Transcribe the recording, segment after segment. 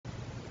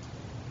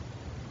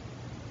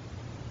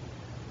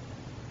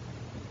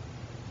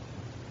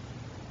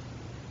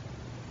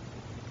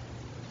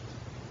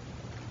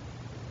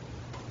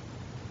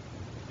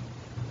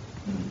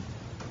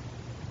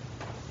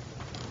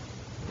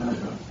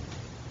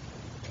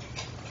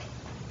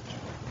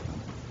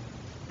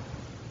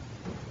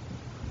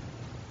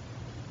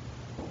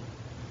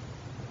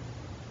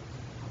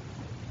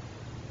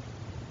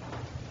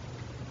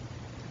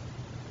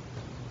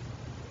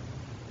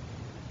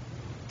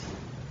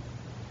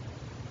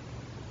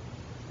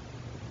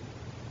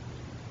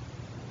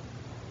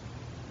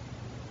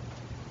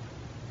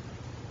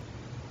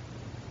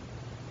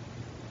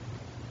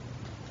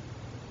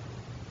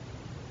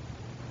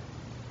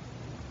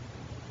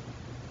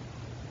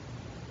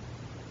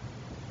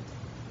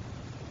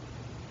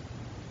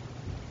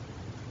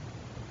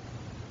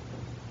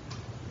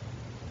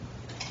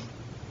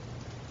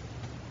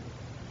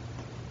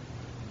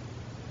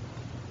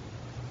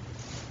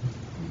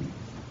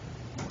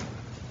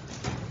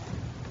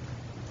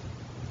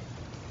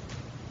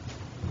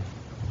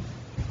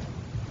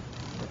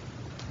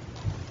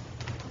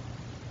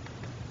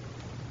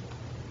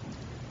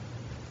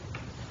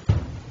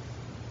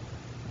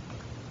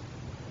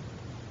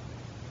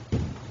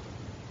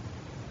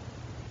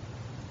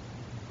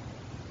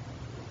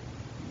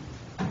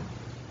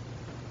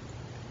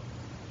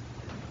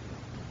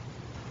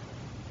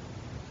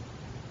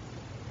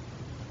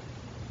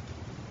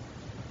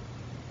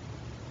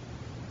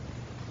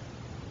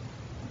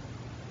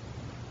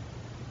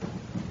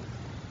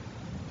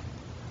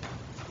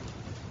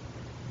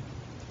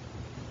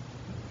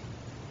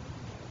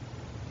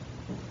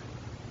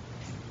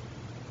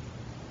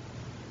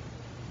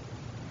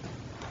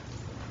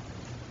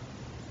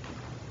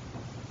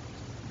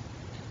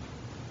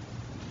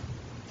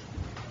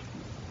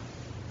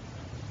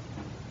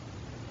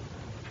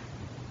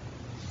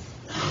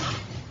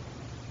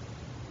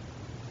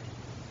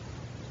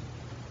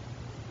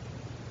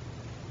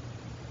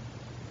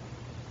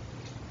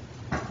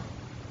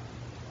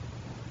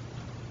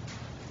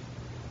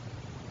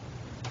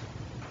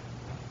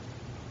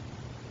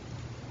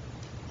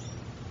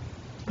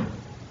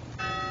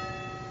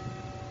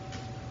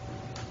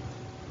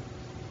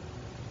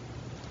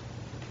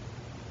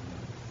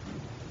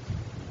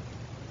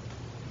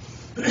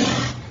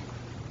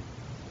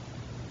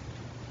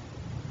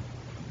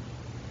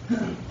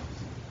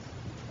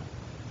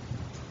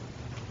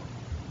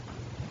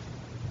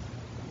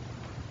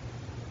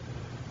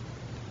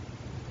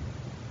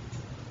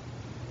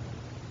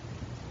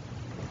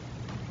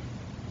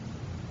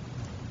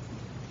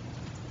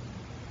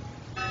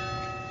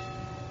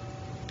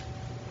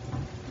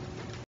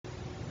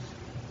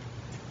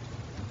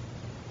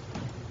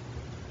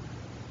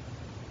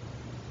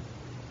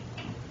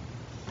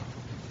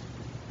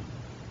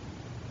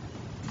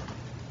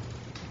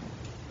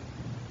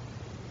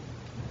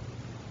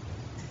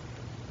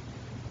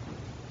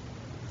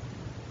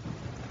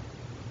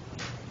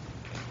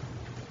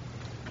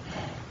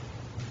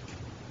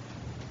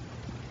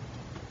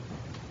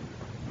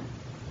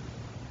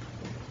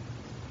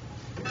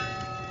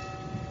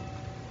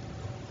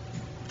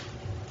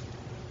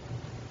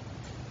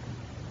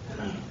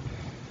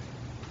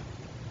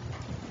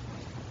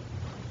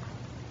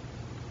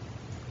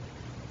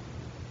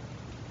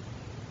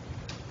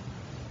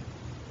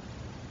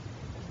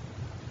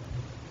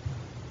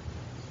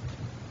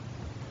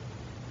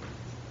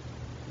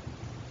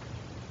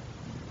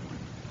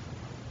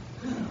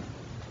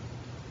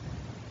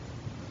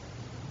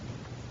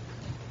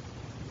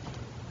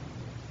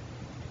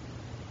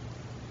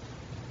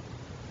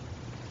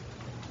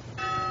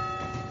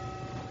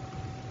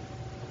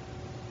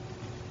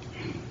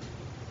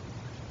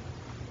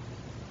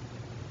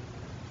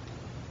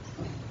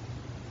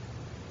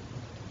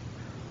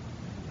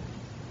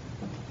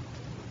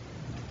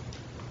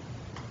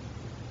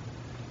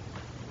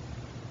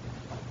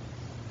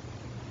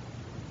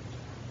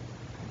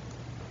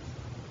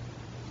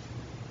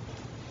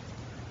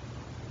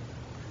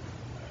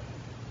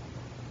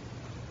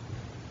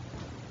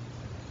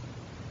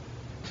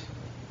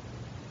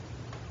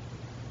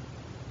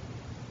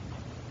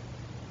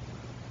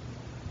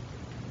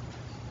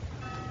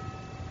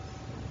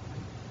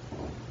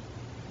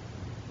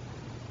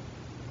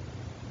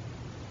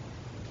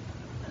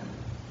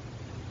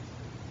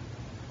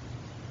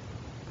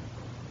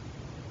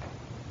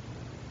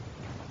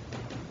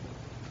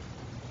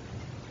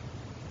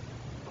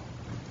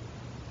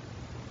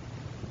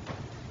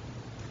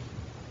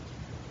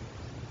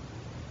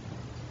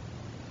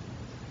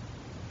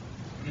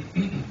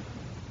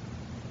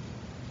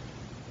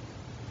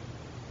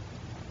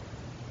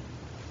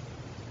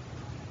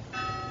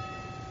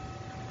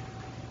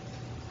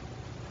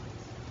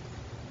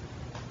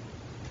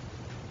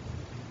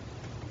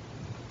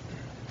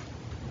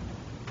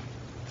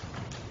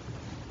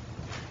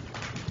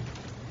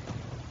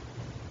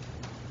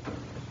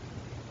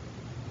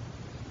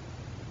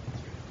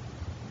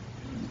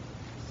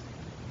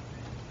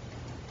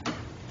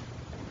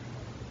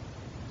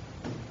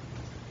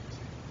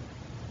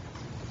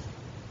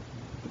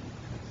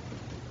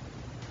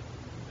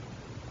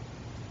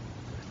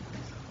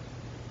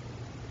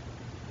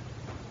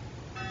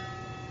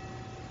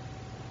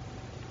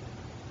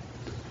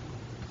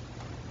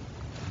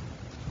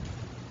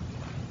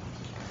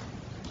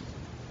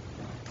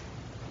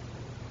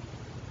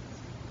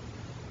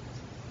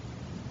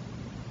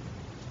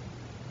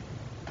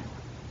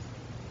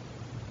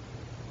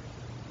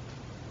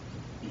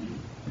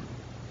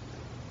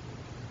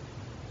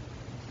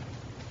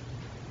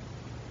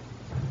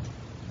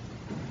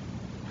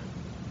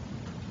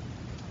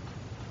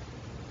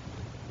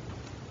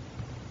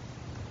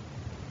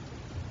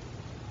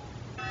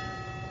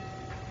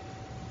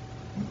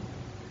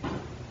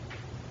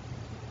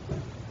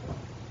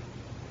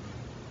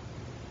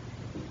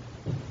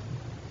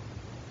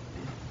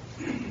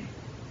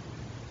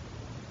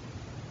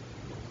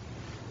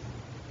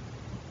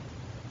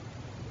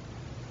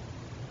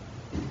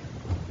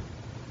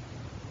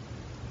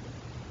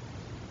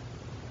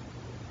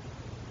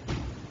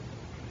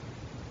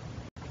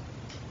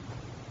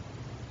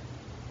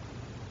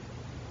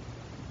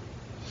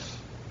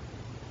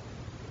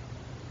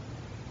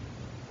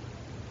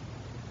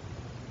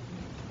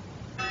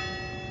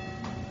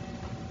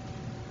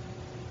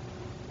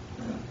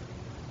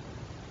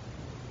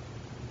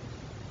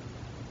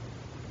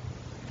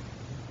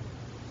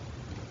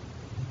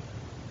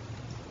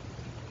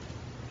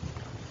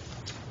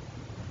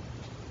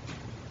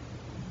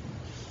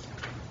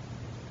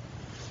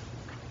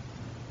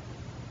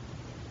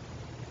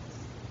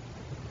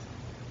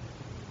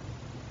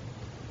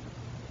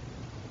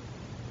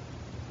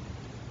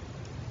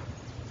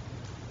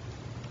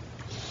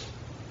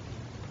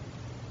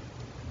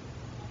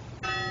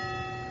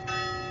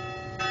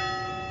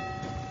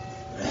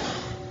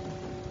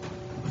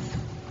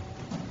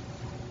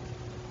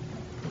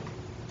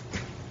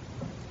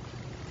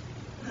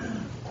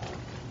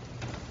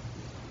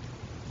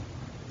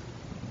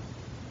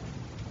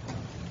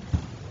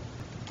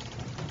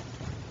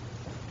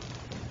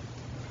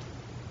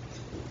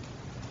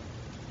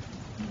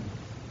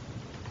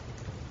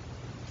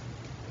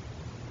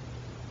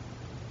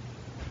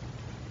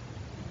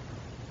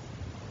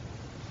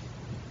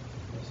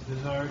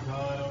is our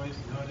God, always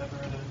and now and ever,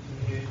 and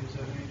unto the ages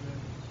of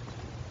ages.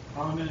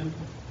 Amen.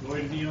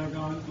 Glory to thee, our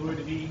God, glory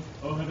to thee,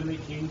 O heavenly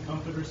King,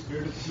 Comforter,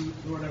 Spirit of truth,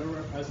 Lord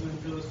ever present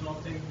and fillest all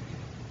things,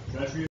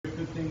 treasury of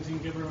good things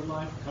and giver of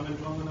life, come and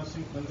dwell in us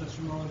and cleanse us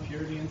from all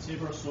impurity and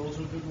save our souls,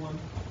 O good one.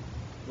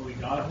 Holy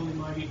God, holy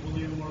mighty,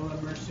 holy immortal,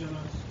 have mercy on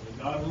us. Holy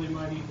God, holy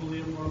mighty,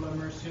 holy immortal, have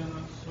mercy on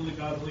us. Holy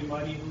God, holy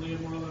mighty, holy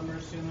immortal, have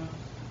mercy on us.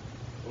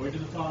 Glory to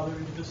the Father,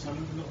 and to the Son,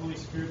 and to the Holy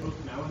Spirit,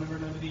 both now and ever,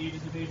 and unto the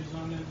ages of ages.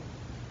 Amen.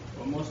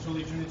 O most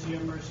holy Trinity,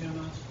 have mercy on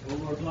us. O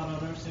Lord, blot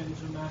out our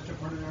sins, O Master,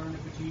 pardon our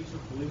iniquities. O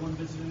Holy One,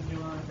 visit and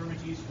heal our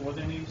infirmities, for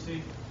thy name's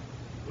sake.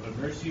 Go to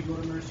mercy, go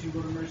to mercy,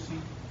 go to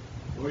mercy.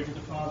 Glory to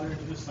the Father, and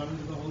to the Son, and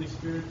to the Holy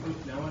Spirit,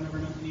 both now and ever,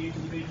 and unto the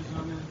ages of ages.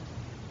 Amen.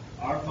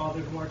 Our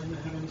Father, who art in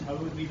the heavens,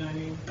 hallowed be thy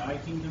name. Thy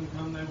kingdom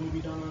come, thy will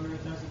be done on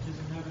earth as it is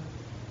in heaven.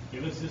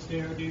 Give us this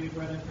day our daily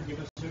bread, and forgive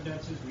us our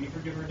debts as we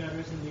forgive our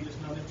debtors, and lead us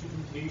not into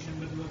temptation,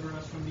 but deliver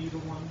us from the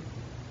evil one.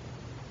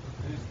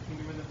 It is the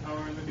kingdom and the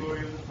power and the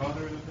glory of the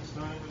Father, and of the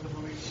Son, and of the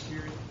Holy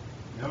Spirit,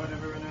 now and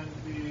ever, and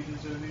unto the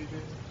ages of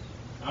ages.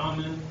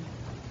 Amen.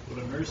 What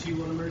a mercy,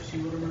 what a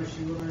mercy, what a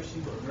mercy, what a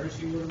mercy, what a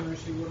mercy, what a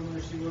mercy, what a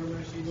mercy, what a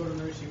mercy, what a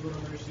mercy, what a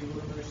mercy,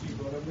 what a mercy,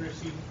 what a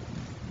mercy.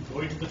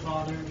 Glory to the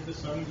Father, and to the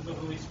Son, and to the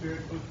Holy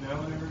Spirit, both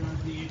now and ever, and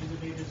unto the ages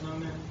of ages.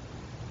 Amen.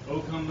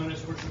 O come, let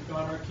us worship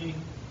God our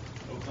King.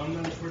 O come,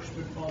 let us worship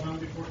and fall down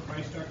before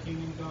Christ our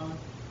King and God.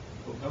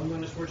 O come,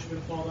 let us worship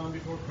and fall down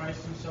before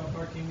Christ himself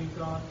our King and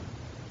God.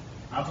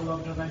 How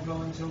beloved are thy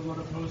dwellings, O Lord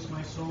of hosts,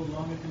 my soul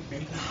longeth and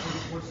fainteth for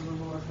the courts of the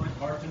Lord. My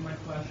heart and my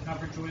flesh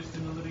have rejoiced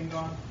in the living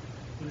God.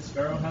 For the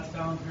sparrow hath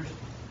found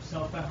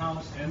herself a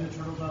house, and the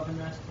turtle dove a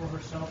nest for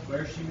herself,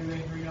 where she may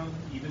lay her young.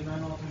 Even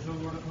thine altars, O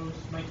Lord of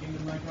hosts, my King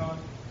and my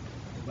God.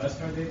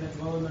 Blessed are they that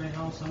dwell in thy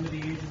house, unto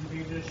the ages of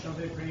ages shall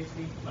they praise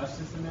thee.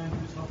 Blessed is the man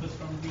whose help is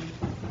from thee.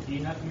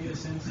 He hath made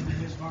ascents into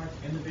his heart,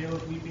 in the vale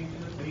of weeping,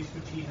 in the place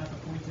which he hath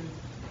appointed.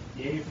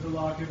 Yea, for the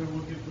lawgiver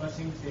will give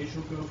blessings, they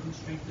shall go from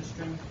strength to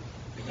strength.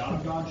 The God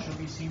of gods shall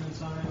be seen in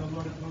Zion, O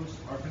Lord of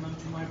hosts. Hearken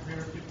unto my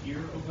prayer, give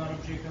ear, O God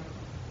of Jacob.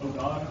 O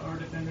God, our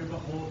defender,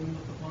 behold and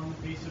look upon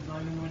the face of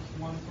thine anointed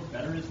one, for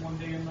better is one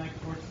day in thy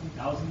courts than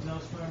thousands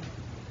elsewhere.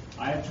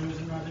 I have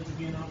chosen rather to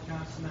be an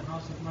outcast in the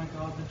house of my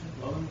God than to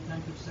dwell in the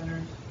tent of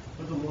sinners.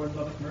 For the Lord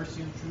loveth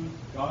mercy and truth.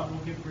 God will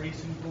give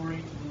grace and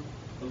glory to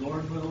the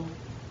Lord will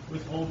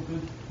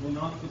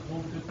not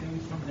withhold good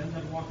things from them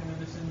that walk in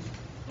innocence.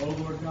 O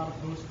Lord God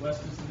of hosts,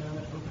 blessed is the man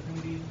that hopeth in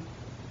thee.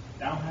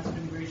 Thou hast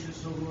been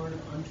gracious, O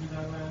Lord, unto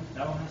thy land.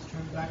 Thou hast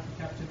turned back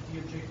the captivity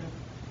of Jacob.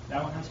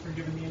 Thou hast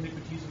forgiven the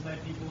iniquities of thy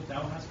people.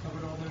 Thou hast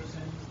covered all their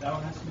sins. Thou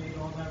hast made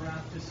all thy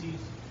wrath to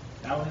cease.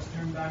 Thou hast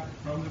turned back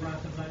from the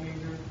wrath of thine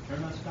anger.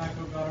 Turn us back,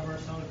 O God of our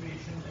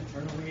salvation, and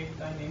turn away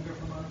thine anger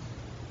from us.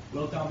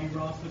 Wilt thou be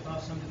wroth with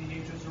us unto the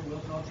ages, or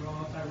wilt thou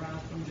draw out thy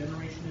wrath from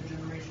generation to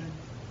generation?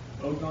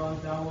 O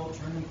God, thou wilt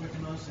turn and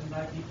quicken us, and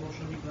thy people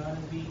shall be glad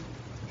in thee.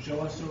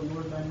 Show us, O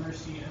Lord, thy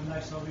mercy and thy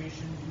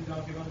salvation do thou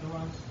give unto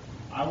us.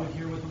 I will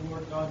hear what the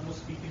Lord God will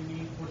speak in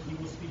me, for he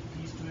will speak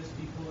peace to his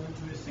people, and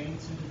to his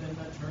saints, and to them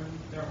that turn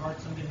their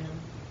hearts unto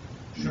him.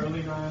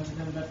 Surely nigh unto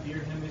them that fear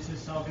him is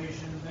his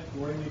salvation, that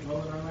glory may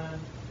dwell in our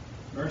land.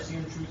 Mercy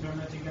and truth are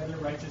met together,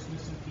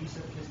 righteousness and peace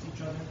have kissed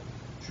each other.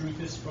 Truth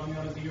is sprung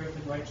out of the earth,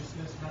 and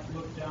righteousness hath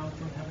looked down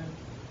from heaven.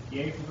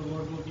 Yea, for the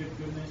Lord will give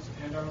goodness,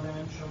 and our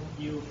land shall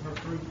yield her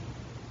fruit.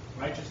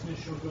 Righteousness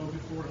shall go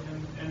before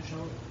him, and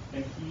shall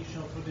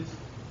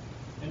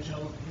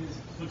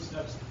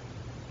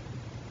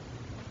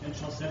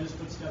set his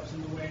footsteps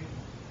in the way.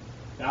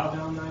 Bow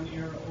down thine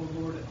ear, O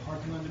Lord,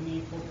 hearken unto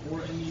me, for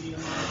poor and needy am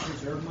I.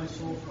 Preserve my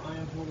soul, for I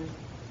am holy.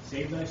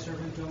 Save thy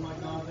servant, O my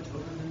God, that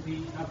hopeth in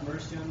thee. Have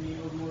mercy on me,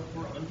 O Lord,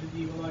 for unto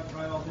thee will I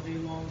cry all the day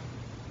long.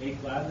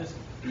 Make glad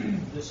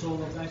the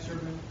soul of thy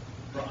servant,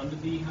 for unto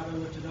thee have I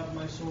lifted up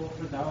my soul.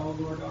 For thou, O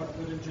Lord, art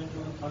good and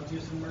gentle, and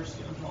plenteous in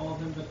mercy unto all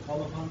them that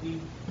call upon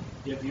thee.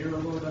 Give ear, O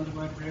Lord, unto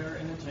my prayer,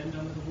 and attend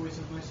unto the voice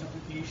of my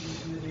supplication.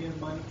 In the day of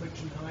mine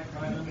affliction have I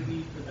cried unto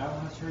thee, for thou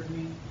hast heard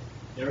me.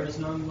 There is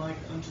none like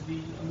unto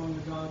thee among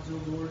the gods, O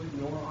Lord,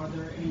 nor are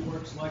there any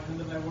works like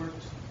unto thy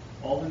works.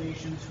 All the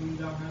nations whom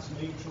thou hast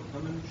made shall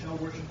come and shall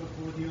worship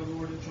before thee, O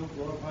Lord, and shall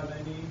glorify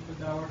thy name, for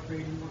thou art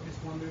great and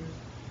workest wonders.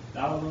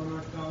 Thou alone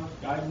art God.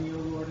 Guide me, O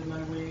Lord, in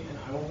thy way, and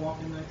I will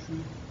walk in thy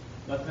truth.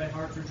 Let thy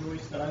heart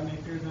rejoice, that I may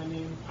fear thy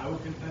name. I will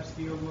confess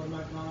thee, O Lord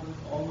my God,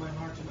 with all my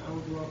heart, and I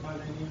will glorify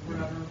thy name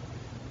forever.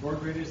 For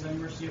great is thy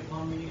mercy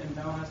upon me, and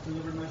thou hast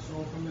delivered my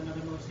soul from the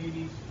nethermost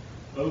Hades.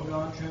 O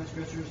God,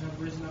 transgressors have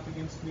risen up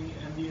against me,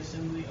 and the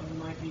assembly of the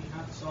mighty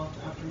hath sought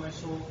after my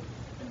soul.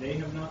 And they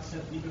have not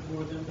set thee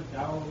before them, but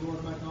thou, O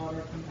Lord my God,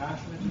 art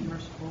compassionate and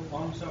merciful,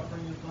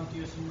 long-suffering and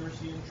plenteous in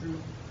mercy and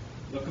truth.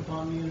 Look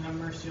upon me and have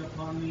mercy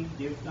upon me.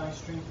 Give thy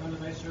strength unto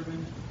thy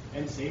servant,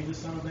 and save the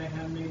son of thy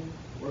handmaid.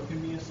 Work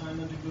in me a sign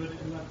unto good,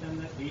 and let them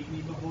that hate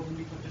me behold and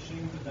be put to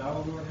shame. For thou,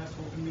 O Lord, hast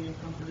holpen me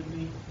and comforted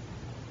me.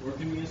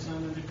 Work in me a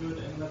sign unto good,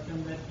 and let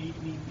them that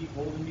hate me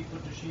behold and be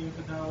put to shame.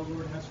 For thou, O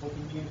Lord, hast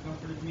holpen me and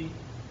comforted me.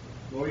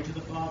 Glory to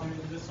the Father,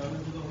 and to the Son,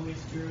 and to the Holy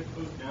Spirit,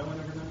 both now and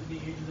ever, and unto the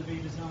ages of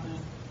ages.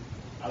 Amen.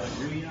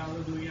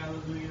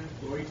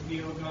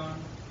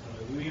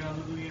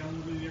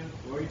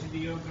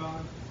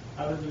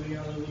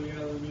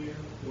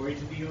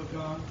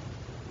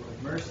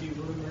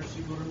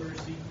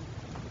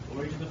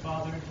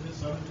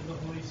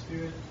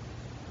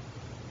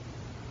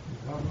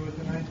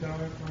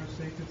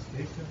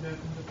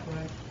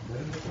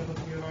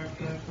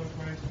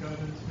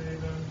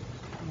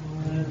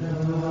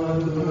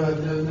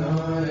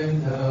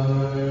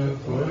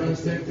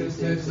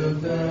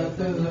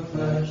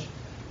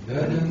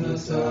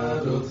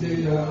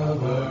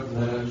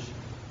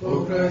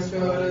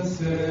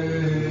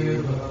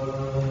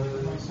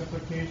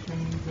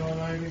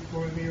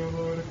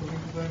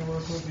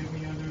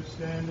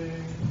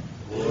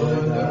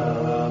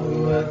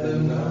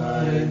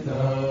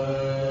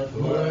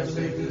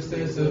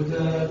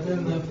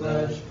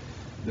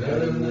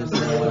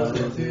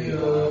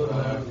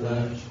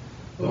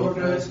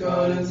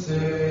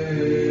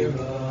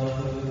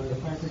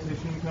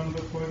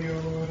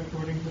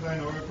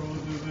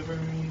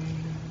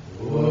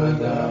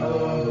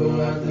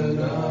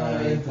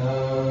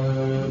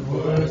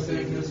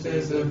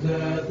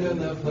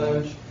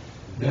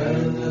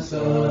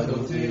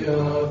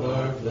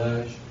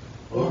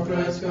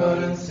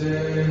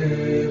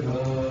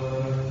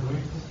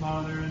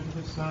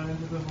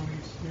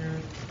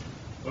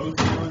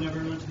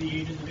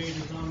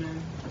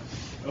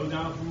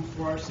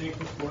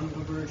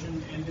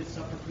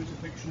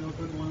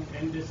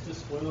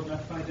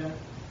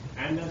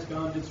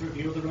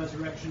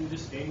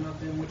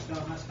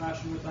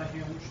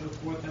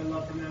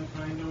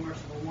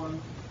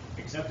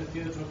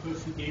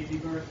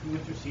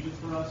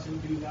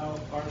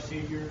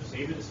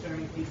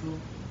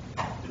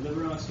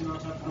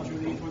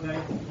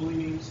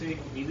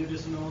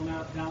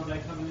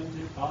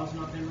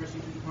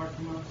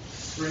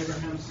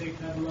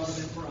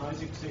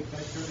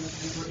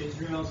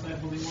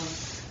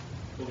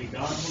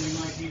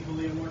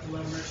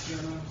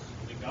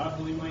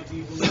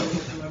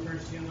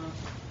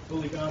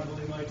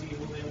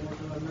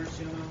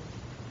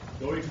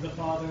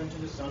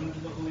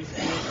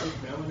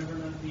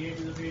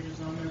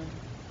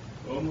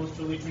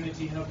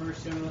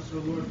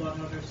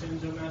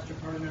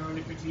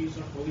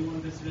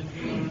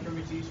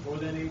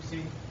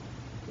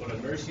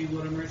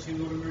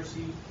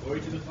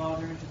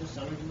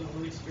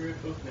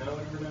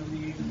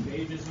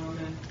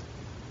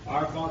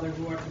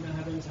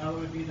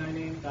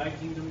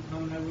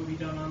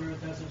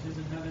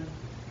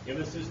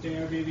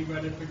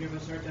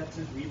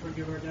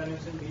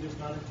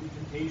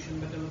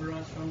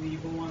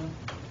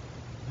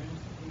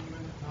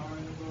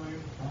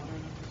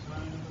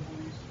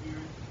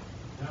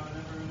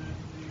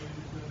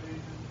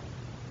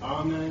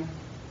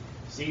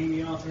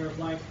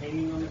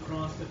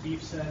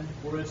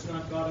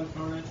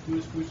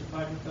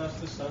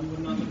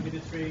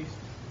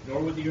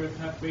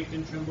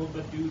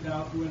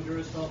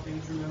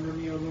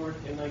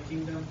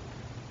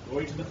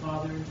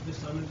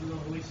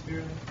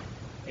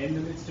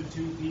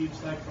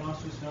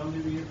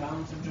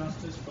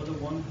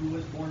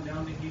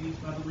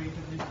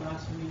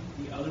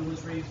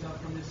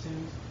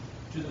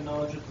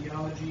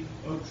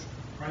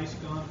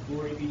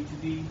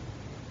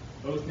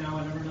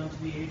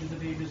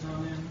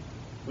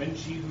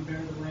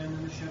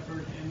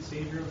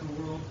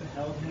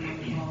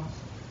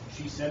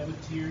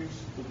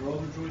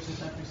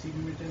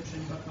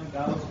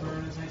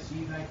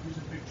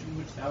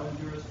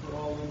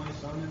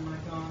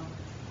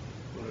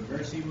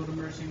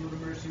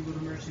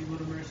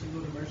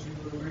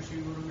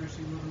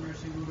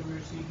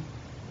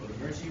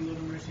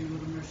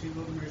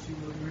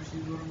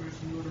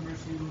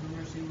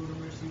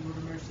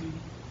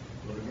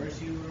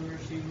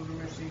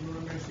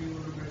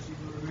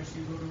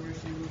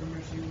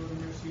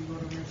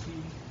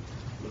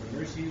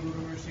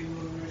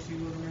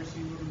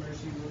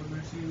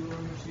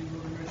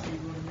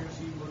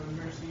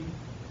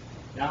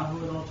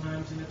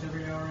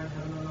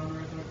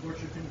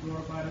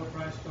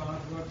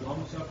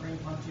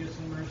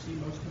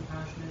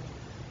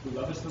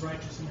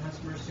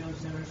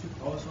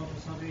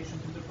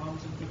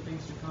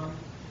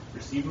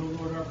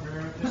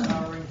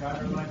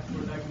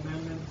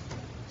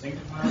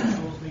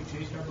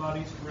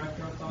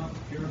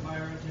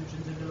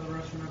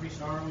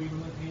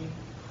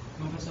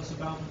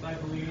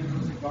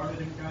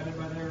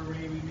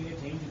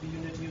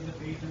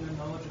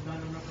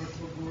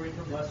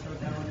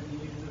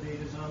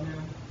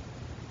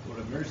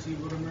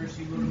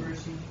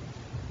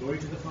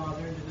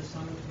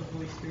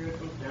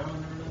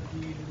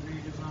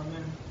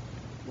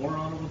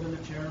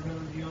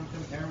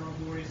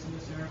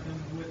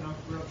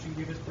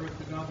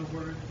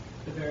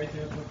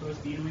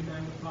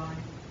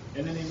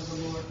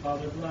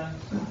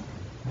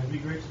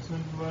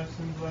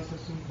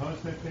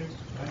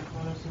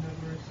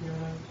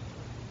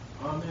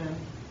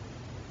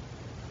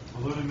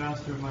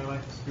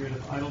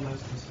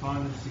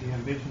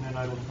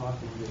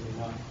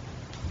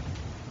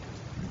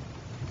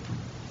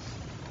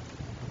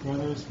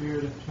 Brother, the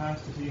spirit of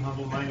chastity,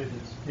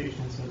 humble-mindedness,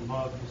 patience, and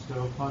love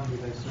bestow upon me,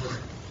 thy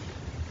servant.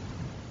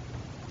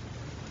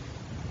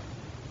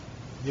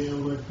 Yea, O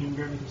Lord King,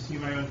 grant me to see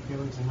my own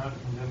feelings and not to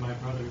condemn my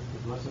brother, for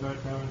blessed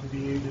art thou unto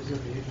the ages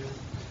of ages.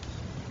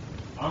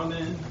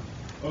 Amen.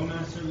 O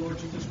Master, Lord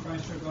Jesus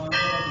Christ, our God, who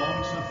art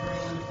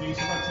long-suffering in the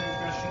face of our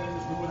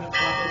transgressions, who would have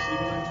brought us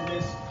even unto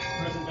this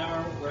present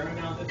hour, where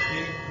now that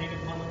day hang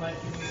upon the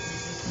life-giving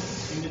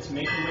Jesus, and didst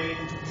make a way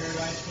into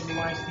paradise for the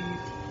wise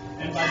thief,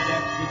 and by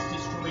death didst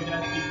destroy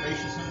death, be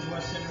gracious unto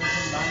us sinners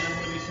and thine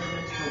unworthy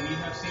servants, for we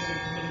have sinned and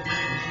committed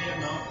iniquity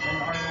and are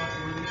not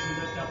worthy to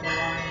lift up our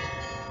eyes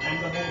and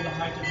behold the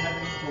height of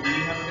heaven, for we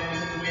have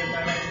abandoned the way of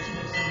thy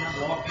righteousness and have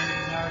walked in the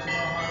desires of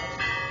our hearts.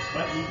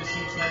 But we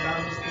beseech thy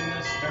boundless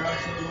goodness, spare us,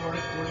 O Lord,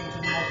 according to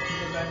the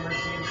multitude of thy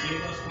mercy, and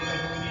save us for thy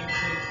holy name's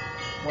sake.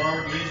 For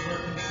our days were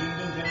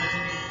consumed in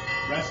vanity.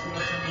 Rescue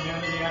us from the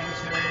hand of the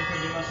adversary, and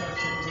forgive us our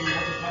sins, and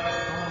multiply our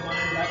carnal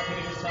mind, that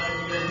putting aside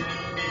the old man,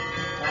 we may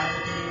keep God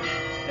with you,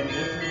 and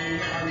live for thee,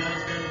 our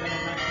Master and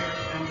Benefactor,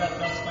 and that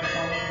thus by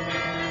following thy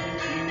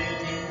commandments we may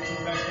attain the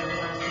true rest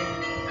everlasting,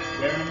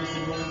 wherein is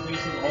the dwelling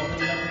place of all them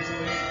that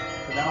rejoice.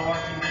 For thou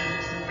art indeed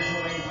the true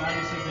joy and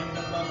gladness of them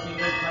that love thee,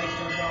 O Christ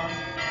our God.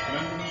 And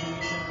unto thee do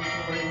we send with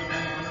glory with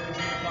thy honor as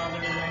my Father,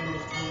 and thy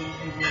most holy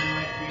and good and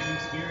life-giving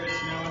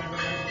spirits, now and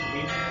ever unto the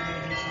ages of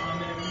ages.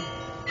 Amen.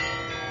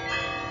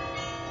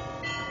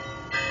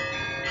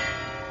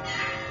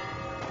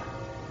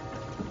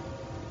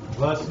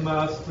 Blessed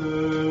Master,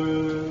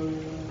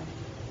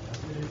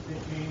 blessed is the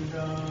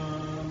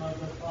kingdom of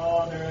the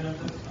Father, and of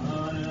the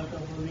Son, and of the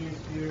Holy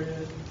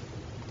Spirit,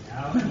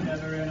 now and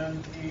ever, and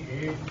unto the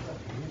ages of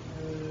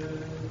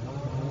ages.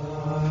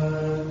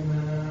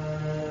 Amen.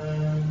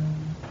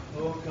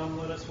 Oh, come,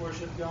 let us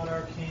worship God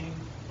our King.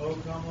 Oh,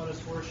 come, let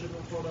us worship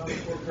and fall down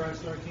before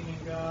Christ our King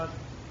and God.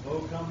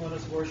 Oh, come, let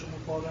us worship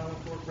and fall down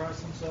before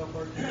Christ himself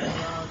our King and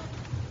God.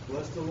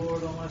 Bless the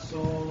Lord, O my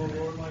soul, O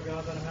Lord my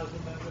God, that has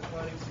been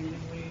magnified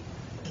exceedingly.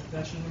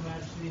 Confession and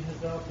majesty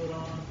hast thou put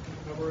on.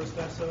 Who coverest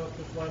thyself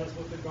with light as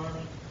with a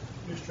garment,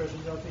 who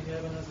stretches out the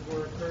heaven as it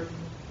were a curtain,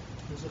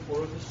 who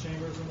supporteth his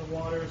chambers in the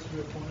waters,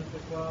 who appointeth the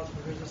clouds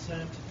for his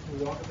ascent,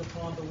 who walketh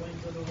upon the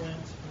wings of the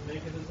winds, who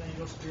maketh his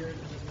angel spirit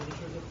and his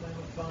ministers a flame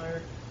of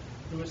fire,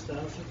 who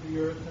establisheth the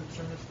earth and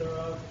turneth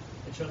thereof.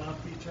 It shall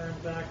not be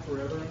turned back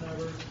forever and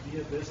ever.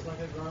 The abyss like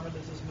a garment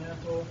is his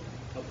mantle.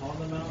 Upon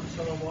the mountains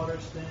shall the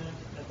waters stand.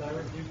 At thy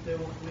rebuke they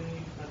will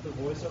flee. At the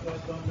voice of thy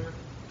thunder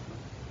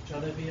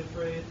shall they be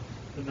afraid.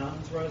 The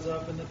mountains rise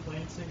up and the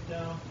plains sink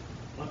down.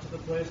 Unto the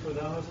place where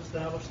thou hast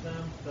established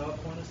them, thou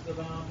appointest the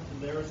bound,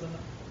 and there is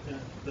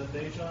that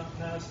they shall not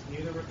pass,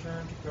 neither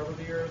return to cover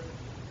the earth.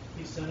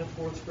 He sendeth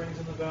forth springs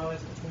in the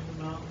valleys between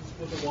the mountains,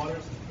 where the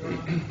waters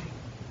run.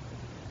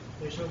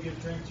 They shall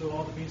give drink to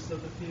all the beasts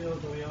of the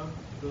field.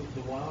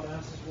 The wild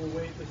asses will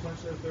wait to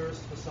quench their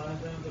thirst.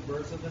 Beside them the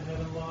birds of the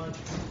heaven lodge.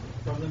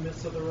 From the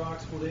midst of the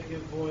rocks will they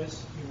give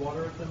voice. He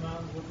watereth the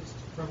mountains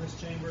from his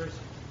chambers.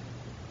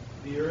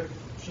 The earth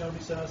shall be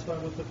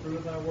satisfied with the fruit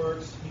of thy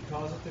works. He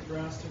causeth the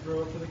grass to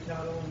grow for the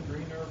cattle, and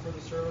green herb for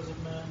the service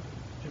of men,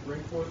 to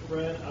bring forth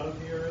bread out of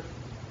the earth.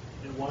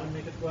 And wine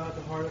maketh glad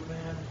the heart of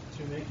man,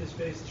 to make his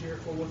face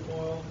cheerful with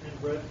oil,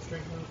 and bread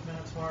strengtheneth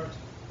man's heart.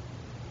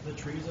 The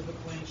trees of the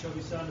plain shall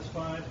be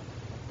satisfied,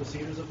 the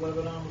cedars of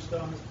Lebanon which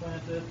thou hast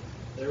planted.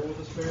 There will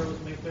the sparrows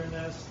make their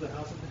nests, the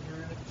house of the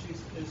heron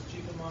is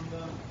chief among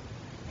them.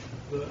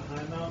 The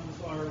high mountains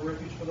are a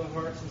refuge for the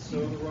hearts, and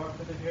so the rock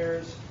for the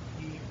hares.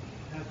 He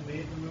hath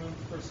made the moon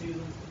for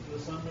seasons, the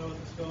sun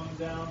knoweth its going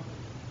down.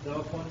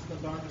 Thou appointest the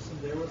darkness,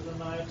 and there was the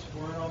night,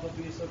 wherein all the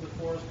beasts of the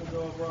forest will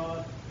go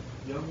abroad.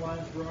 Young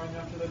lions roaring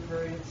after the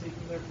prey, and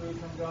seeking their food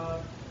from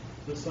God.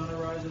 The sun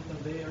ariseth,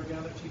 and they are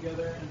gathered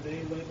together, and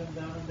they lay them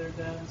down in their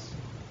dens.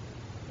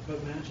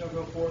 But man shall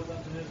go forth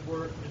unto his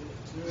work, and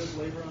to his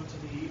labor unto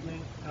the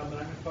evening. How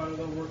magnified are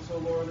thy works, O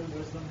Lord, and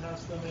wisdom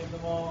hast thou made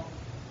them all.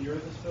 The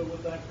earth is filled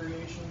with thy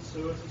creation,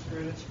 so is its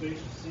great and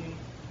spacious sea.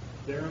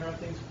 Therein are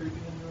things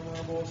creeping and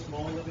innumerable,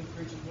 small living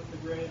creatures with the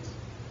great.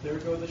 There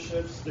go the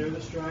ships, there the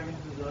dragons,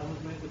 as thou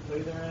hast made to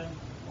play therein.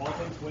 All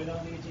things wait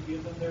on thee to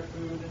give them their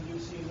food in due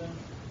season.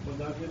 When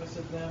thou givest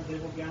it them, they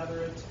will gather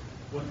it.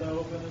 When thou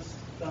openest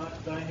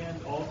thy hand,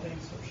 all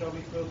things shall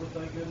be filled with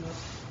thy goodness.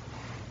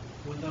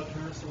 When thou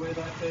turnest away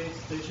thy face,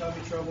 they shall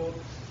be troubled.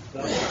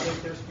 Thou wilt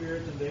take their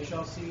spirit, and they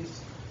shall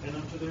cease, and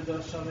unto their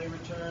dust shall they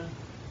return.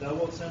 Thou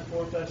wilt send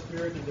forth thy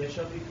spirit, and they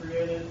shall be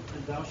created,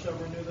 and thou shalt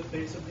renew the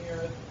face of the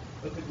earth.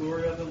 Let the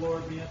glory of the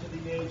Lord be unto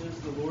the ages.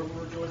 The Lord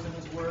will rejoice in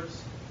his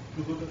works,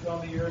 who looketh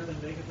on the earth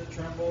and maketh it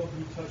tremble,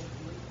 who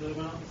toucheth the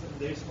mountains and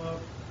they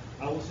smoke.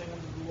 I will sing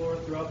unto the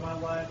Lord throughout my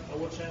life. I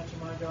will chant to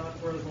my God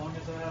for as long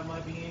as I have my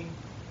being.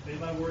 May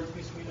my words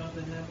be sweet unto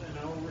him, and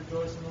I will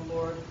rejoice in the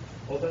Lord.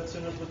 All that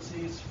sinners would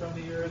cease from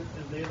the earth,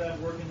 and they that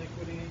work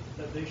iniquity,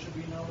 that they should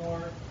be no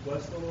more.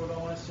 Bless the Lord, O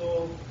my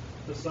soul.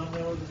 The sun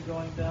knoweth is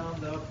going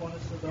down. Thou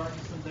appointest the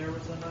darkness, and there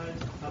was the night.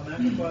 How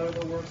magnified are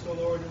the works, O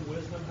Lord, and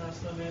wisdom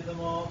hast thou made them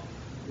all.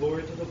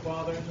 Glory to the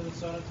Father, and to the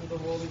Son, and to the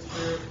Holy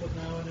Spirit, but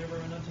now and ever,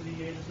 and unto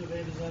the ages of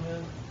ages.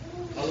 Amen.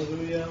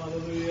 Hallelujah,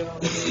 hallelujah,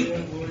 hallelujah,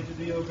 glory to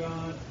thee, O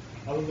God.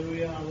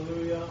 Hallelujah,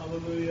 hallelujah,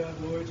 hallelujah,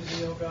 glory to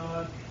thee, O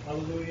God.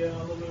 Hallelujah,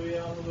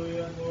 hallelujah,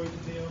 hallelujah, glory to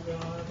thee, O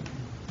God.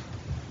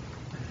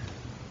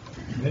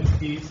 In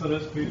peace let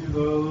us pray to the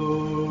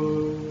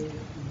Lord.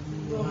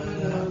 Lord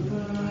have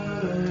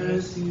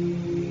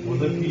mercy. For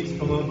the peace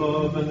from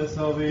above and the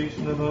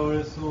salvation of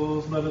our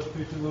souls, let us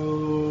pray to the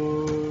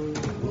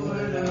Lord.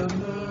 Lord have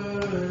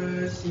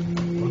mercy.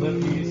 For the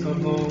peace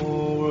of the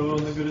whole world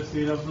and the good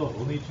estate of the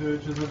holy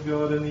churches of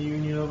God and the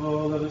union of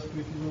all, let us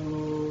pray to the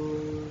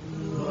Lord.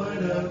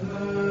 Lord have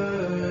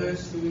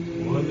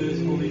mercy. For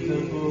this holy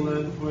temple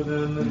and for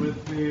them that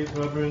with faith,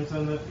 reverence,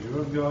 and the fear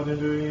of God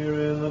endure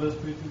herein, let us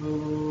pray to the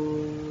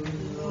Lord.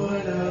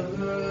 Lord have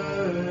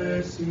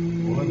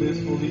mercy. For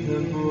this holy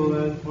temple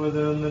and for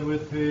them that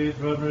with faith,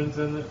 reverence,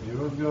 and the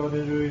fear of God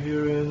endure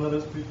herein, let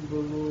us pray to the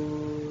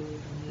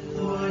Lord.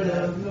 Lord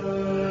have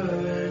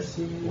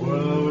mercy. For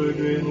our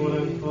great Lord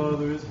and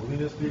Father, His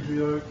Holiness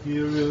Patriarch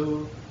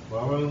Kirill, for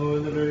our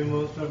Lord, the very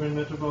most reverend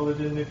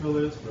Metropolitan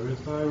Nicholas,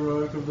 first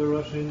hierarch of the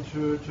Russian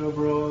Church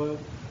abroad,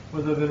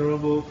 for the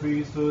venerable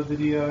priesthood, the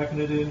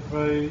diaconate in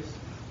Christ,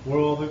 for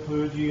all the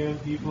clergy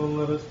and people,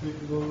 let us pray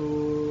to the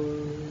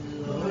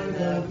Lord. Lord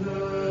have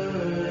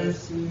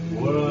mercy.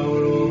 For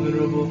our old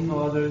venerable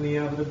Father, and the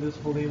abbot of this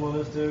holy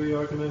monastery,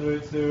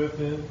 Archimandrite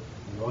Seraphim,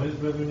 and all his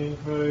brethren in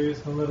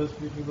Christ, and let us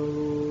pray to the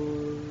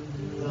Lord.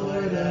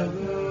 Lord have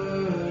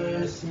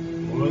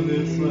mercy. For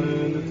this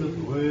land, its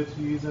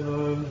authorities and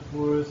armed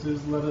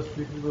forces, let us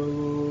pray to the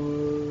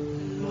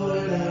Lord.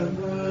 Lord have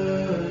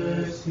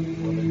mercy.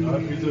 For the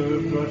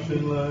God-preserved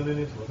Russian land and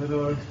its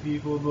Orthodox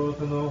people,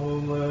 both in the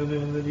homeland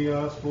and in the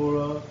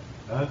diaspora,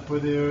 and for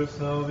their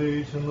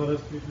salvation, let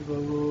us pray to the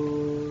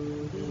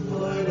Lord.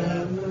 Lord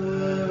have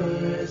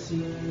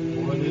mercy.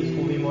 For this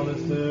holy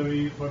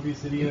monastery, for every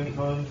city and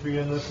country,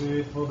 and the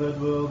faithful that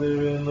dwell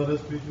therein, let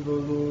us pray to the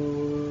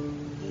Lord.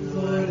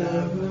 Lord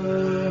have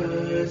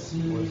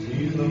mercy. For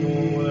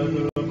seasonable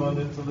weather,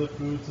 abundance of the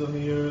fruits of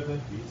the earth,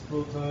 and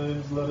peaceful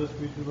times, let us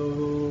pray to the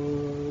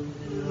Lord.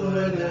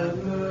 Lord have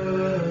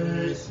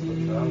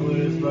mercy.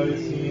 Travelers by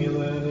sea,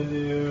 land, and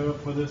air,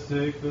 for the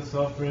sick, the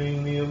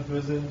suffering, the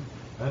imprisoned,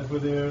 and for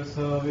their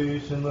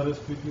salvation, let us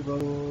pray to the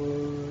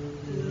Lord.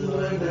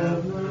 Lord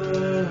have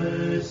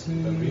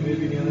mercy. That we may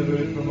be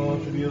delivered from all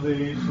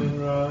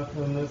tribulation, wrath,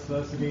 and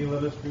necessity,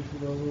 let us pray to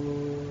the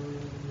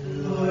Lord.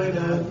 Lord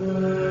have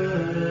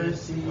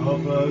mercy.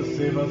 Help us,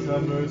 save us,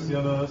 have mercy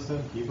on us,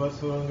 and keep us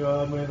from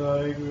God by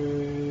thy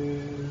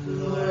grace.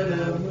 Lord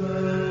have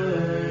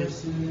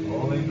mercy.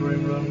 Calling to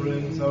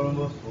remembrance our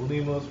most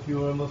holy, most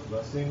pure, most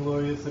blessed, and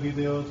glorious City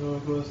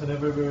Theotokos, and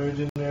ever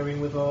Virgin Mary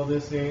with all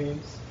the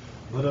saints,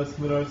 let us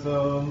commit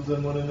ourselves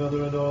and one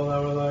another and all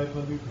our life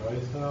unto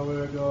Christ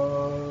our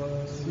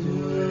God. To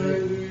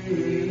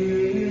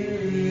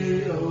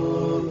thee, O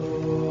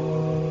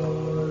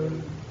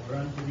Lord. For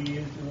unto thee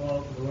is to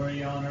all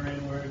glory, honor,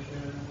 and worship,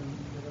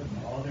 to the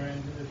Father,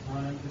 and to the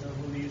Son, and to the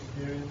Holy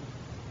Spirit,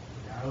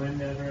 now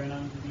and ever, and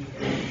unto the age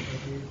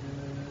of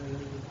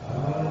ages.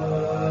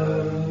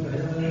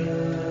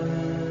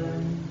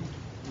 Amen.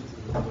 Into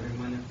the Lord in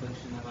mine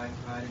affliction have I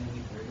cried, and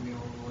he heard me,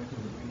 O Lord.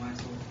 Deliver my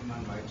soul from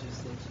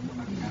unrighteous lips and from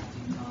my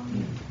crafty tongue.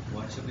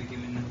 What shall be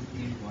given unto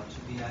thee, and what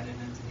shall be added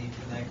unto thee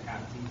for thy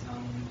crafty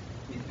tongue?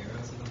 The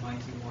arrows of the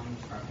mighty one,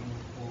 sharpened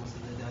with poles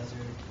of the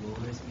desert,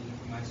 lures me,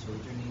 for my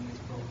sojourning is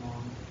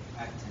prolonged.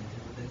 I have tempted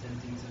with the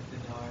temptings of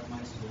Theodore,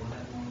 my soul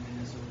hath long been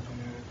a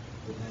sojourner.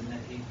 With them that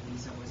hate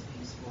peace I was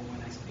peaceful,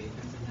 when I spake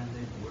unto them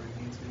that war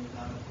against me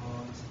without a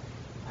cause.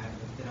 I have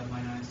lifted up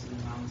mine eyes to the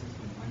mountains,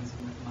 from whence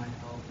cometh my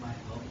help. My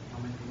help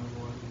cometh from the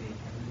Lord who made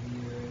heaven and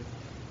the earth.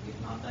 Give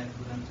not thy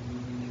foot unto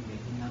moving,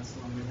 make him not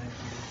slumber that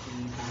keepeth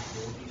thee.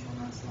 Behold, he shall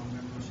not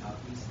slumber, nor shall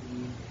he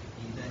sleep.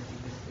 He that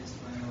keepeth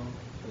Israel,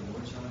 the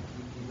Lord shall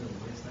keep thee. The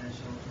Lord is thy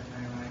shelter,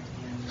 thy right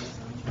hand. The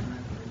sun shall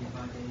not hurt thee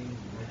by day,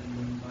 nor the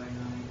moon by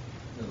night.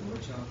 The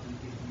Lord shall keep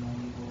thee from all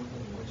evil.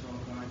 The Lord shall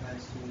guard thy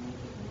soul.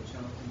 The Lord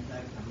shall keep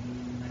thy coming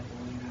in and thy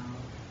going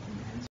out,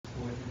 from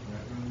henceforth and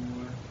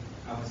forevermore.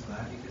 I was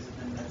glad because of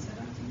them that said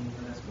unto me,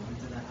 let us go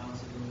into the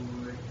house of the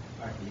Lord.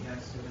 Our feet have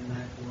stood in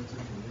thy courts, O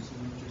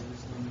Jerusalem,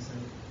 Jerusalem,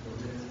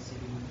 built as a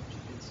city which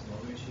its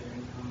dwellers share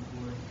in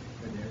concord.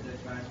 For there the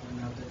tribes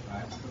went out, the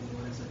tribes of the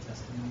Lord, as a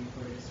testimony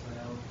for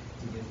Israel,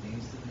 to give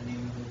thanks to the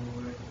name of the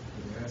Lord. For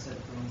there are set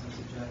thrones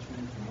unto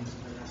judgment, thrones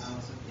for the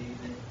house of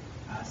David.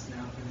 Ask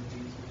now for the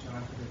things which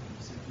are for the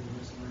peace of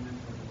Jerusalem, and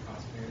for the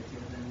prosperity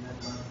of them that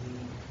love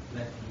thee.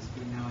 Let peace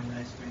be now in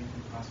thy strength,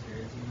 and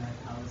prosperity in thy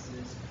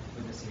palaces. For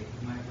the sake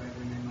of my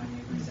brethren and my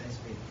neighbors, I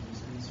spake peace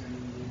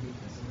concerning thee,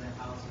 because of the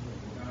house of the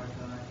Lord our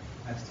God.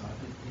 I have sought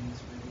good things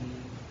for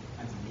thee.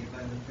 Unto thee have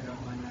I lifted up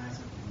mine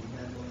eyes, unto thee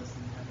that dwellest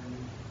in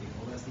heaven.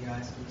 Behold, as the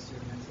eyes of the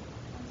servants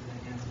look unto the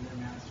hands of their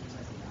masters,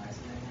 as the eyes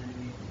of the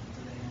handmaid look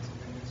unto the hands of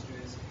their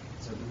mistress,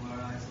 so do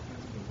our eyes look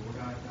unto the Lord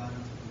our God,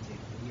 until he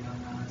take pity on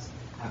us.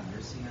 Have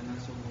mercy on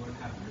us, O Lord,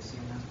 have mercy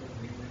on us, for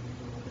greatly we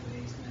go with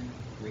abasement.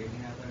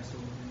 Greatly hath our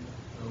soul been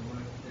filled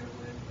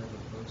therewith. Let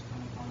reproach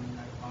come upon them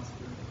that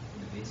prosper,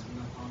 and abasement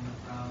upon the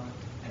proud.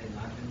 Had it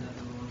not been that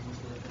the Lord was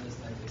with us,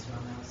 thy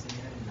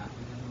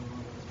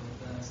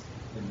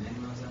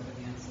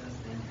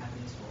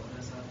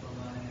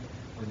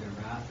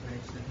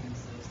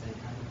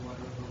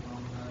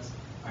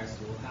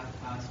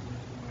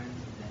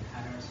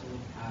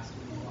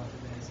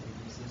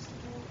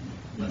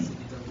Blessed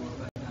be the Lord,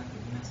 who hath not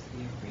given us to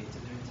be afraid to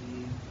their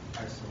deed.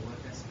 Our soul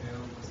like a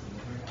sparrow was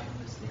delivered out of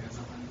the snares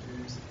of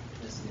hunters.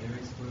 The snare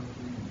is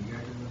broken, and we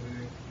are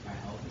delivered. Our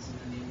help is in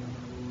the name of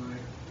the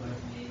Lord, who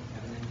hath made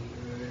heaven and the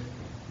earth.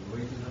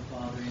 Glory to the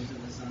Father, and to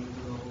the Son, and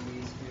to the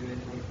Holy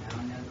Spirit, both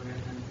now and ever,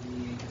 and unto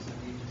the ages of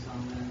ages.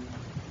 Amen.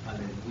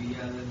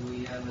 Alleluia,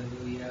 alleluia,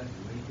 alleluia.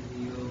 Glory to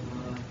thee, O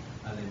God.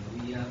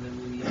 Alleluia,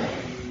 alleluia,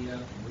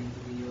 alleluia. Glory to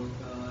thee, O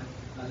God.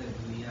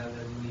 Alleluia,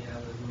 alleluia,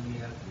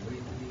 alleluia.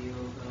 Glory to thee,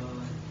 O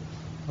God.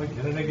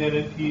 Again and again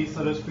in peace,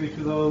 let us pray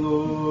to the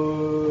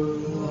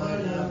Lord.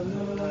 Lord have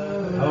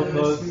mercy. Help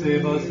us,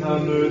 save us,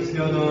 have mercy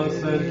on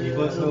us, and keep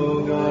us,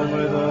 O God,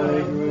 by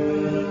thy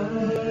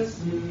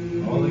grace.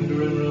 All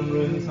endure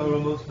remembrance, our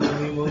most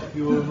holy, most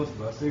pure, most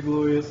blessed,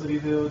 glorious Lady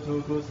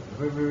Theotokos,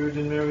 ever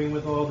Virgin, marrying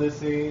with all the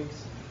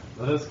saints.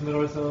 Let us commit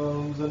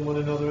ourselves and one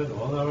another and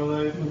all our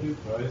life unto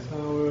Christ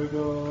our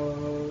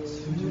God.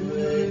 To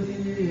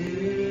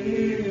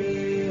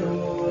thee, O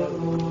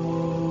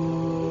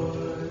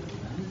Lord.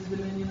 And his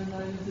dominion and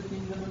thine is the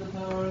kingdom and the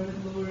power and the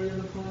glory of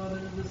the Father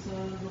and of the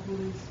Son and of the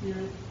Holy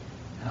Spirit,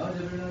 now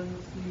and ever and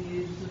unto the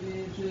ages of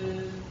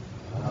ages.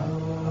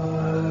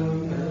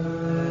 Amen.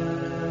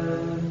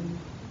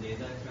 They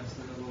that trust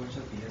in the Lord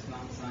shall be as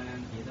Mount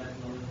Zion. He that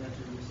dwelleth at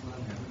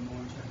Jerusalem,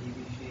 evermore shall he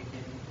be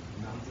shaken.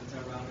 Mountains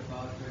are round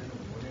about her, the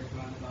Lord is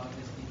round about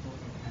his people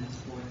from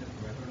henceforth and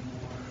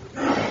forevermore.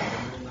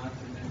 Remember not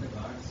to remember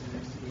our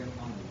sinners to be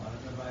upon the lot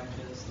of the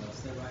righteous,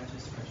 lest the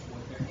righteous stretch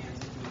forth their hands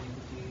into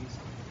iniquities.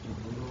 Do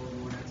good, O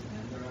Lord, unto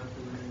them that are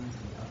good, and to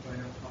the upright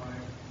of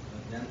heart.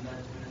 But them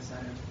that turn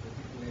aside unto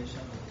wicked ways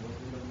shall the Lord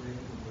do away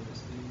with the word of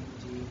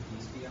iniquity.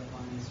 Peace be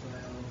upon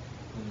Israel.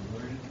 When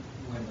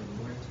the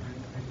Lord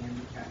turned again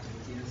the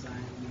captivity of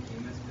Zion, we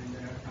became as men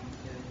that are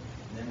comforted.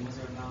 Then was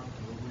our mouth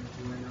filled with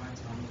joy and our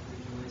tongue with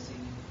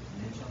rejoicing. And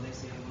then shall they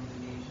say among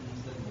the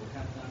nations, the Lord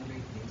hath done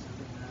great things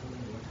unto them,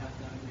 the Lord hath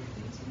done great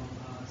things among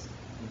us,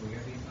 and we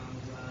are become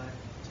glad.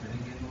 Turn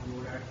again, O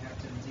Lord, our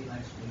captivity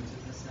like streams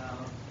of the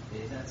south.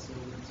 They that sow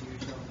with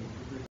tears shall reap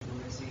with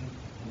rejoicing.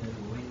 In their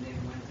going they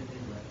went, and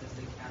they left as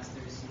they cast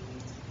their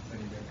seeds. But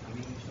in their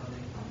coming shall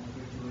they come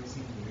with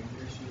rejoicing, bearing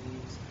their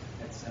sheaves.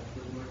 Except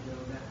the Lord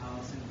build a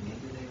house, and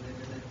vain do they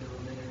labor that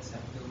build it.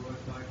 Except the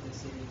Lord guard the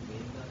city,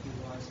 vain doth he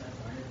watch that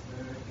guardeth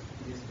her.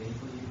 It is vain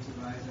for you to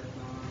rise at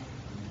dawn.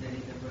 You that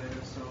eat the bread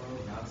of sorrow,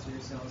 rouse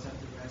yourselves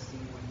after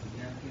resting, when he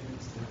hath given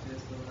sleep to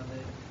his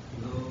beloved.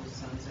 Lo,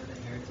 sons are the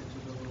heritage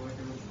of the Lord,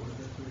 the reward of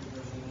the fruit of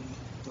the womb.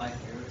 Like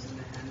arrows in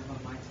the hand of a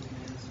mighty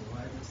man, so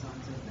are the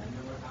sons of them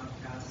that were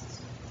outcasts.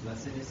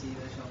 Blessed is he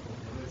that shall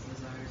fulfill his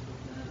desires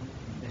with them.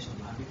 They shall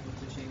not be put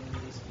to shame when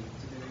they speak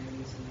to their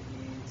enemies in the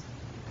gates.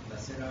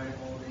 Blessed are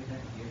all they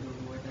that fear the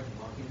Lord, that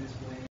walk in his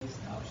ways.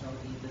 Thou shalt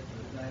eat the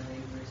fruit of thy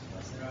labors.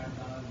 Blessed art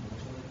thou, and more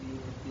shall it be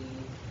with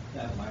thee.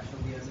 Thy wife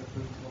shall be as a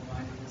fruitful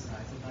vine on the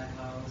sides of thy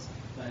house.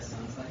 Thy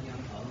sons like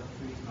young olive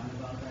trees round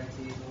about thy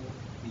table.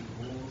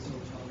 Behold, so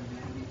shall the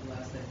man be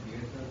blessed that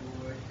feareth the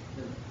Lord.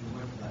 The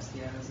Lord bless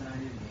thee out of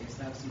Zion, and mayest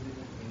thou see the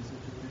good things of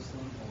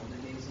Jerusalem all the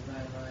days of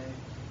thy life.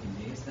 And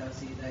mayest thou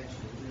see thy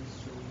children's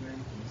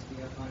children. Peace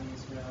be upon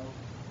Israel.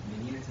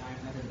 Many a time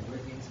hath the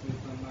Lord against me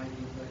from my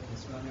youth, but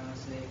this shall now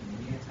say,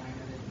 many a time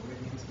hath the Lord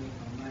against me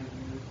from my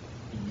youth,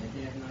 and yet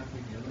they have not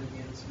prevailed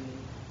against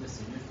me. The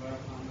sinners were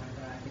upon my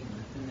back, and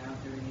lifted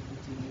out their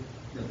iniquity.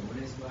 The Lord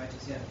is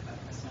righteous, he hath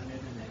cut asunder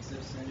the necks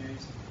of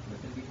sinners.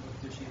 Let them be put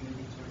to shame and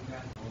be turned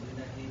back, all they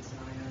that hate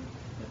Zion.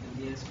 Let them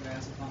be as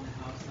grass upon the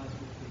housetops,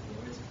 which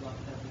before is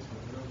plucked up, is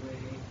withered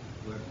away.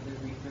 Wherefore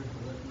the reaper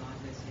filleth not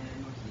his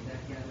hand, nor he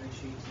that gathereth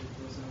sheaves his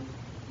bosom.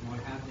 Nor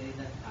have they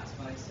that pass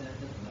by said,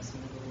 the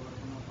blessing of the Lord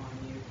come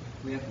upon you.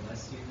 We have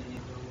blessed you in the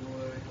name of the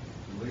Lord.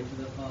 Glory to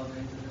the Father,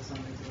 and to the Son,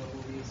 and to the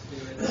Holy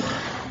Spirit, now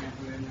and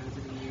ever, and unto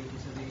the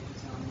ages of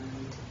ages.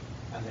 Amen.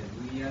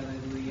 Alleluia,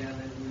 alleluia,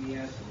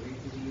 alleluia. Glory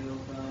to thee, O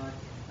God.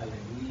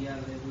 Alleluia,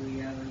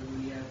 alleluia,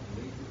 alleluia.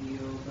 Glory to thee,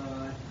 O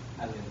God.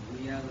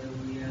 Alleluia,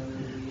 alleluia,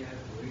 alleluia.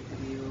 Glory to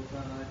thee, O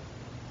God.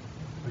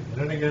 Again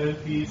and again in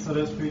peace, let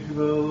us pray to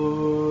the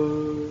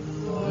Lord.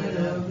 Lord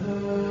have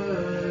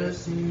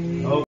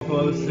mercy. Help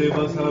us, save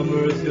us, have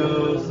mercy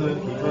on us,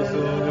 and keep us, O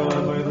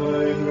God, by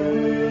thy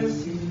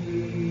grace.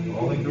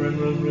 All endure in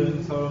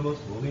remembrance, our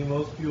most holy,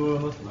 most pure,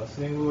 most blessed,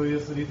 and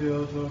glorious Lady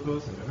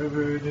Theotokos, and ever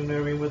Virgin,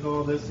 marrying with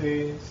all the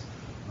saints.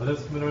 Let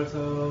us commit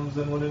ourselves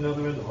and one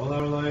another and all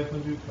our life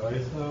unto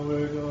Christ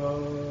our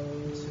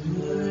God. To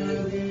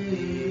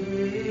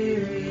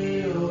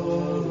thee, O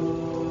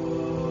Lord.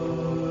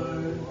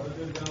 Lord,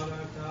 good God,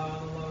 our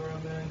God, the lover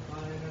of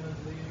mankind, and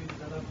unto thee we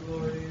send up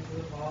glory to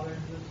the Father,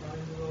 and to the Son,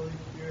 and to the Holy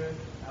Spirit,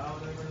 now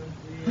and ever, and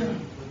unto the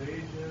ages of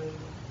ages.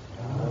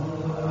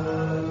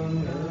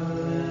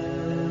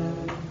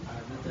 Amen.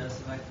 Out of the dust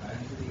have I cried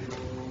unto thee, O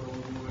Lord, O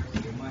Lord,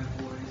 hear my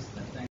voice.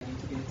 Let thine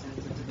ears be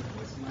attentive to the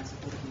voice of my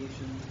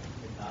supplication.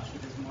 If thou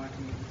shouldest mark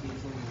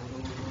iniquities, O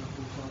Lord,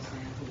 who shall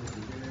stand? For with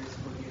thee there is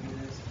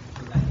forgiveness.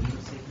 For thy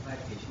name's sake have I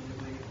patiently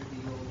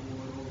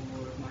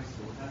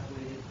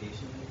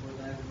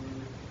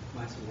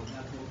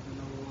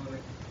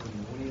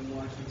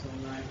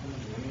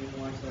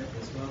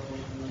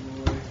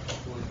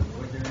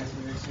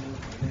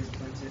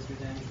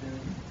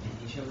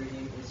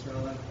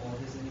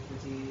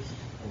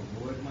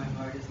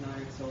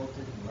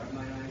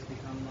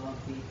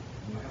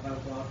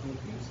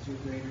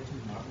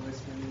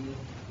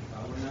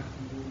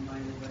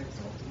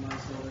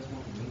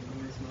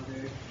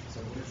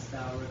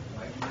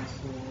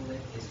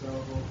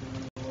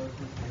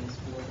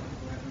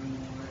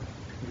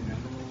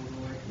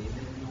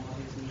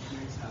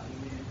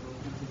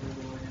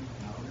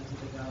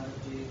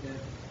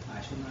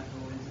shall not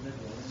go into the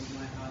dwelling of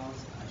my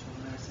house. I shall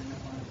not ascend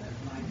upon the bed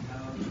of my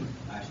couch.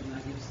 I shall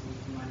not give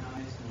sleep to mine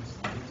eyes, nor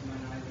slumber to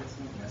mine eyelids,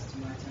 nor rest to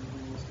my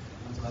temples,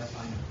 until I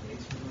find a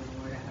place for the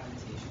Lord, a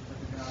habitation for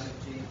the God of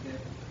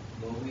Jacob.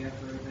 Lo, we have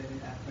heard it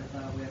in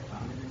Ephrathah, we have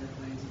found it in the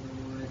plains of the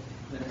wood.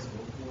 Let us go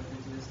forth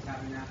into his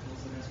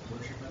tabernacles, let us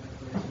worship at the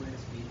place where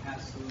his feet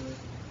have stood.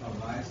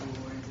 Arise, O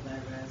Lord, into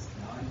thy rest,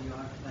 thou in the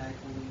ark of thy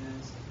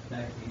holiness.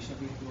 Thy face shall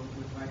be clothed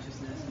with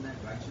righteousness, and thy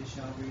righteous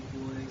shall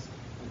rejoice.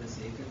 For the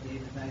sake of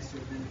David thy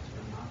servant,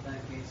 turn not thy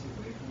face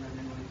away from thine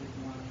anointed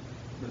one.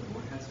 The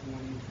Lord has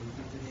sworn in truth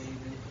unto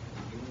David,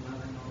 and he will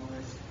not annul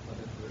it. For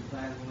the fruit of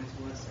thy loins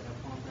will I set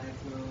upon thy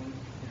throne.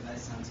 If thy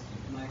sons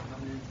keep my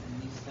covenant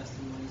and these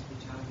testimonies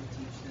which I will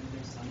teach them,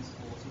 their sons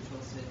also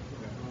shall sit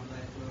forever on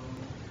thy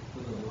throne.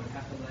 For the Lord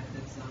hath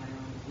elected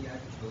Zion, he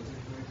hath chosen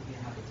her to be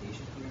a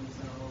habitation for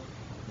himself.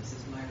 This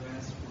is my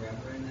rest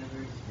forever and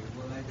ever. Here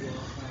will I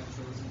dwell, for I have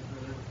chosen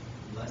her.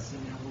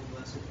 Blessing I will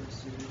bless her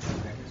pursuit. Her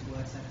beggars will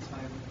I satisfy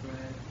with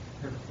bread.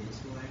 Her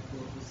priests will I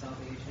clothe with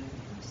salvation.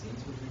 Her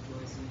saints with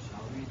rejoicing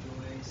shall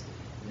rejoice.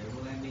 There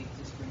will I make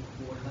to spring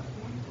forth a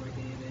horn for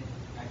David.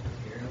 I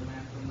prepare a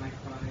lamp for my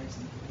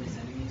Christ. His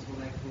enemies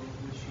will I clothe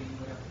with shame,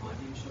 but upon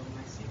him shall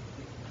my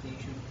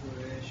sanctification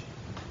flourish.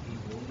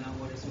 Behold now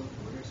what is so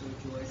good or so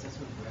joyous as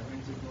for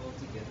brethren to dwell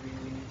together in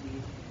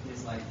unity. It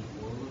is like the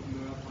oil of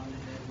myrrh upon the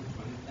head, which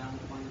runneth down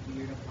upon the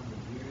beard of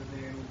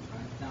hair, which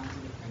runneth down to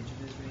the fringe of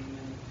his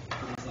raiment.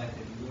 It is like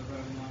the dew of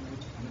Hermon,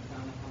 which cometh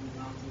down upon the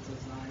mountains of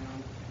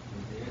Zion.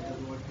 For there the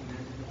Lord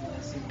commanded the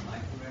blessing,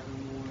 life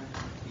forevermore.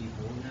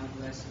 Behold now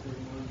blessed of the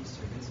Lord, ye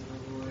servants of the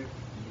Lord,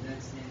 ye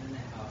that stand in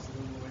the house of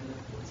the Lord, in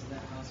the courts of the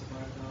house of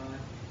our God.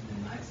 In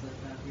the nights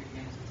lift up your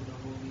hands unto the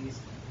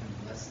holies, and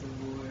bless the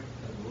Lord.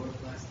 The Lord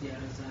bless thee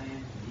out of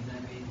Zion, he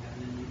that made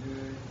heaven and the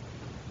earth.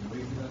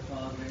 Glory to the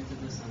Father, and to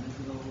the Son, and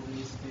to the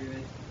Holy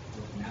Spirit,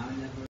 both now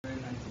and ever,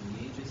 and unto the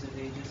ages of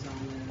ages.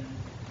 Amen.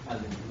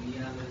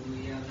 Hallelujah,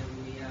 hallelujah,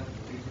 hallelujah.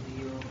 Glory to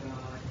thee, O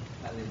God.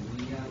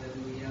 Hallelujah,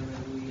 hallelujah,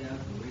 hallelujah.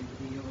 Glory to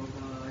thee, O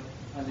God.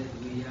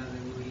 Hallelujah,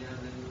 hallelujah,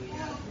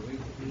 hallelujah. Glory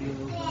to thee,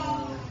 O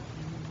God.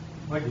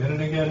 Again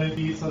and again in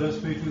peace, let us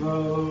pray to the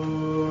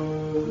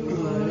Lord.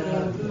 Lord,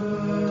 have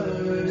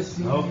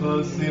mercy. Help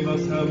us, save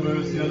us, have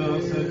mercy on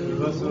us, and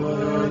give us all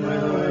your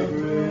thy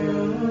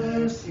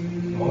grace.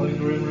 All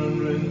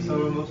ignorant,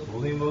 sour, most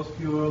holy, most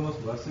pure,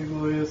 most blessed,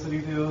 glorious,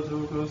 City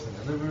Theotokos, and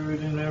ever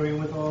Virgin Mary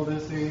with all the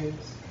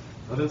saints.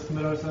 Let us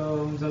commit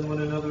ourselves and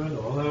one another and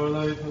all our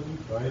life unto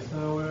Christ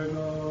our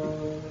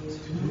God.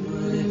 To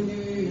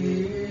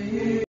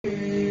thee,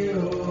 O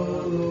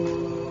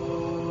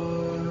Lord.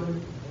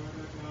 Lord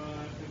our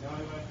God, to God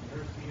who hath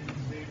mercy and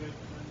saveth,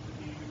 unto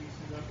thee do we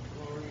send up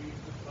glory,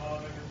 to the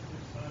Father, and to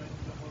the Son, and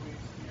to the Holy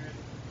Spirit,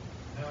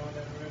 now and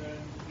ever, and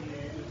unto the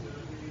ages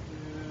of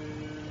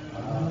ages.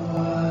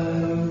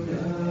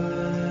 Amen.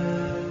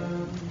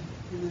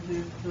 In the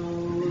fifth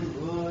tone,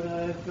 Lord,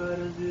 I cried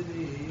unto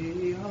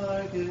thee,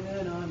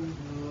 hearken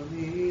unto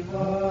me,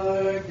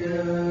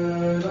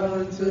 hearken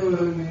unto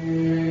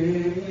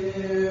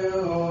me, O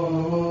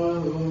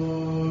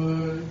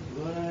Lord.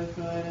 Lord, I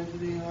cried unto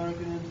thee,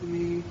 hearken unto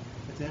me,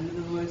 attend to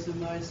the voice of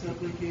my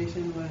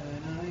supplication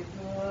when I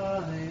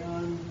cry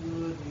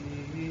unto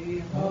thee,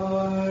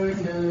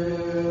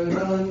 hearken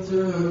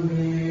unto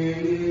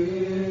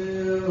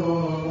me, O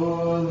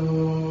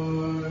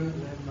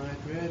Lord. Let my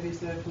prayer be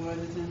set forth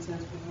as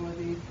incense before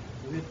thee,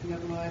 lifting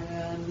up my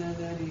hands as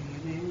an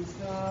evening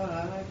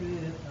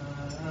sacrifice.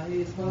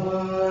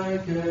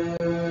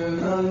 Hearken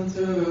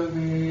unto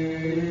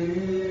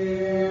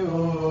me, O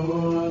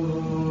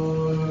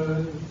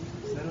Lord.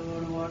 Set a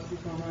Lord a watch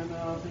before my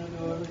mouth, and a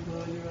door of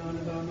enclosure round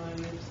about my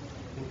lips.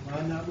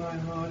 Incline not my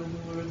heart unto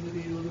words of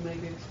evil, to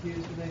make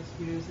excuse with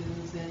excuses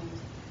and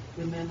sins.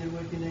 The men that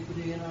work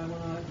iniquity, and I will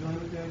not join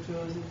with their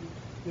chosen.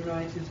 The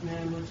righteous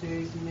man will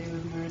chasten me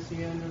with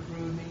mercy and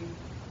reprove me.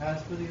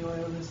 As for the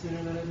oil of the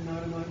sinner, let it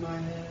not anoint my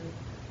head.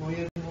 For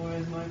yet more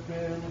is my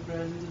prayer in the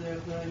presence of their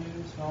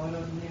pleasures, swallowed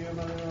up in the air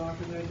by the rock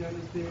of their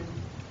jealous pit.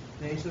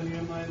 They shall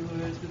hear my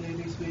words, for they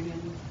be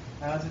sweetened.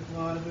 As a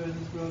clod of earth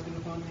is broken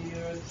upon the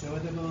earth, so are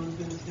the bones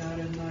been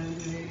scattered, and I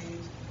into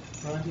Hades.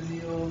 Unto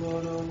thee, O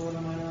Lord,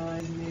 are mine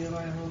eyes, and thee have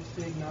I hopes,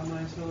 take not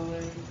my soul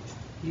away.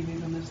 Keep me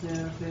from the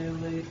snare of fail,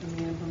 lay from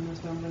me, and from the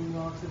stumbling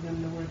blocks of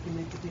them that work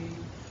iniquity.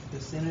 The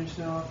sinner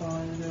shall fall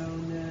into their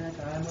own net.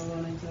 I am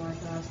alone until I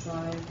pass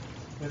by.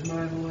 With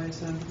my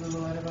voice unto the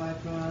Lord have I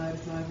cried.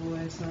 With my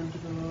voice unto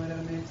the Lord have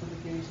I made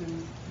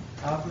supplication.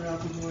 Offer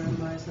up before him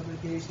my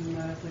supplication,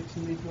 my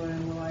affliction before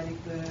him will I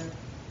declare.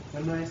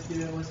 When my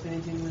spirit was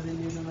fainting within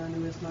me, the Lord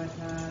was my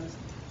paths.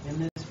 In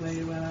this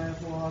way when I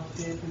have walked,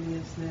 gave for me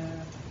a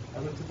snare. I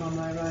looked upon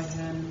my right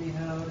hand and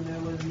beheld, and there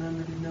was none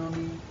that did know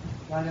me.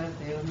 God hath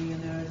failed me,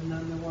 and there is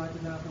none that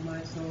watcheth out for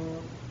my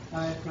soul.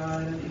 I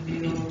cried unto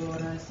thee, O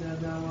Lord, I said,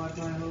 Thou art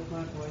my hope,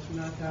 my portion,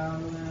 art thou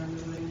in the land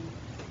of the living.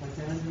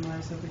 Attend unto my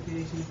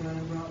supplication, for I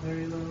am brought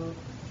very low.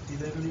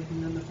 Deliver me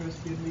from them that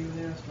persecute me, for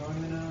they are stronger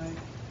than I.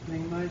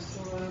 Bring my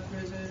soul out of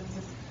prison,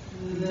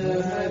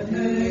 that I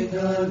may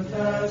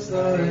confess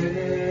thy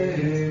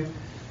name.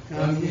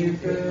 Come ye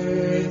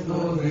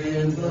faithful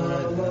in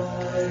the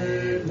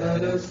light,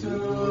 let us do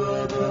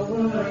the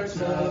works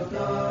of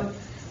God.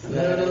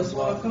 Let us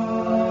walk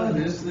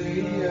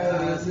honestly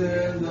as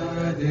in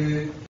the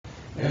day.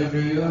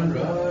 Every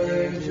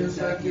unrighteous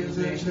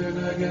accusation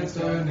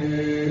against our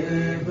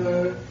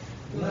neighbor,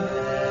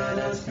 let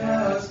us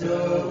cast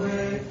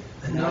away,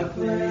 not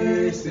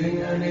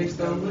placing any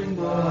stumbling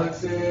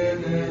blocks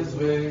in his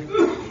way.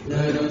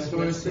 Let us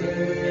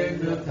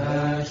forsake the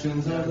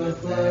passions of the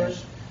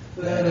flesh.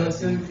 Let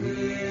us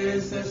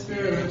increase the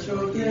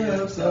spiritual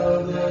gifts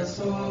of the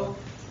soul.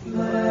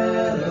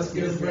 Let us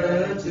give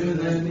bread to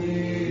the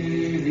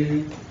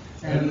needy,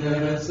 and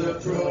let us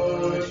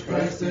approach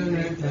Christ in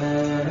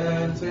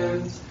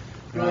repentance,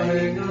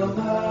 crying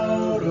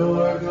aloud,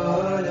 O our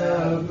God,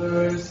 have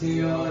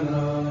mercy on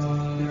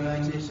us. The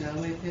righteous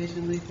shall wait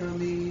patiently for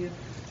me,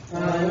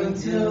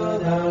 Until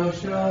thou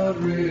shalt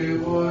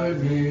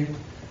reward me.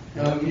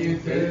 Come ye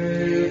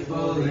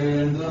faithful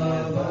in the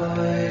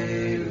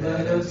light,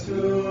 let us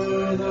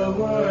do the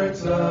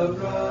works of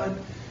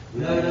God.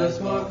 Let us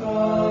walk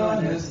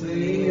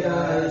honestly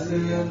as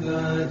in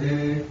the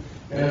day.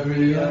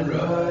 Every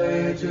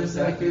unrighteous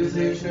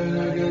accusation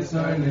against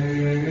our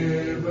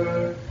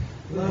neighbor,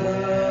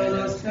 let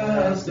us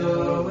cast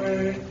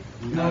away,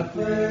 not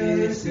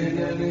placing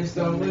any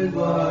stumbling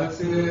blocks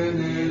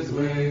in his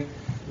way.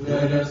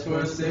 Let us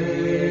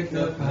forsake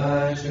the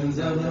passions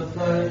of the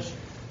flesh.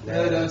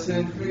 Let us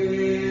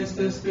increase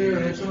the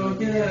spiritual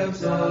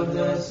gifts of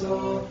the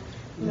soul.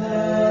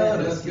 Let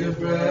us give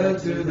bread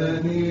to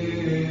the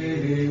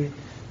needy,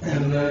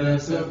 and let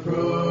us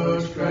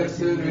approach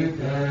Christ in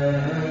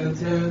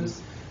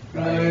repentance,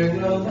 crying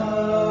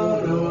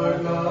aloud, O our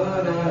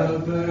God,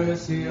 have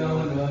mercy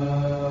on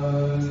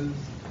us.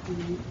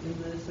 in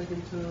the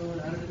second tone,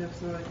 out of the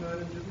depths of my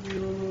heart unto thee,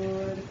 O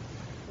Lord.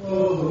 O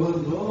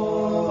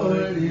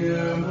Lord,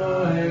 hear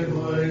my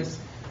voice,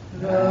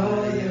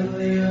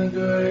 valiantly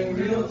enduring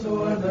real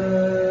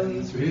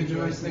torments,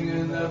 rejoicing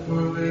in that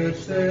for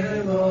which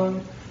they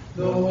long.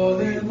 The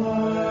holy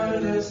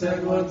martyrs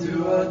said one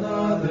to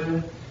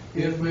another,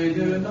 if we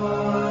do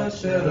not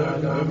shed our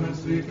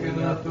garments, we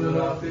cannot put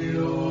off the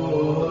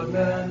old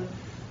man.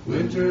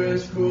 Winter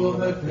is cruel,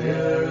 but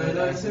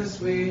paradise is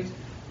sweet.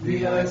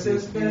 The ice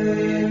is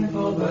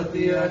painful, but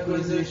the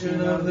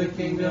acquisition of the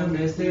kingdom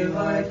is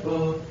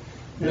delightful.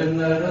 Then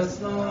let us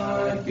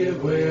not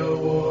give way, O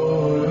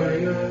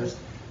warriors.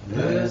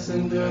 Let us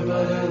endure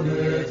but a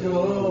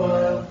little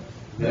while,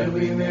 that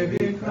we may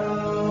be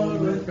crowned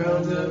with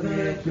crowns of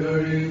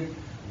victory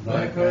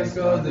by Christ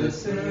God the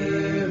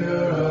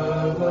Savior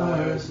of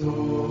our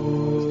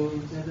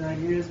souls. Let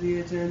thine ears be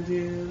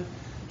attentive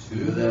To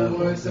the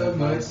voice of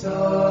my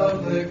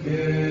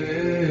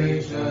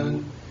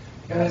supplication,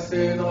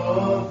 casting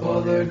off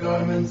all their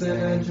garments and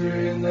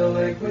entering the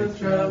lake with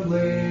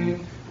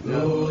trembling. The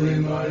holy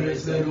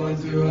martyrs said one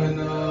to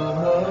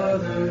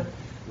another,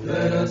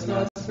 let us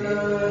not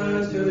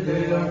spare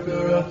today our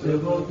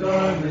corruptible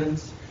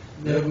garments,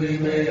 that we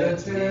may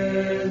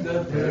attain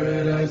the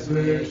paradise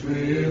which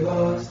we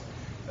lost,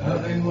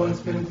 having once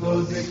been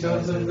clothed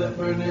because of the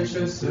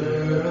pernicious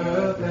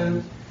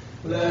serpent.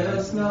 Let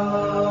us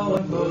now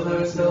unclothe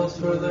ourselves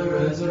for the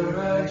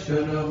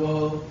resurrection of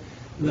all.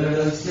 Let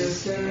us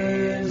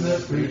disdain the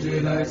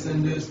frigid ice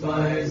and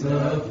despise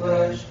the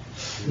flesh,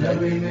 that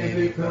we may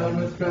be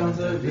crowned with crowns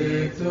of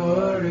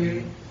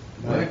victory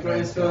by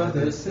Christ God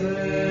the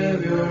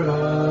Savior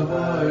of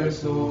our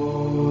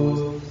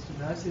souls.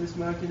 Sebaste,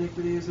 mark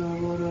iniquities, O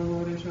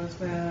Lord, and shall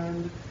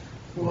stand.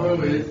 For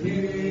with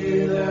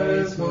thee there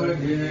is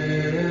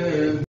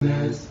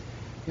forgiveness,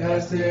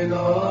 casting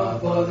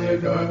off all their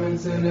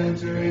garments and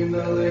entering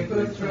the lake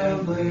with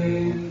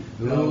trembling.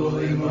 The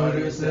holy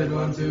martyrs said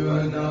one to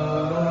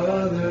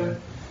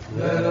another,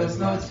 let us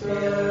not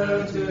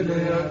spare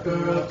today our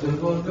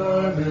corruptible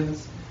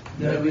garments,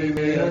 that we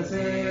may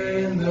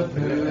attain the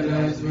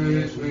paradise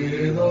which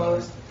we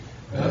lost,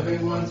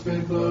 having once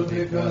been clothed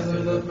because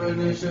of the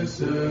pernicious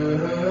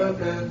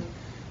serpent.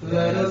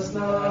 Let us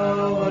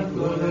now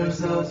unclothe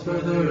ourselves for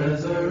the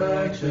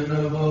resurrection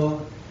of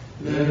all.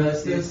 Let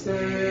us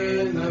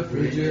disdain the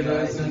frigid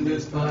ice and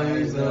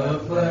despise the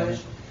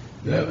flesh,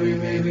 that we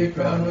may be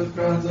crowned with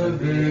crowns of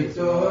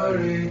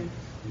victory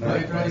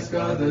by Christ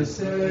God the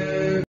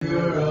Savior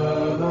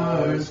of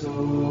our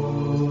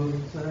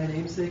souls. For thy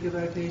name's sake have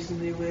I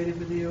patiently waited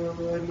for thee, O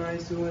Lord. My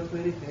soul hath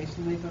waited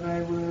patiently for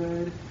thy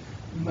word.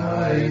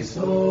 My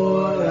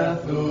soul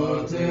hath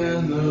hoped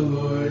in the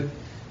Lord,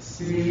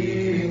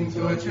 seeing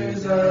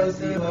tortures as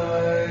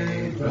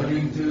delight,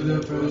 running to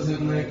the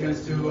frozen lake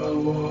as to a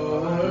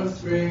warm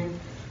spring.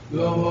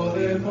 The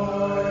holy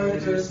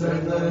martyrs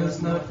said, let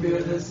us not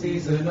fear the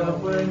season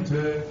of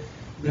winter,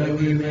 that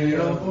we may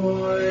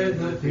avoid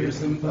the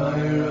fearsome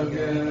fire of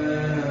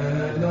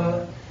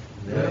Gehenna.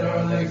 Let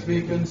our legs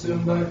be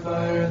consumed by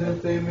fire,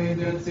 that they may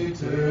dance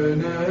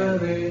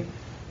eternally.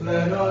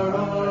 Let our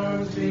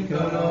arms be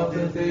cut off,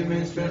 that they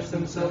may stretch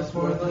themselves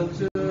forth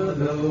unto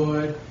the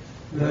Lord.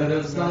 Let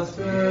us not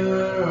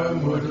spare our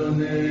mortal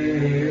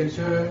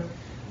nature,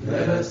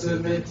 Let us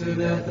submit to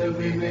death that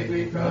we may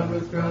be crowned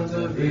with crowns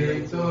of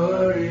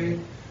victory.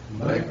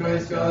 By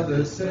Christ God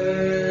the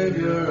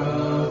Savior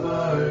of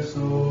our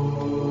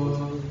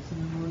souls. In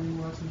the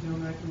morning watch until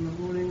night from the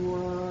morning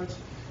watch.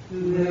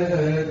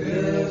 Let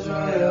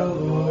Israel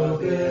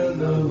hope in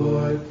the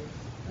Lord.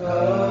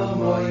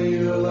 Come, all ye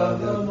who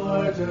love the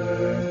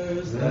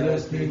martyrs, let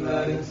us be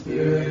glad in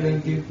spirit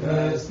and keep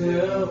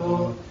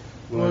festival.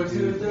 For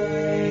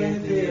today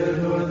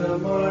Theodore the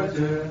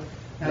martyr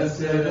has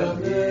set a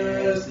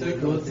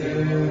mystical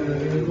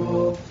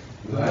table,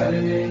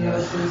 gladdening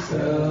us to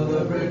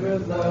celebrate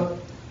with love.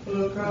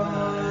 Who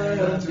cry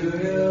unto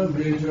him,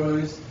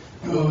 rejoice,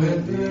 O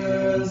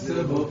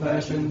invincible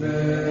passion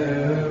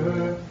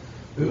bearer,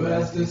 who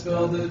hast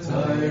dispelled the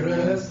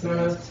tyrant's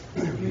threats.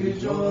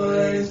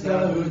 Rejoice,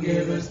 thou who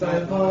gavest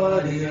thy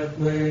body a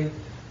flame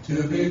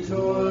to be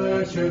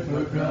tortured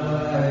for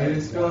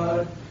Christ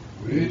God.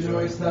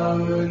 Rejoice, thou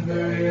who in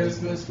various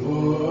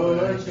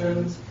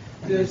misfortunes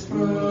didst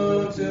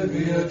prove to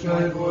be a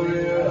tried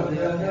warrior of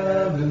the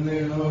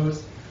heavenly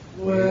host.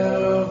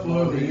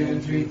 Wherefore we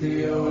entreat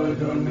thee, O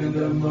adornment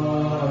of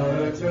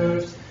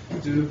martyrs,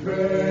 to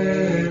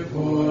pray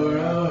for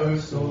our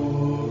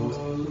souls.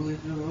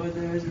 With the Lord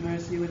there is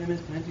mercy, with him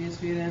is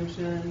plenteous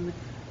redemption.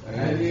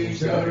 And he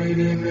shall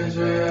redeem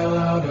Israel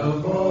out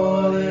of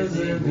all his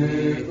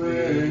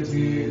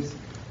iniquities.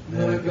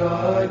 The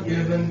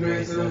God-given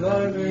grace of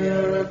thy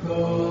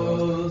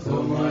miracles,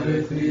 O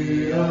martyr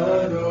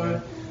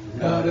Theodore,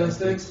 thou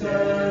dost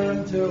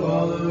extend to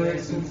all who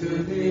hasten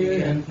to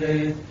thee in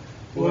faith.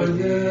 For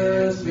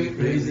this we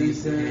praise thee,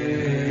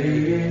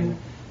 saying,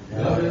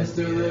 thou dost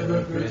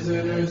deliver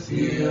prisoners,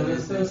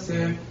 healest the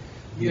sick,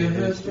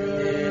 givest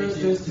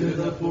riches to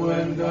the poor,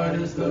 and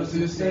guardest those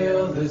who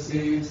sail the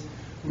seas.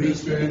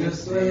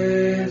 Restrainest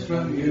slaves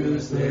from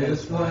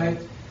useless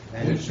flight,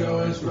 and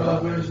showest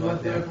robbers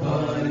what their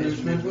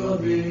punishment will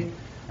be,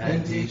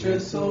 and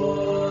teachest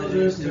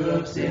soldiers to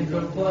abstain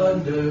from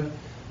plunder.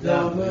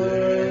 Thou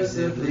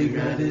mercifully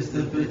grantest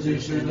the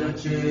petition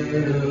of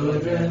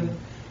children,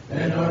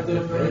 and art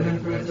the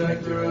fervent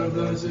protector of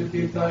those who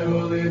keep thy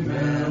holy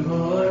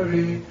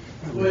memory.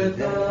 With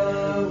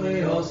them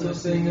we also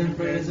sing in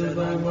praise of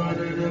thy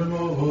martyrdom,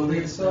 O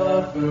holy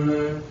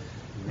sufferer.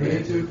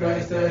 Pray to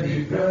Christ that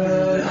he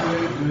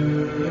grant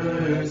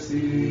mercy.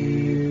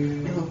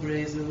 O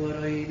praise the Lord,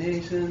 all ye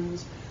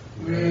nations.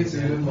 Praise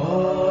him,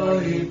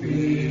 all ye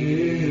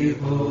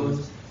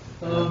peoples.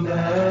 A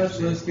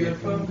matchless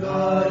gift from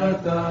God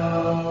art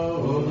thou,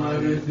 O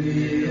martyr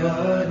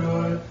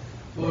Theodore.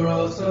 For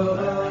also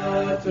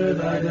after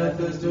thy death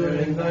as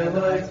during thy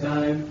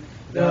lifetime,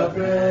 thou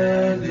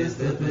grantest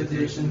the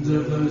petitions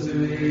of those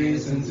who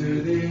hasten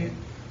to thee.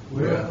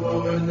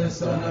 Wherefore when the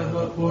son of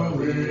a poor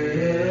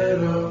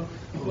widow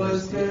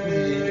was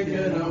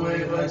taken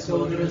away by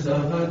soldiers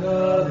of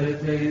another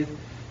faith,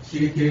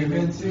 she came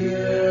in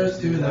tears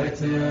to thy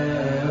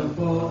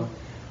temple,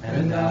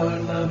 and thou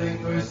in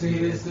loving mercy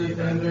didst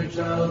defend her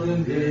child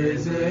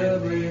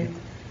invisibly.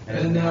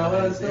 And now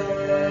as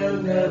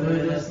then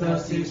never dost thou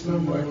cease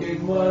from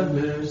working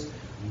wonders,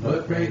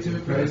 but pray to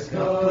Christ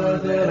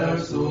God that our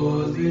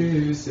souls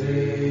be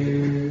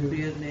saved.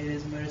 He hath made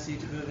his mercy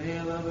to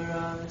prevail over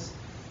us.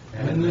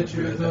 And the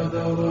truth of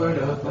the Lord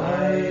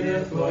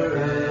abideth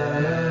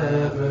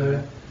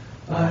forever.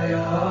 I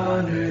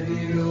honor thee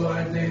who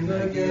art named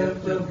the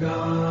gift of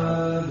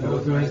God, O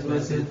thrice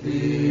blessed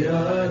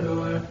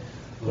Theodore.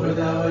 For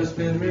thou hast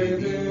been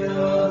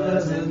revealed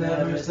as a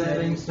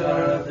never-setting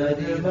star of the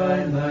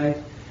divine light,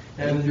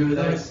 and through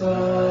thy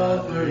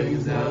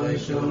sufferings thou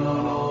hast shone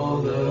on all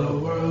the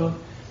world,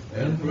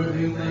 and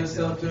proving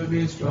thyself to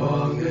be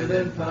stronger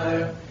than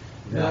fire,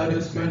 thou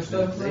didst quench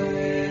the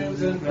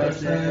flames and crush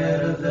the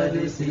head of the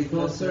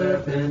deceitful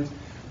serpent.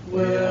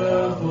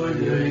 Wherefore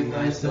during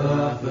thy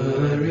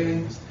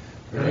sufferings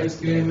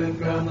Christ came and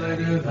crowned thy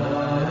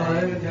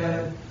divine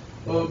head.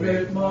 O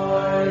great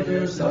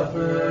martyr,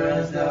 sufferer,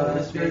 as thou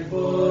hast great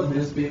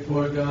boldness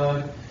before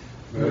God,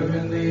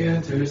 fervently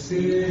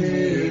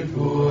intercede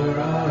for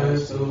our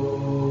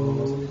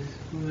souls.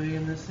 Glory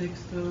in the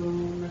sixth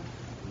tone.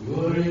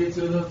 Glory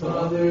to the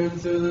Father,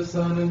 and to the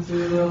Son, and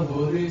to the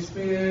Holy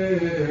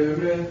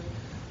Spirit,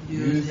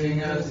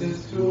 using as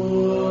his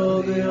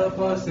tool the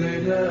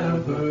apostate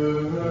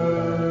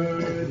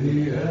emperor,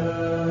 the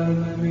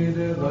enemy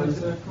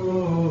devised a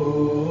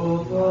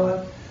cruel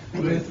plot,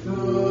 with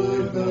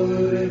food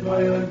polluted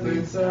by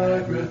unclean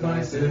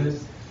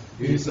sacrifices.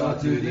 He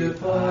sought to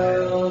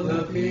defile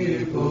the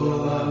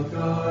people of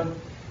God,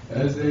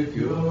 as they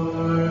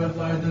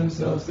purified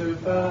themselves through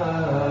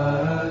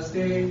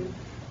fasting.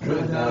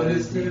 But thou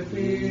didst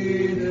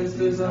defeat his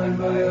design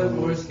by a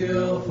more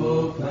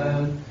skillful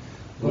plan.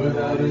 For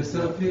thou didst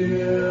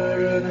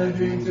appear in a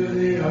dream to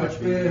the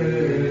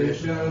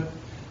archbishop,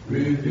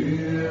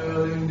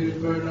 revealing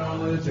deeper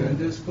knowledge and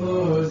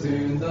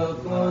disclosing the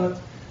plot.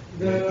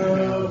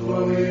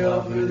 Therefore we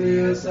offer thee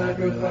a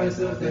sacrifice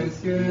of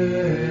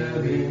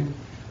thanksgiving,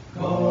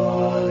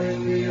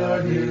 calling thee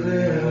our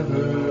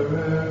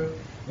deliverer,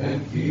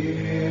 and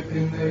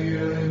keeping the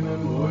yearly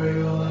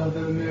memorial of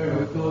the miracle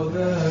miracle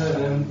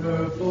then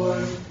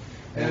performed.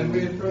 And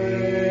we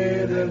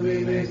pray that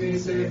we may be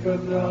safe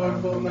from the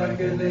harmful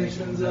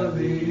machinations of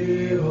the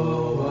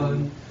evil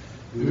one.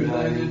 Through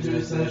thine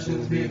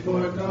intercessions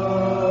before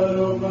God,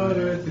 O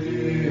Martyr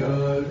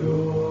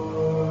Theodore.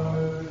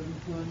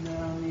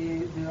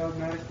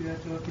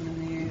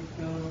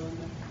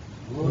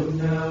 Would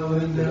now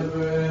and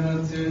ever and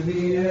unto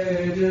the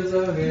ages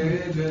of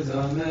ages,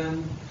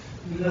 amen.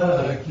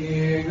 The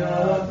King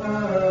of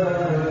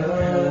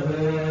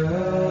heaven,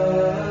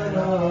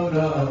 out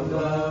of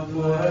love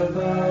for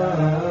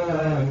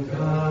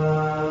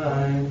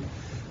mankind,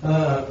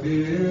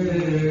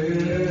 appeared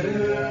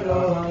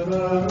on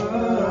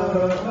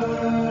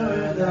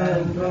earth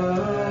and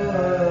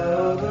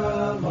dwelt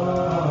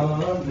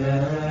among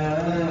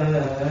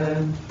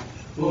men.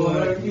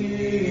 For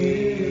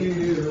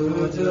he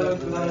who took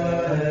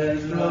flesh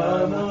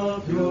from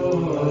a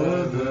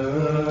pure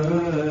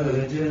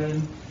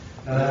virgin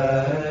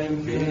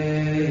and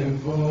came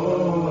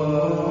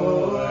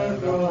forth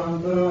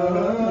from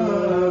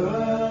birth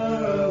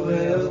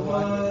with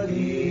what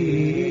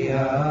he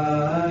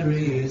had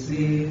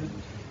received,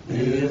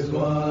 his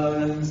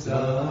one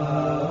Son,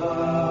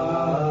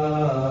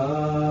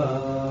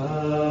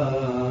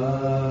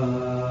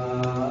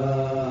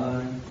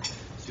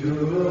 to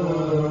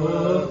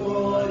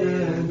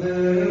in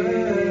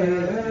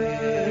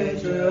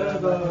nature,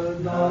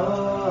 but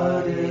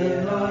not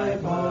in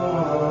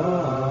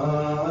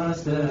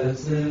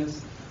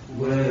hypostasis.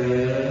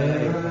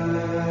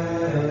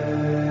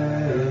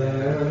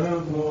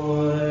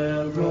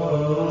 Wherefore,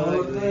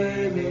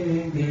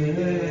 proclaiming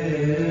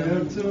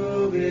him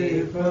to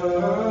be perfect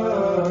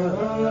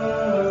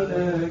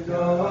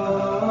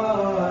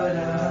God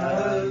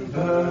and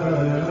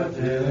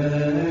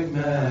perfect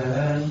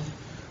man,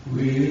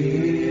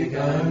 we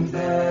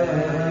confess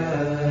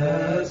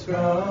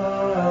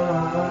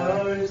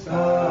Christ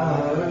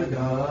our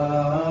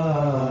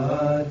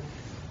God.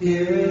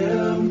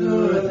 Him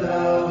dost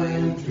thou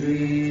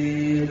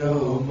entreat,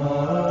 O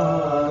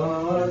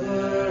Mother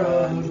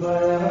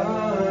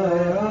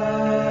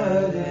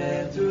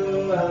unblinded,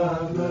 to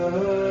have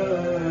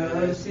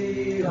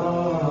mercy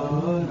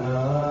on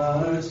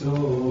our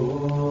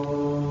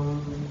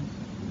souls.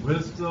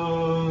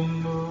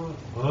 Wisdom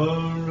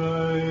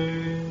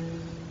arise.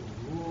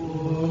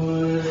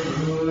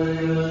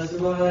 Glorious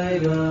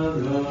light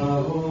of the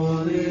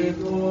holy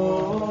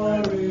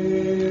glory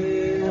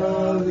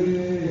of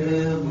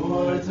the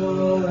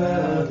immortal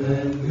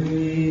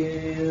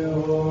heavenly,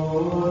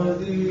 O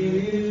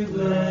the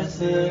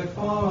blessed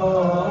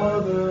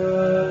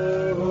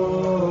Father,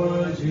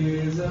 O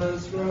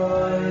Jesus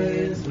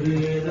Christ,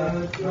 we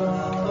have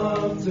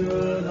come to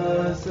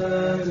the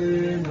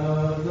setting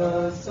of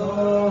the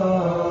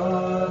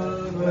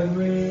sun, when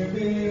we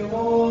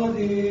behold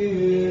the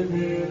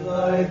evening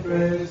light,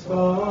 praise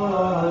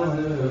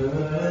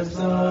Father,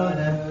 Son,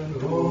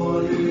 and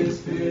Holy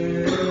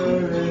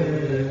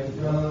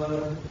Spirit,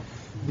 God.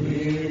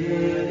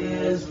 Needed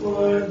is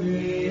for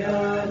thee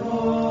at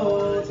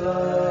all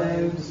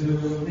times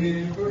to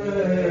be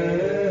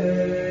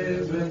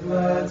praised with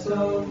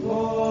gladsome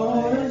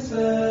voices,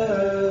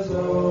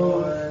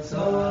 O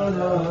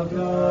Son of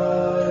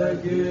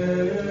God,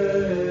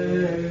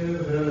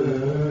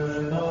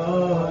 giver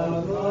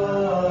of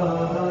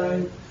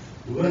life.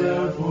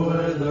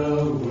 Wherefore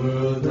the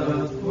world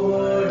doth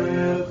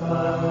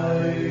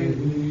glorify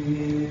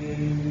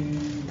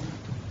thee.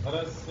 Let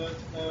us set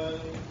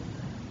and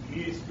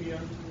Peace be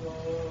unto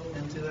all.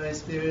 And to thy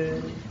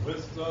spirit,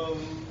 wisdom.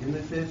 in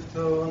the fifth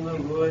tone, the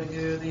Lord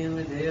hear thee in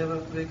the day of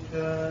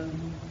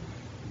affliction.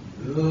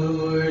 The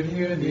Lord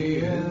hear thee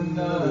in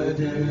the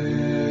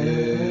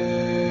day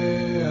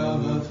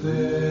of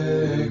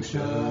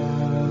affliction.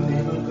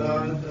 Name of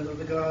God,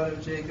 the God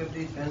of Jacob,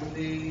 defend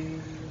thee.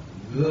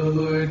 The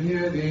Lord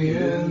hear thee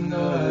in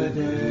the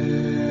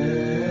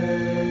day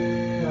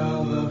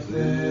of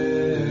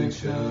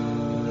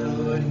affliction. The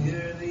Lord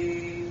hear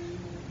thee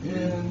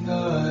in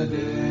the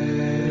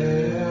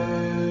day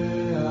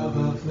of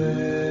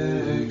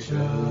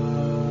affliction.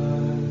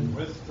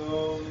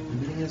 Wisdom.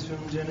 Reading is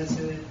from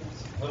Genesis.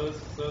 Let us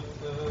set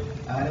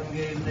and Adam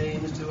gave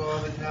names to all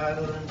the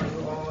cattle and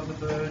to all the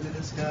birds of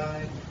the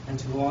sky and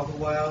to all the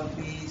wild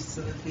beasts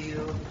of the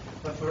field.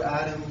 But for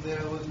Adam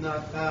there was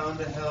not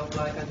found a help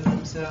like unto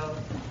himself.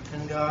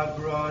 And God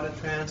brought a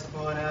trance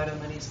upon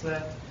Adam, and he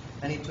slept.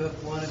 And he took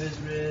one of his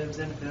ribs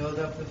and filled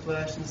up the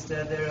flesh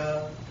instead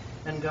thereof.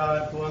 And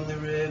God formed the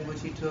rib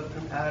which he took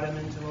from Adam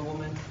into a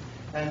woman,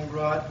 and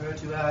brought her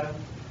to Adam.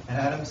 And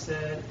Adam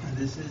said,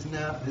 This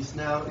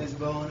now is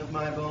bone of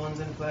my bones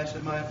and flesh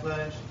of my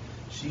flesh.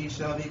 She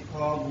shall be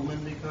called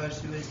woman, because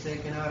she was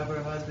taken out of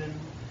her husband.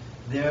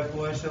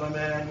 Therefore shall a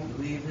man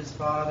leave his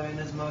father and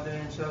his mother,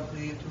 and shall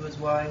cleave to his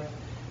wife,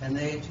 and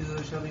they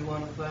two shall be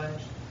one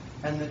flesh.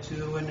 And the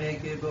two were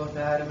naked, both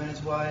Adam and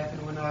his wife,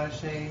 and were not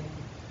ashamed.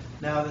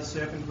 Now the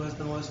serpent was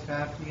the most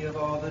crafty of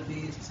all the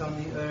beasts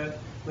on the earth,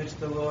 which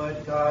the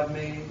Lord God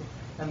made.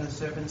 And the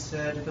serpent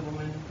said to the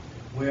woman,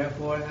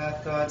 Wherefore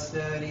hath God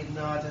said, Eat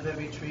not of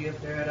every tree of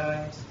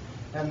paradise?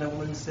 And the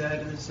woman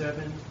said to the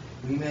serpent,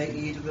 We may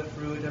eat of the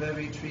fruit of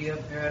every tree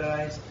of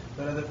paradise,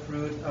 but of the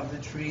fruit of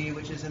the tree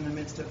which is in the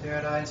midst of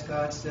paradise,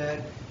 God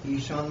said, Ye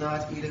shall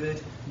not eat of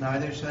it,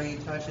 neither shall ye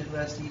touch it,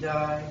 lest ye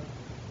die.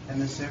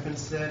 And the serpent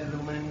said to the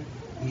woman,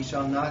 Ye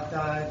shall not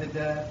die the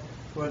death,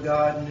 for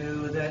God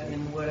knew that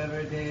in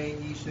whatever day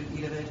ye should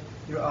eat of it,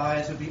 your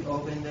eyes would be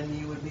opened, and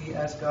ye would be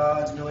as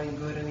gods, knowing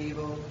good and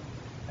evil.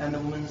 And the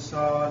woman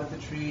saw that the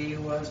tree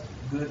was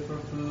good for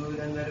food,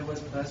 and that it was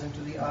pleasant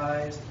to the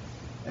eyes,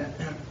 and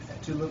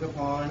to look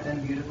upon,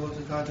 and beautiful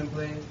to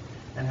contemplate.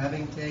 And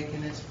having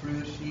taken its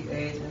fruit, she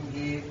ate and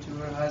gave to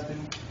her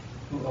husband,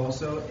 who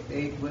also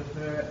ate with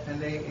her,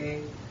 and they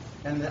ate.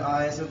 And the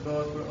eyes of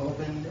both were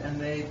opened, and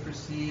they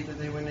perceived that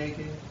they were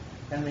naked.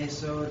 And they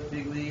sewed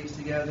fig leaves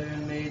together,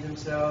 and made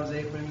themselves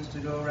aprons to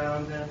go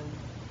round them.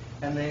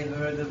 And they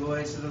heard the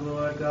voice of the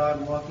Lord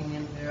God walking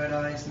in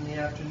paradise in the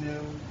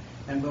afternoon.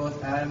 And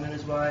both Adam and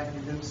his wife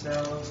hid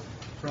themselves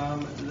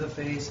from the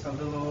face of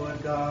the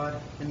Lord God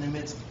in the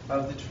midst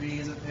of the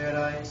trees of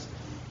paradise.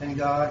 And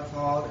God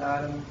called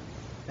Adam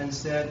and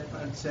said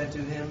to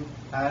him,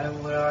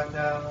 Adam, where art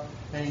thou?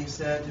 And he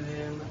said to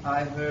him,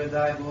 I heard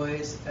thy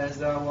voice as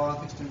thou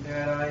walkest in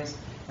paradise,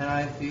 and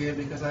I feared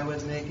because I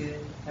was naked,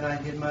 and I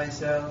hid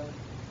myself.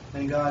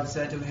 And God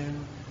said to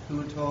him,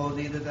 Who told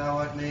thee that thou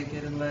art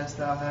naked, unless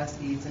thou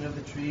hast eaten of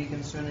the tree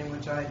concerning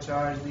which I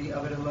charged thee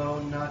of it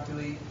alone not to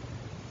eat?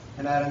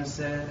 And Adam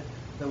said,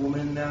 The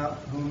woman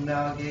whom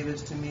thou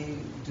gavest to me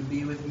to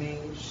be with me,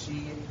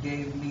 she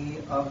gave me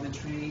of the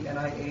tree, and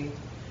I ate.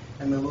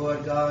 And the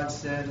Lord God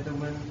said to the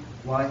woman,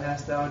 Why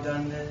hast thou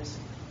done this?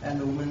 And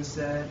the woman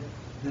said,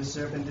 The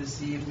serpent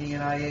deceived me,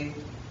 and I ate.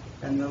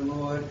 And the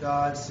Lord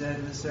God said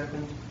to the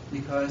serpent,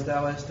 Because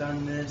thou hast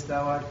done this,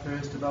 thou art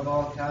cursed above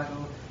all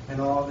cattle,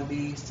 and all the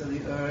beasts of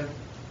the earth.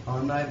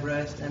 On thy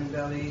breast and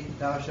belly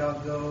thou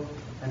shalt go,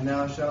 and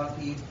thou shalt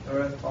eat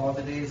earth all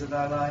the days of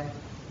thy life.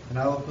 And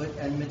I will put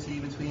enmity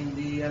between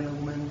thee and the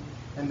woman,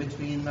 and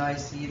between thy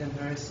seed and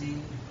her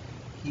seed.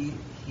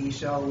 He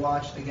shall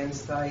watch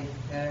against thy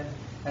head,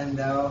 and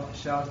thou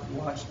shalt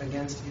watch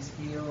against his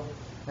heel.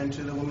 And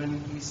to the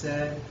woman he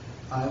said,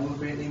 I will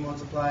greatly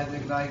multiply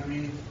thy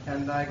grief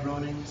and thy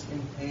groanings.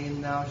 In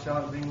pain thou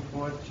shalt bring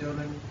forth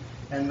children,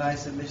 and thy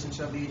submission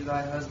shall be to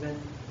thy husband,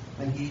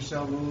 and he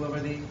shall rule over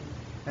thee.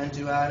 And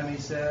to Adam he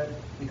said,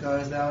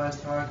 Because thou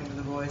hast hearkened to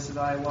the voice of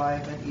thy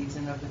wife, and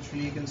eaten of the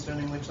tree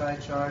concerning which I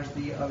charged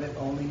thee of it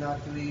only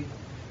not to eat,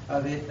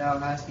 of it thou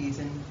hast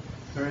eaten.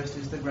 Cursed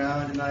is the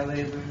ground in thy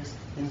labors.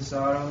 In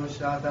sorrow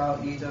shalt thou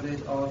eat of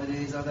it all the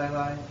days of thy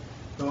life.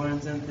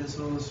 Thorns and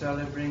thistles shall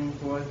it bring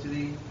forth to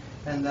thee,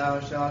 and thou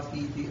shalt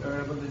eat the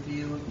herb of the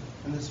field,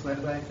 and the sweat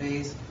of thy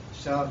face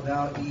shalt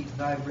thou eat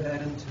thy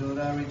bread until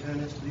thou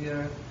returnest to the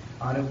earth,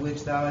 out of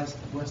which thou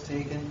wast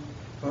taken.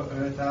 For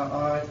earth thou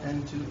art,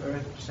 and to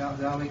earth shalt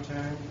thou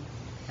return.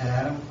 And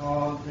Adam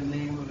called the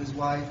name of his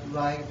wife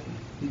Life,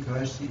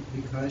 because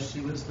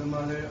she was the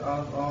mother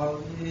of all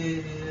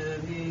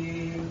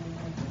living.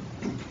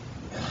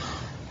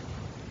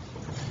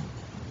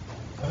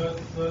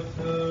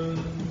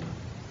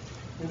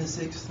 In the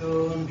sixth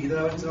tone, be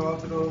thou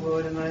exalted, O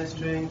Lord, in thy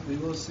strength. We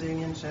will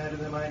sing and chant of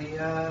the mighty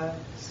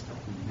acts.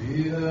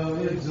 Be thou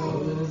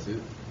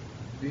exalted.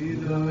 Be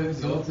thou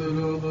exalted,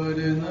 O Lord,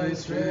 in thy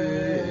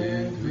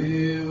strength.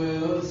 We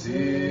will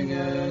sing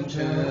and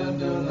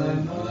chant of thy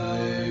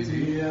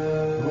mighty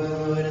acts.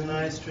 O Lord, in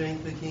thy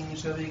strength the king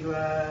shall be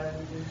glad.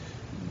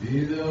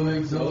 Be thou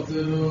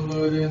exalted, O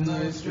Lord, in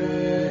thy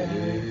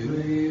strength.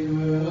 We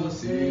will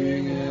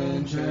sing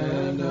and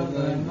chant of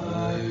thy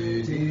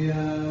mighty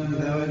acts. Be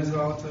thou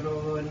exalted, O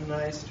Lord, in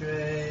thy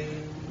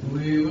strength.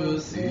 We will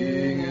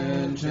sing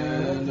and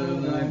chant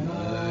of thy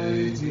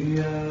mighty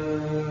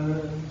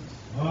acts.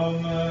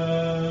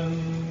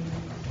 Amen.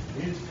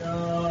 Is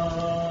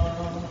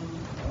done.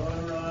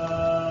 All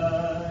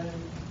right.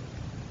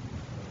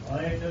 The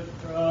light of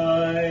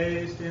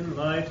Christ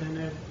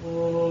enlighteneth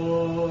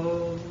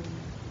all.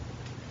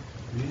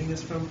 Reading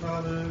is from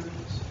Proverbs.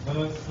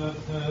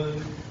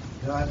 Accepted.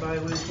 God by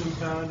wisdom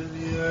founded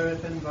the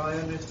earth, and by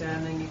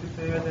understanding he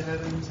prepared the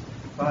heavens.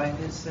 By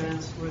his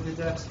sense were the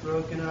depths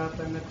broken up,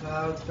 and the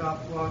clouds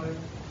dropped water.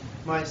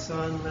 My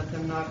son, let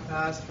them not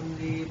pass from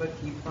thee, but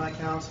keep my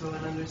counsel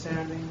and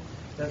understanding,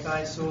 that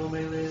thy soul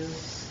may live,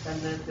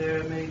 and that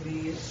there may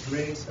be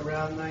grace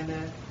around thy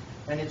neck.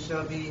 And it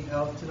shall be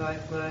health to thy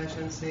flesh,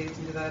 and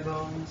safety to thy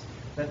bones,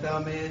 that thou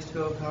mayest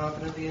go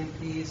confidently in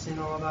peace in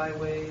all thy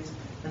ways,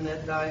 and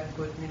that thy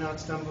foot may not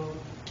stumble.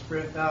 For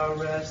if thou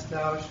rest,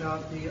 thou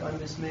shalt be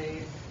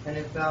undismayed, and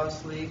if thou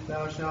sleep,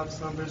 thou shalt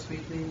slumber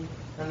sweetly,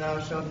 and thou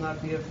shalt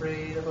not be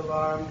afraid of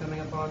alarm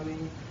coming upon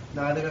thee,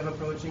 neither of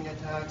approaching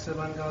attacks of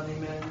ungodly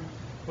men.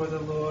 For the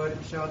Lord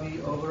shall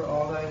be over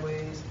all thy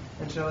ways,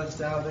 and shall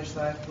establish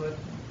thy foot,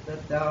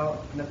 that thou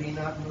be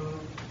not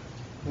moved.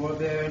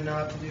 Forbear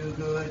not to do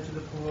good to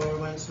the poor,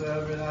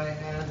 whensoever thy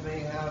hand may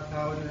have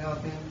power to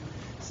help him.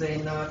 Say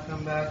not,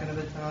 Come back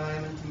another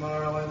time, and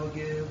tomorrow I will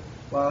give,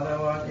 while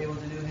thou art able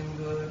to do him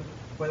good.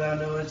 For thou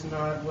knowest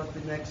not what the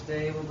next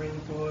day will bring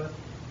forth.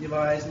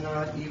 Devise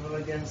not evil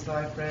against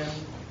thy friend,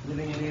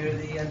 living near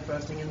thee and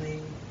trusting in thee.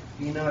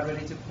 Be not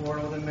ready to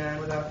quarrel with a man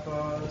without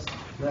cause,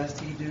 lest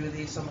he do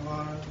thee some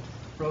harm.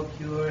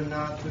 Procure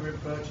not the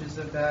reproaches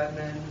of bad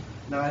men,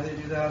 neither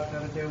do thou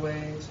covet their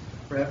ways.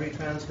 For every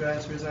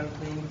transgressor is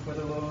unclean before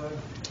the Lord,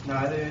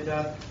 neither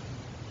doth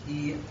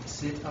he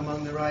sit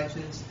among the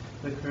righteous.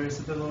 The curse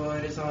of the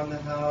Lord is on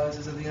the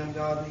houses of the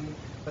ungodly,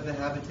 but the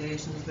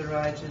habitations of the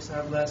righteous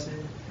are blessed.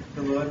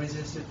 The Lord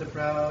resisteth the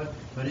proud,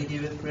 but he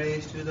giveth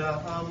grace to the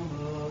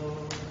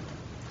humble.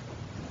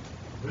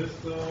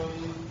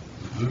 Wisdom.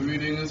 The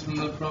reading is from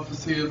the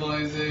prophecy of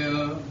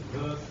Isaiah.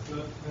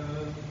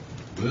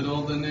 Let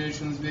all the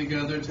nations be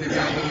gathered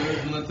together,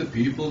 and let the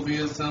people be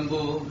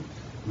assembled.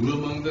 Who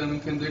among them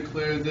can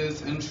declare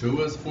this and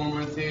show us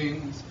former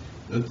things?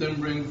 Let them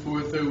bring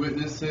forth their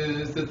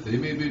witnesses, that they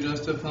may be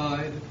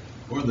justified.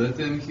 Or let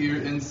them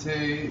hear and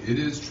say, It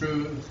is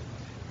truth.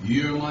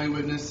 Ye are my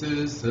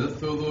witnesses, saith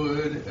the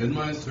Lord, and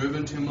my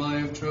servant whom I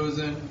have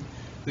chosen,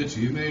 that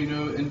ye may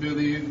know and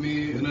believe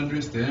me, and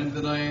understand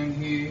that I am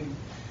he.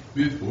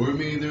 Before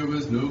me there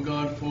was no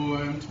God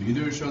formed,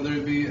 neither shall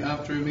there be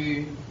after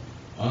me.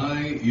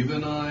 I,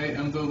 even I,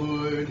 am the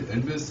Lord,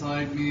 and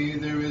beside me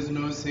there is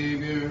no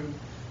Savior.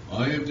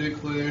 I have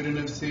declared and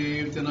have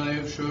saved, and I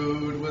have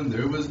showed when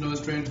there was no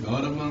strange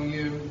God among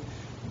you.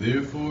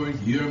 Therefore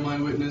ye are my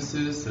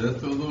witnesses,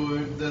 saith the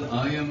Lord, that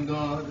I am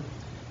God.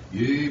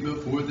 Yea,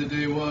 before the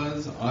day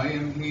was, I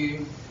am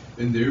he,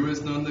 and there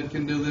is none that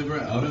can deliver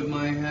out of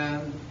my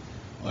hand.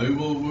 I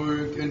will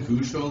work, and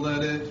who shall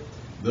let it?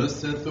 Thus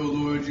saith the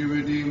Lord your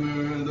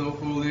Redeemer, the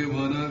Holy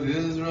One of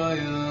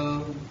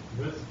Israel.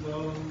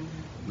 Wisdom.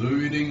 The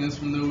reading is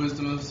from the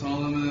Wisdom of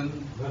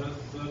Solomon.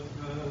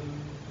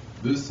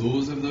 The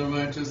souls of the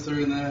righteous are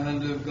in the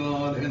hand of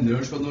God, and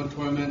there shall no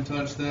torment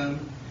touch them.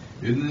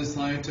 In the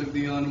sight of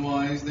the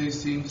unwise they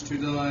seem to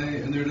die,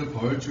 and their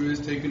departure is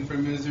taken for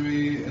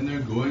misery, and their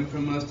going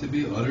from us to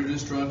be utter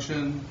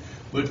destruction.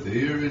 But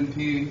they are in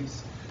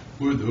peace.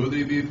 For though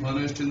they be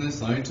punished in the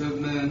sight of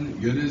men,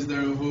 yet is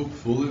their hope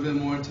full of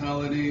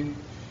immortality.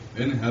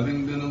 And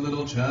having been a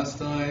little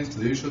chastised,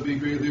 they shall be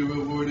greatly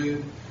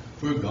rewarded.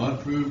 For God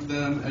proved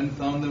them, and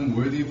found them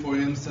worthy for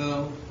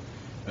himself.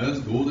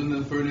 As gold in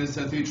the furnace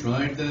hath he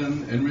tried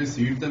them, and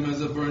received them as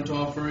a burnt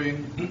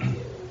offering.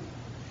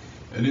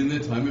 And in the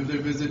time of their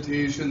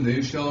visitation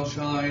they shall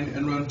shine,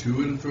 and run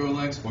to and fro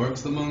like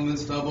sparks among the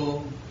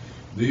stubble.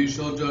 They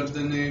shall judge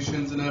the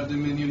nations, and have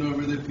dominion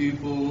over the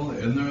people,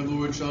 and their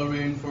Lord shall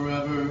reign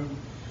forever.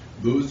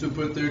 Those who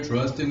put their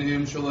trust in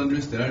him shall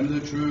understand the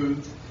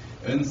truth,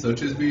 and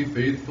such as be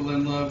faithful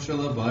in love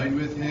shall abide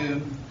with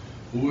him.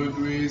 For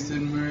grace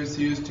and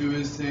mercy is to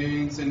his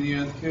saints, and he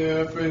hath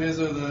care for his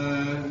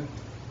elect.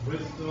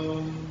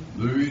 Wisdom.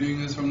 The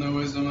reading is from the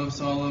Wisdom of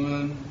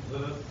Solomon.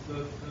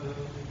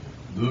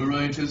 The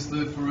righteous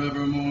live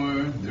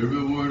forevermore. Their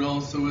reward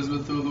also is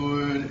with the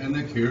Lord, and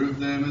the care of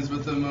them is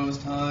with the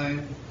Most High.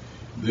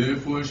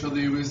 Therefore shall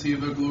they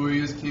receive a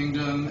glorious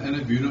kingdom, and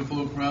a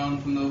beautiful crown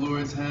from the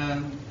Lord's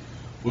hand.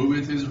 For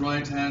with his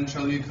right hand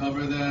shall he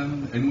cover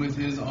them, and with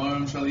his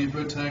arm shall he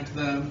protect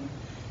them.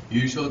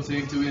 He shall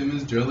take to him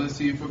his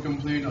jealousy for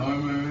complete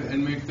armor,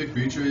 and make the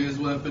creature his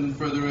weapon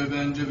for the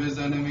revenge of his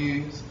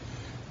enemies.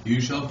 He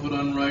shall put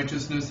on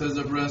righteousness as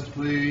a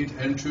breastplate,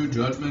 and true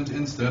judgment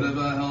instead of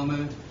a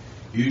helmet.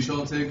 He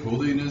shall take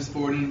holiness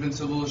for an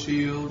invincible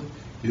shield.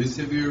 His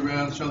severe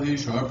wrath shall he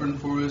sharpen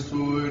for a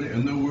sword,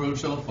 and the world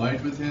shall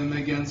fight with him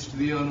against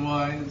the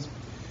unwise.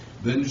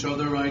 Then shall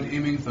the right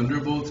aiming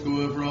thunderbolts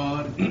go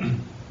abroad,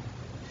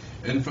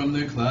 and from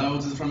the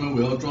clouds as from a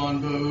well-drawn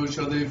bow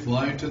shall they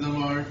fly to the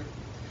mark.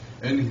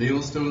 And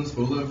hailstones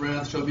full of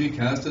wrath shall be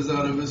cast as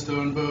out of a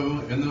stone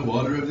bow, and the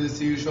water of the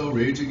sea shall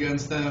rage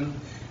against them,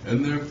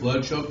 and their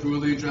flood shall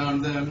cruelly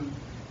drown them.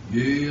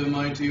 Yea, a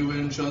mighty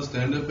wind shall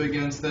stand up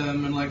against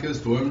them, and like a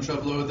storm shall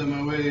blow them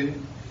away.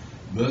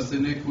 Thus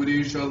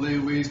iniquity shall lay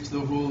waste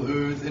the whole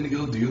earth, and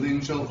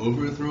ill-dealing shall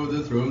overthrow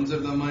the thrones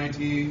of the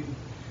mighty.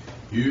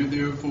 Hear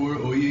therefore,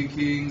 O ye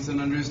kings, and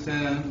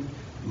understand.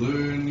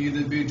 Learn, ye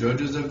that be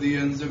judges of the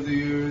ends of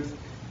the earth.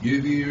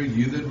 Give ear,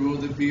 ye that rule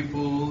the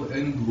people,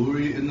 and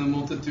glory in the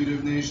multitude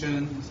of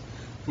nations.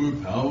 For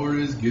power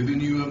is given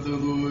you of the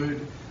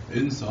Lord,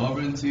 and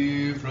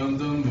sovereignty from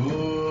the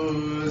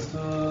Most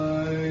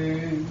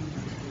High.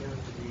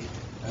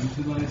 And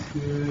to thy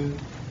spirit,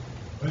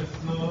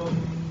 Wisdom.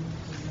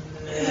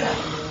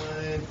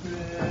 My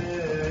prayer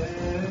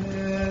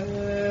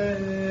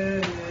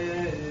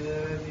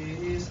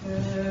be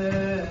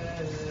set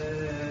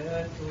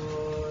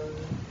forth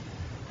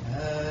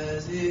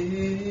as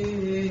incense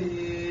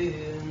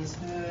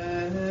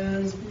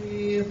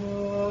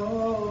before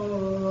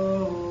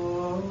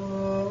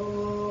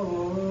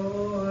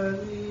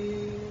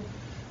thee,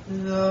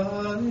 the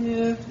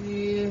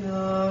lifting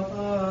up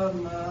of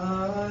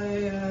my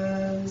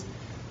hands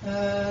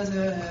as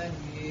an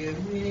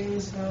evening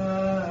sacrifice.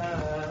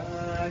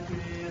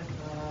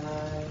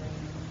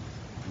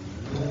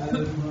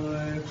 Let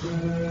my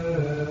prayer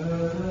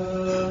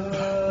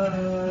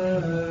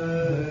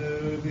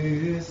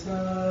be set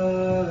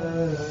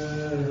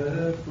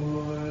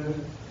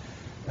forth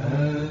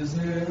as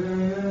an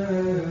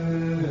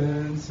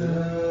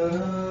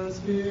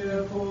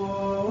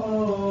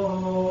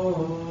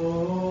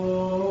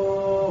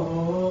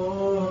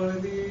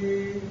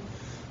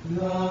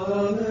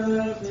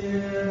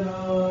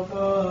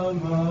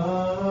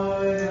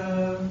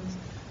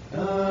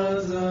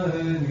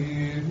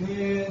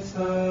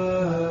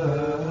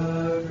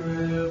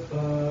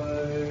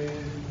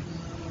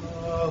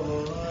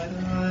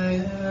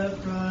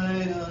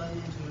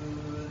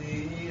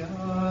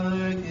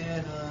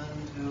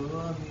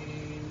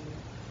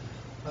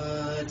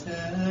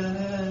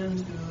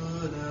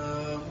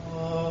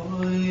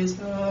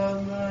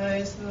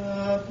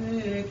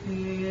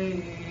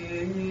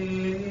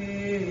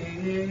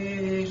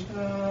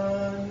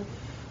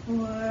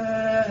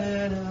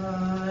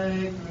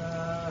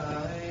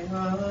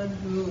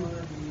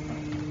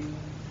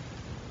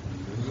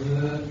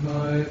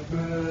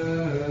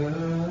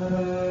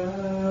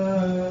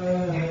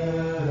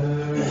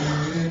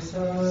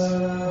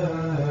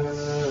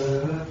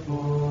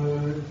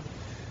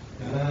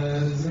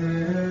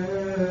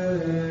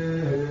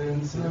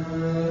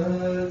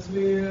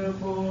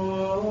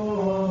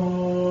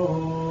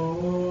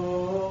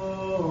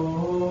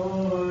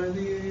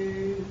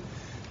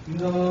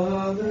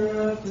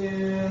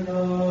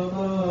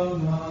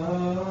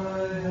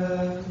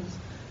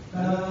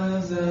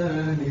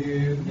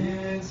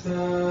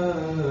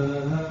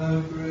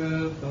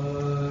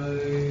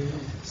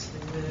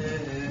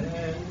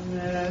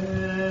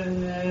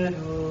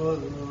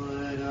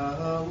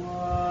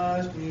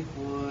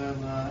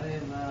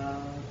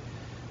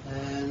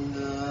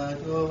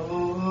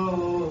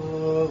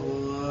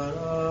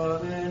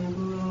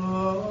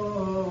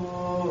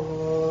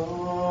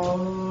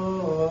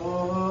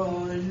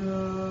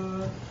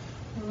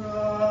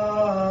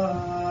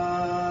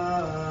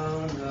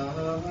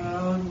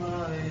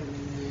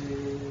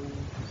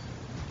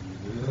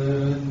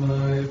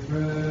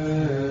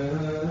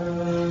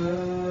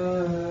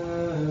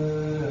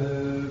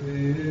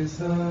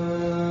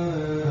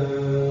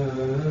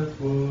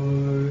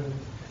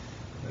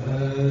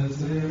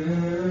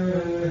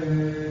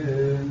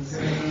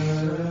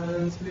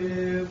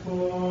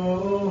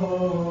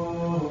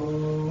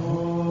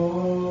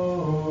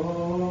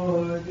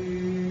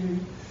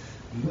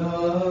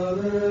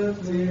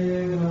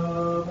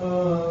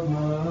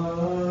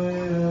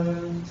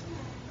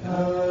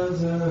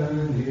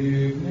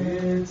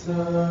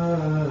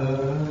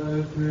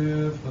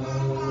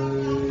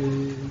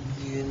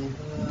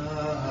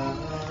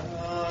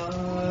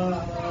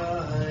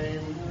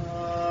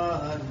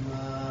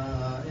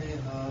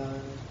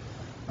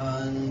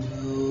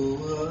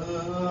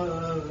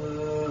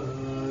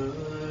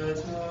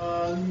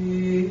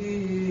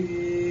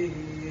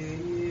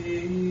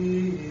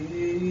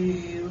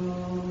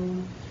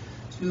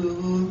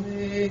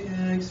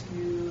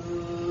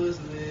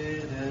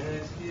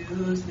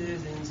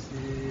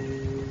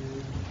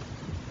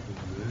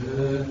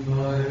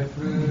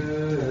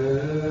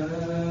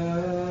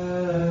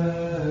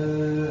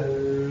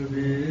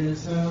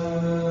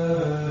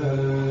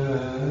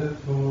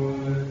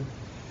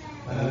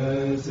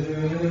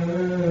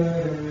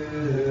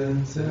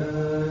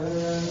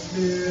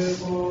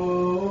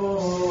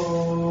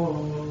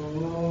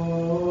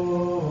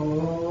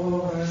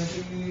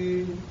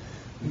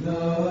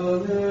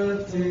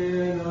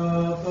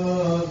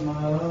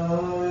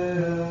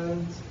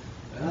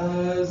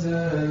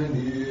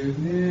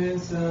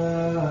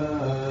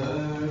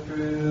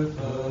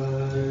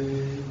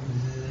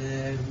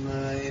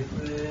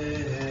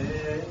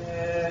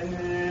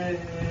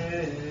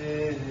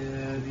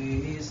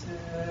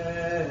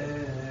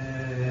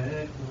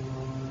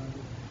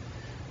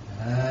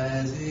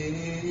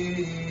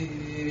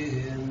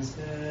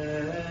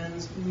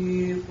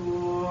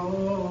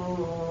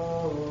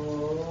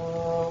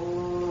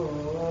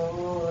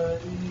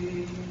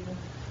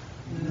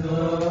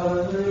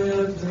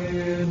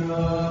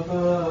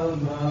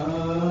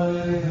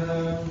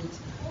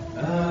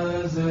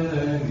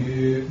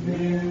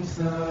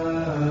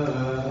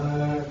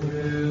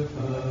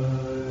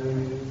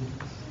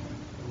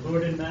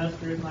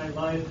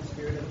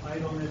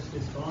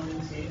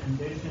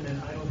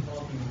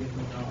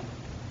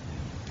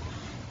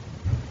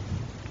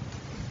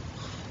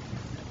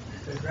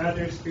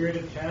Spirit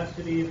of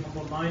chastity,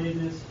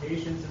 humble-mindedness,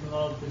 patience, and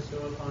love bestow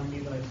upon me,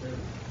 thy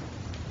servant.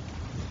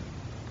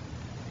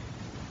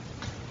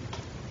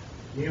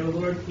 Yea, O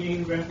Lord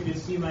King, grant me to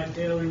see my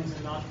failings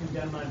and not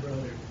condemn my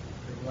brother.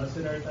 For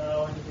blessed art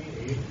thou unto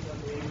the ages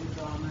of ages.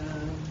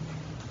 Amen.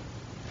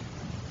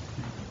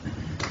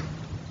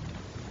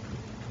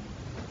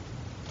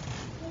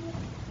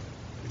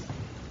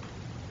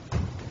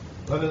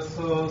 Let us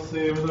all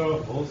say with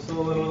our whole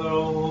soul and with our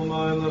whole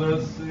mind, let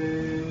us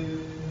say,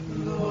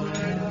 Lord,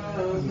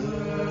 have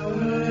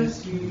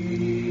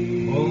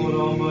mercy. O Lord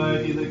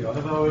Almighty, the God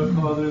of our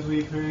fathers,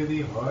 we pray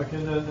thee,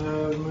 hearken and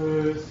have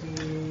mercy.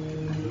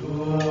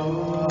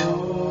 Lord,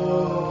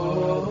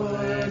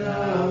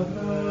 have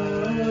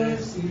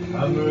mercy.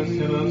 Have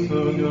mercy on us,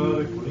 O God,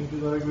 according to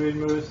thy great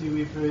mercy,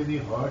 we pray thee,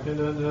 hearken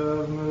and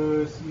have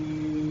mercy.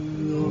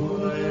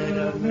 Lord,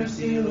 have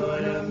mercy,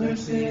 Lord, have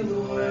mercy,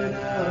 Lord,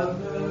 have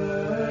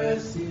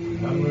mercy.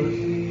 Have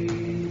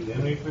mercy.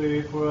 Again we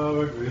pray for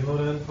our great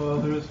Lord and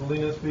Father, His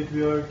Holiness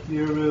Patriarch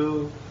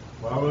Kirill,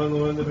 for our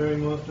Lord, the very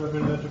most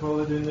Reverend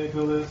Metropolitan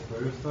Nicholas,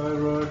 first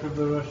Hierarch of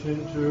the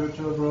Russian Church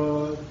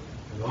abroad,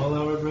 and all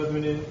our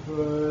brethren in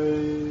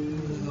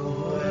Christ.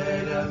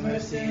 Lord, have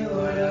mercy,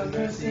 Lord, have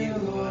mercy,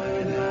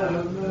 Lord,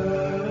 have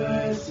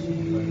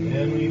mercy.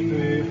 Again we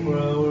pray for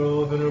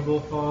our venerable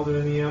Father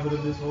and the abbot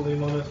of this holy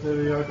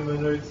monastery,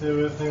 Archimandrite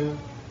Seraphim,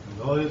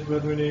 and all his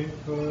brethren in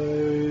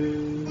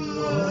Christ.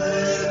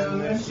 Lord, have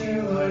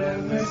mercy, Lord,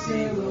 have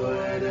mercy,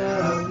 Lord,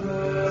 have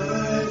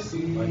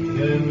mercy.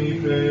 Again we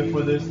pray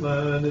for this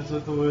land, its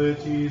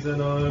authorities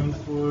and armed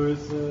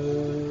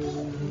forces.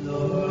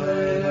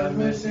 Lord, have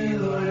mercy,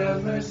 Lord,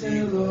 have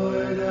mercy,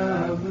 Lord,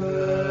 have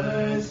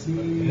mercy.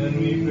 Again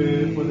we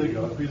pray for the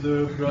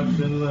God-preserved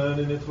Russian land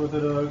and its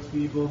Orthodox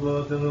people,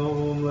 both in the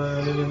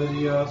homeland and in the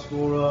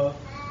diaspora,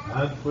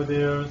 and for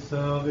their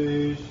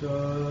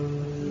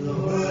salvation.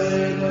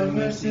 Lord, have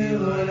mercy,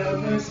 Lord, have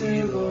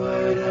mercy,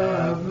 Lord,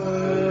 have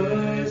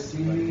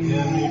mercy.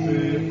 Again we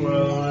pray for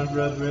our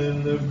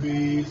brethren, the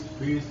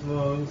priests,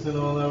 monks, and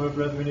all our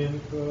brethren in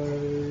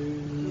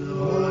Christ.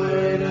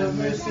 Lord, have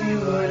mercy,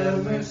 Lord,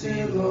 have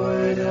mercy,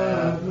 Lord,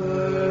 have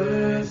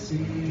mercy.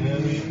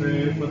 And we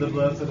pray for the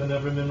blessed and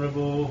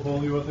ever-memorable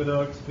Holy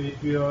Orthodox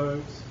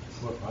Patriarchs,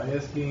 for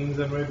pious kings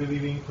and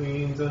right-believing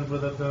queens, and for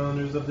the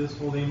founders of this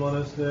holy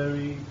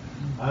monastery,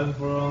 and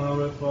for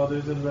all our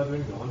fathers and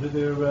brethren gone to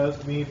their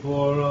rest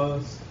before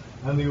us,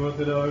 and the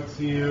Orthodox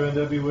here and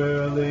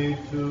everywhere laid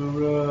to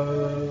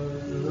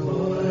rest.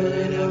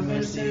 Lord, have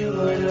mercy,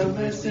 Lord, have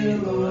mercy,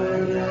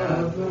 Lord,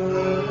 have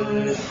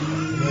mercy.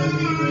 And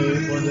we pray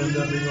for them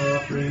that bring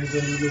offerings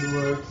and do good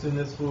works in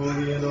this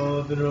holy and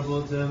all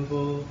venerable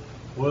temple,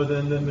 for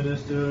them that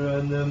minister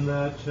and them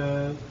that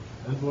chant,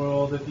 and for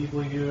all the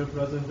people here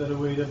present that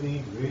await of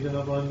thee great and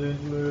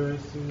abundant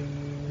mercy.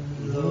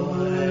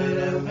 Lord,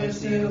 have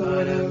mercy,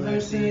 Lord, have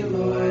mercy,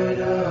 Lord,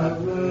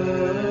 have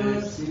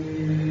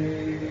mercy.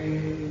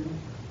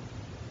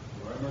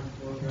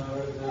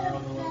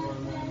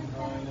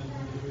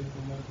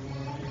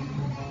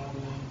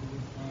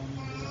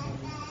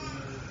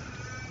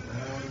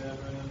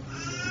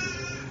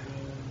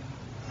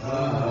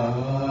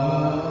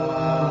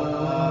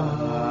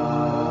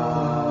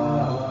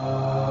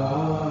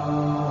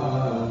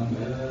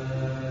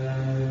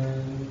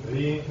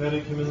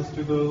 catechumens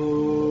to the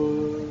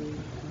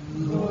Lord.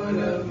 Lord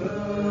have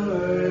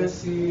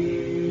mercy.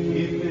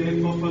 Ye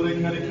faithful for the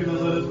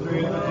catechumens, let us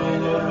pray that the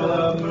Lord will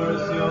have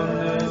mercy on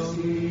them.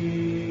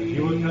 That He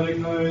will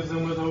catechize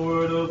them with a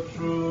word of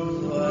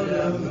truth. Lord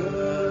have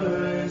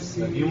mercy.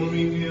 That He will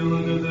reveal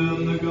unto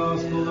them the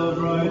gospel of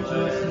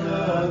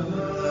righteousness.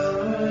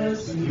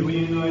 Mercy. He will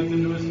unite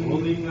them to His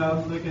holy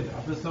Catholic and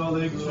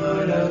Apostolic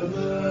Lord have Church.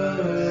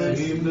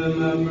 mercy. Save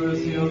them, have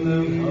mercy on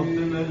them, help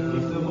them, and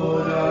keep them, O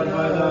God,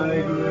 by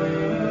Thy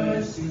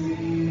grace.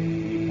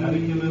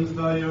 Catechumens,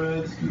 bow your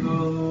heads to the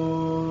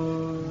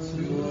Lord. To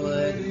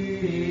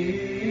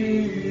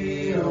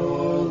Thee, O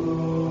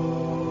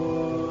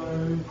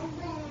Lord.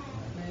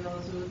 May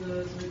also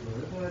thus we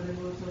glorify the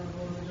most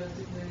honorable and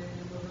majestic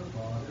name of the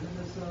Father, and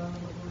the Son,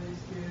 and the Holy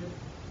Spirit,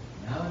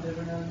 now and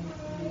ever, and in the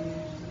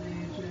ages of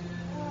ages.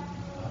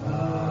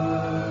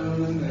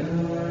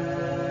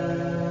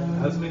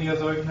 Amen. As many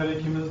as our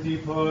catechumens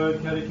depart,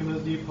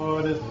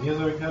 as many as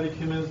our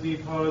catechumens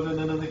depart, and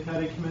none of the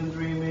catechumens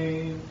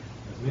remain.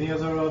 As many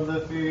as are of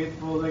the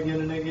faithful,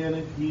 again and again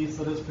in peace,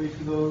 let us pray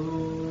to the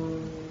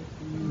Lord.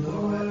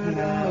 Lord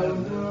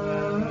have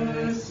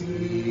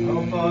mercy.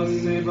 Help us,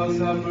 save us,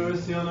 have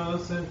mercy on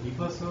us, and keep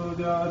us, O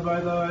God, by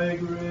Thy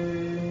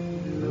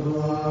grace.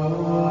 Lord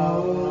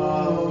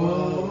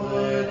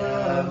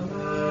have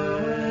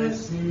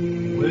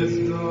mercy.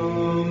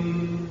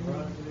 Wisdom. For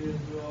unto Thee is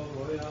due all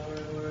glory, honor,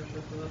 and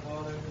worship to the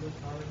Father, and to the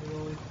Son, and to the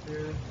Holy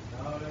Spirit,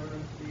 now and ever,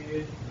 and to the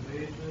ages of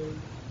ages.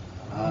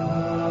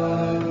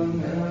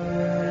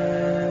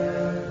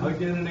 Amen.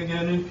 Again and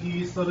again in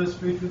peace, let us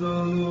pray to the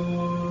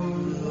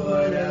Lord.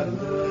 Lord have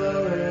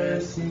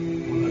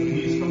mercy. For the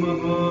peace from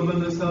above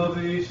and the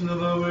salvation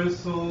of our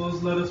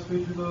souls, let us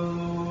pray to the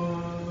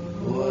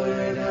Lord.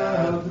 Lord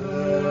have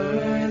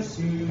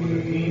mercy. For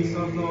the peace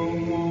of the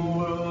whole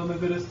world, the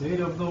good estate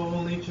of the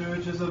holy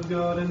churches of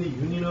God, and the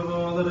union of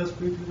all, let us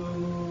pray to the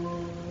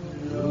Lord.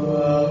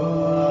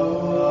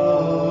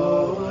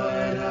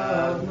 Lord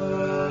have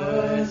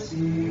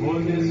mercy. For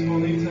this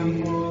holy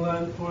temple,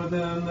 and for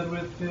them that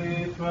with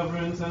faith,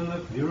 reverence, and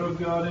the fear of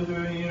God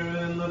endure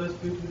herein, let us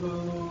pray to the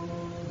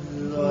Lord.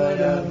 Lord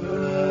have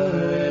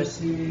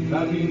mercy.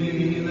 That we may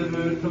be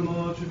delivered from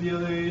all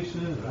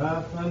tribulation,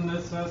 wrath, and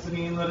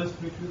necessity, let us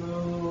pray to the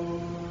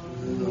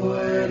Lord.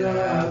 Lord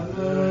have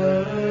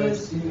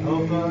mercy.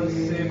 Help us,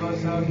 save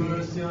us, have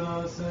mercy on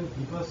us, and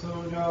keep us,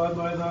 O God,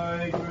 by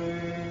Thy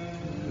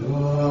grace.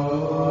 Lord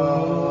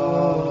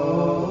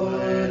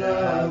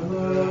have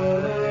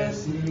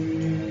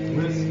mercy.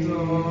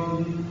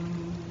 Wisdom.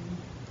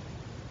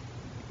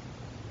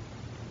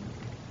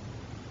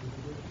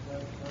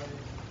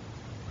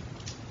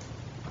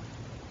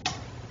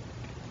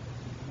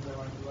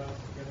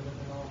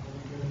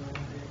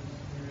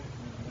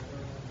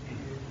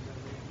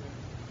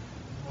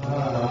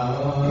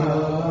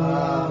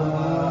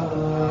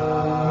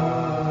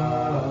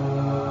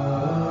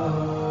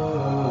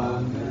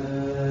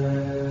 Amen.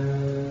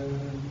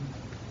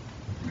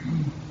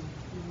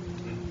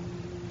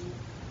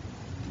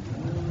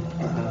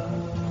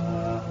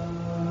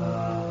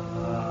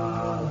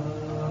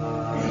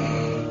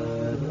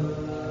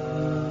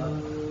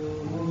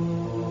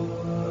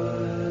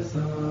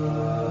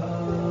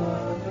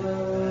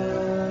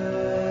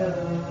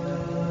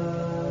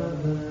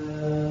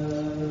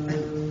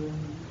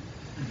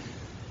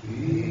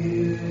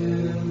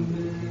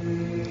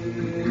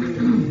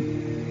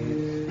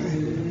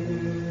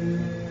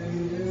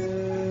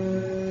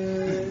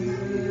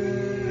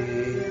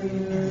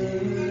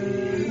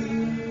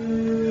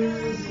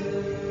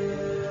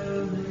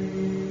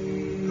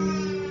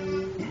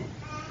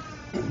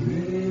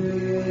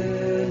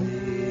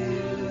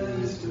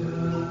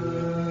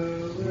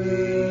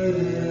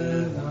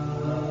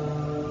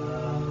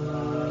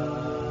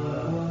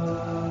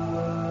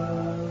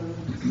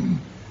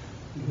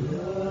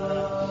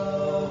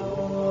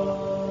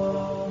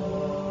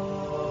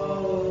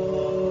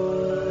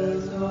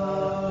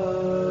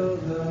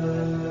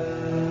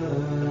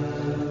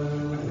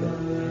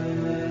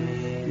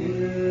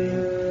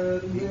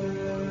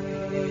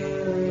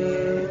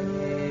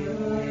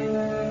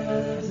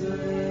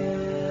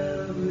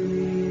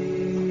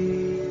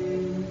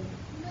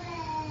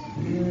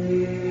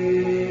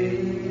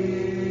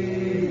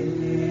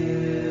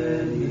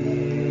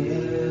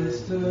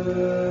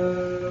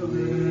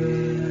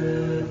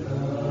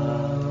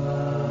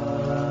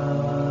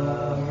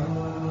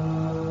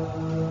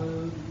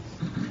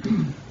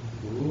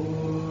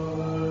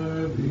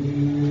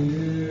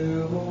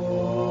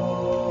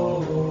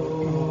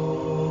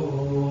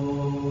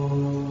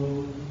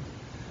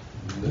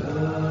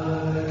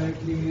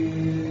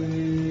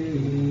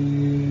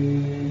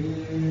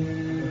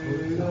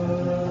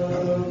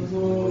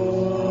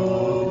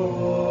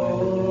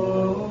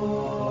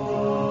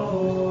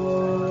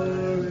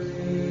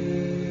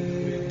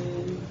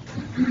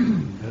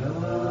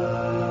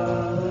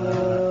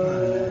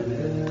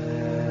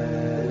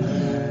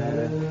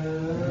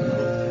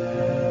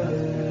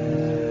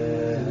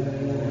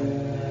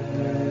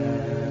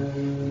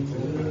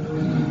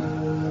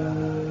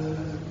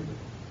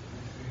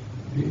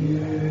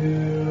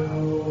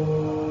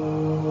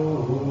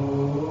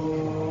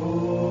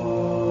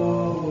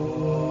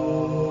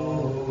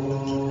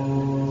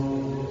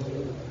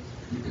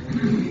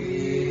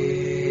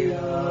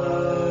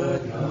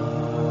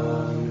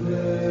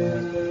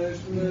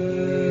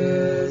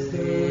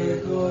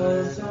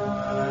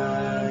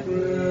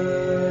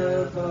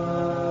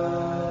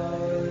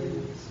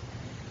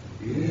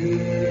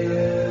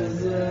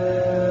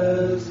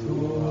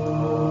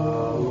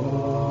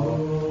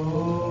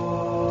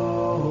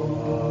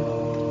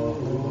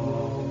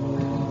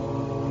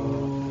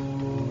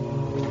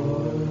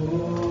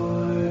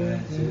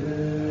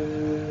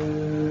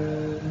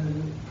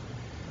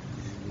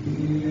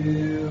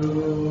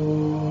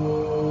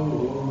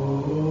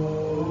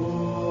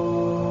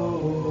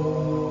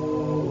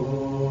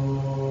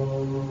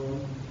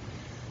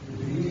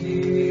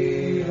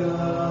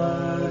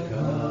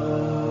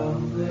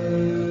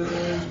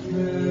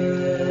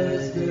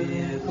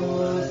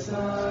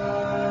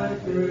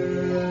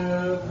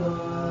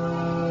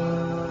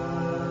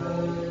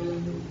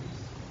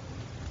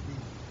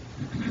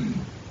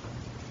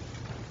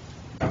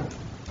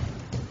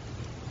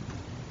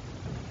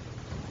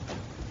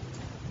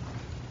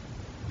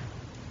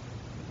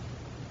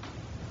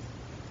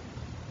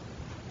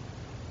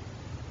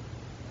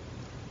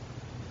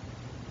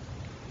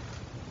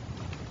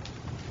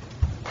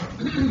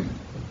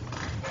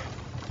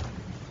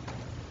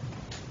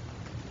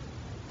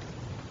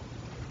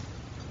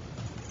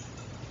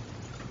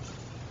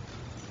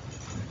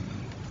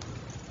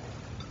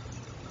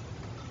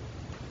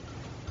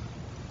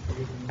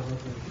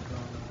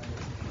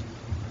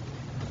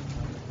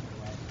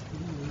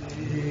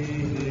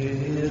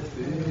 With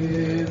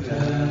faith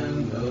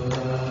and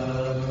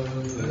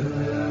love,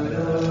 let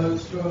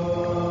us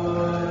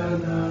draw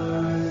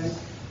nigh,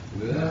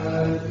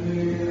 that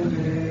we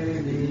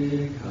may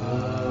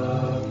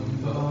become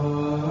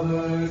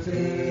partakers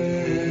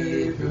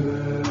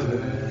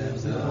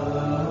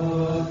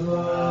of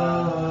life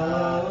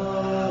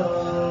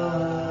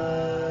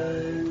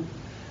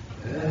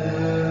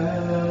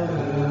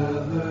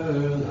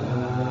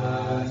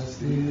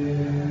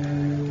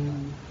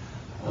everlasting.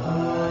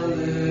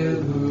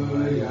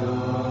 Alleluia,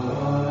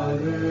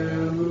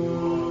 Alleluia.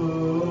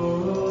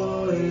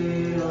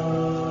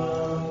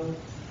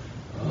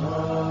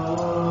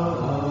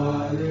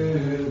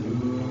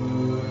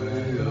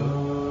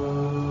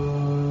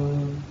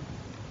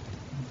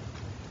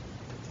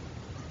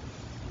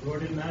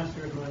 Lord and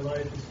Master of my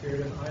life, the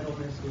spirit of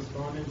idleness,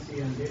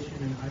 despondency, ambition,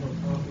 and idle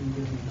talking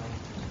give me help.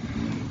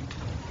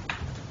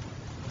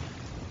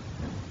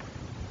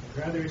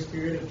 But rather a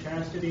spirit of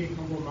chastity,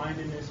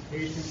 humble-mindedness,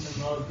 patience,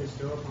 and love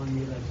bestow upon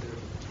me thy servant.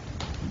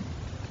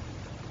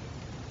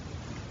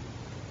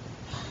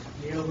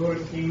 Yea, O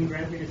Lord King,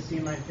 grant me to see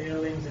my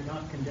failings and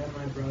not condemn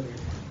my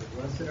brothers. For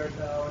blessed art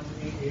thou unto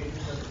the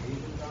ages of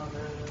ages.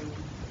 Amen.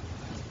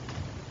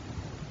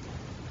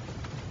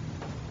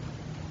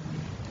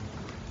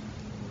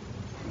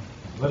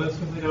 Let us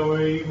complete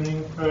our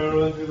evening prayer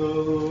unto the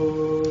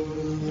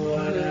Lord.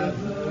 Lord have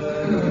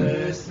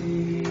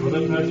mercy. For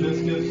the precious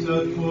gifts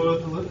set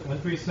forth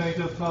and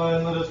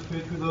pre-sanctified, let us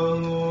pray to the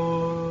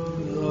Lord.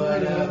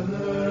 Lord have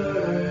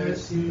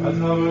mercy. As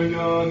our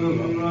God, the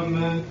lover of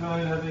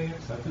mankind, having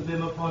accepted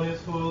them upon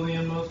his holy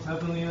and most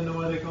heavenly and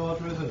noetic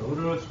altars, an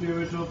odor of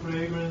spiritual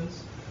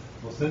fragrance,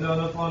 will send down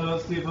upon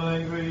us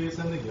divine grace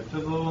and the gift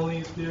of the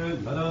Holy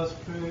Spirit. Let us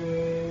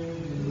pray.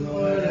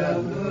 Lord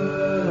have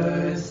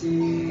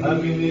mercy.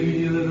 That we may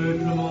be delivered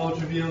from all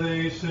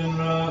tribulation,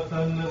 wrath,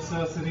 and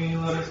necessity,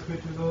 let us pray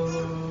to the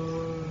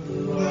Lord.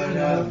 Lord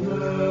have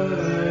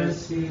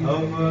mercy.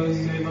 Help us,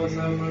 save us,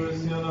 have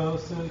mercy on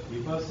us, and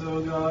keep us,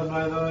 O God,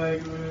 by thy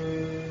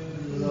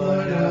grace.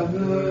 Lord have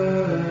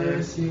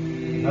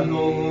mercy. That the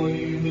whole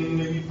evening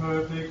may be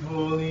perfect,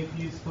 holy,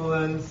 peaceful,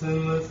 and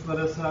sinless, let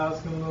us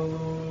ask of the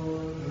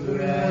Lord.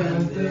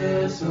 Grant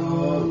this, O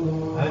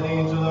Lord. An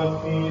angel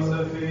of peace,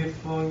 a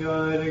faithful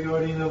guide, a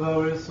guardian of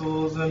our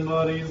souls and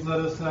bodies, let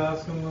us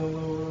ask of the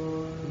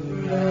Lord.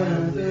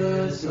 Grant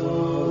this, O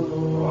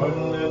Lord.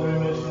 Pardon and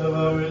remission of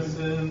our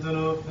sins and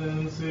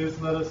offenses,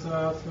 let us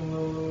ask of the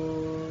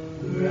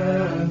Lord.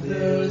 Grant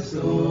this,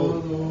 O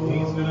Lord.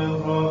 Peace good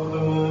and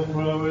profitable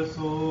for our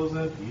souls,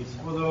 and peace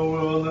for the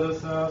world, let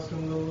us ask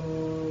of the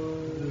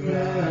Lord.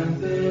 Grant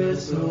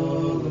this, O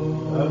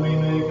Lord. That we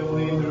may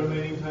complete the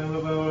remaining time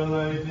of our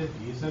life in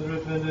peace and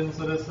repentance,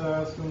 let us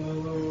ask of the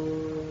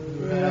Lord.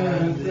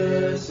 Grant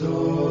this, O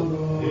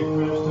Lord. A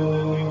Christian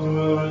ending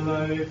to our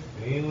life,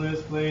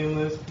 painless,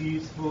 blameless,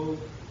 peaceful,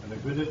 and a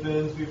good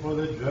defense before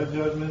the dread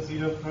judgment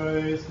seat of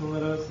Christ, and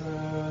let us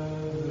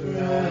ask.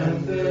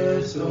 Grant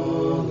this, O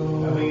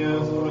Lord. Having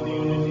asked for the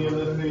unity of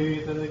the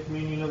faith and the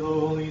communion of the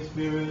Holy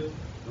Spirit,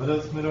 let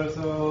us commit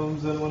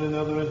ourselves and one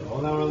another and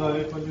all our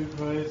life unto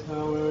Christ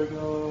our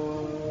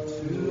God.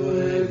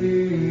 To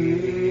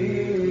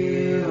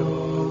thee, O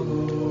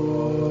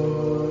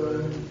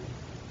Lord.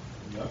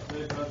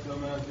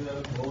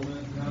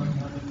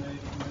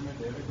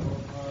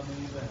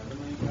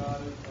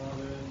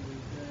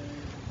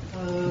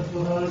 Our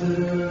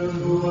Father,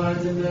 who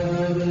art in the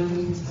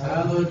heavens,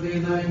 hallowed be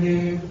thy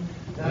name.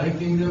 Thy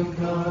kingdom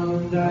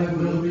come, thy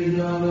will be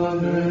done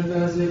on earth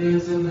as it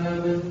is in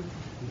heaven.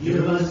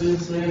 Give us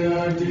this day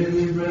our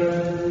daily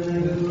bread,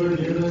 and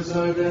forgive us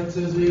our debts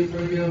as we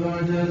forgive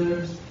our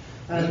debtors.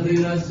 And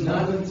lead us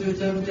not into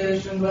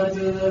temptation, but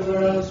deliver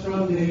us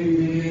from the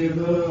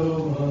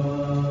evil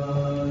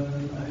one.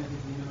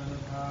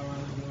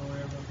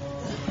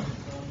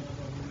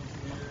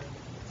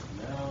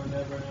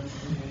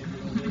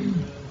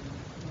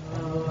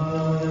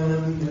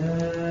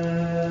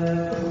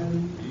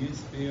 Amen.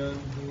 Peace be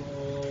unto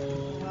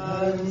all.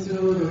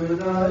 Unto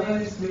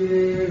thy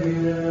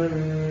spirit.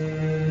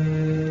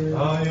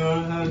 Bow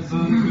your heads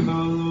unto the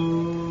Lord.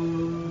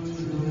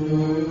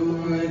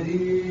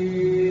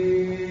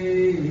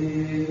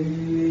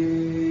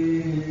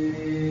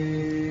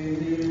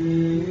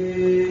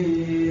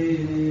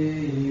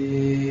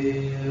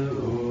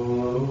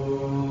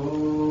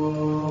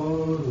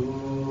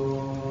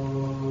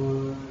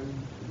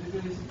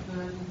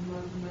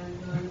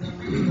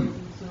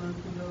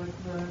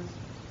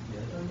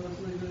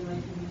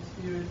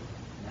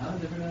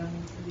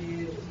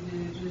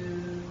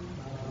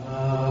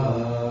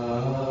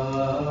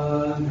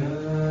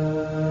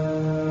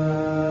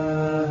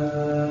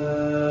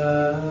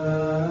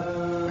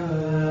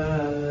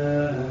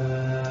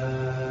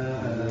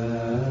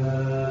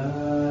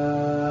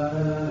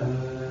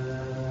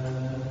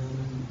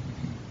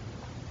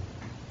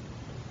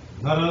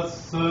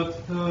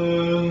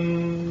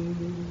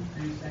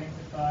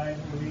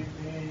 holy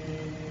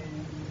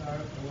things are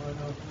for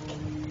the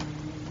holy.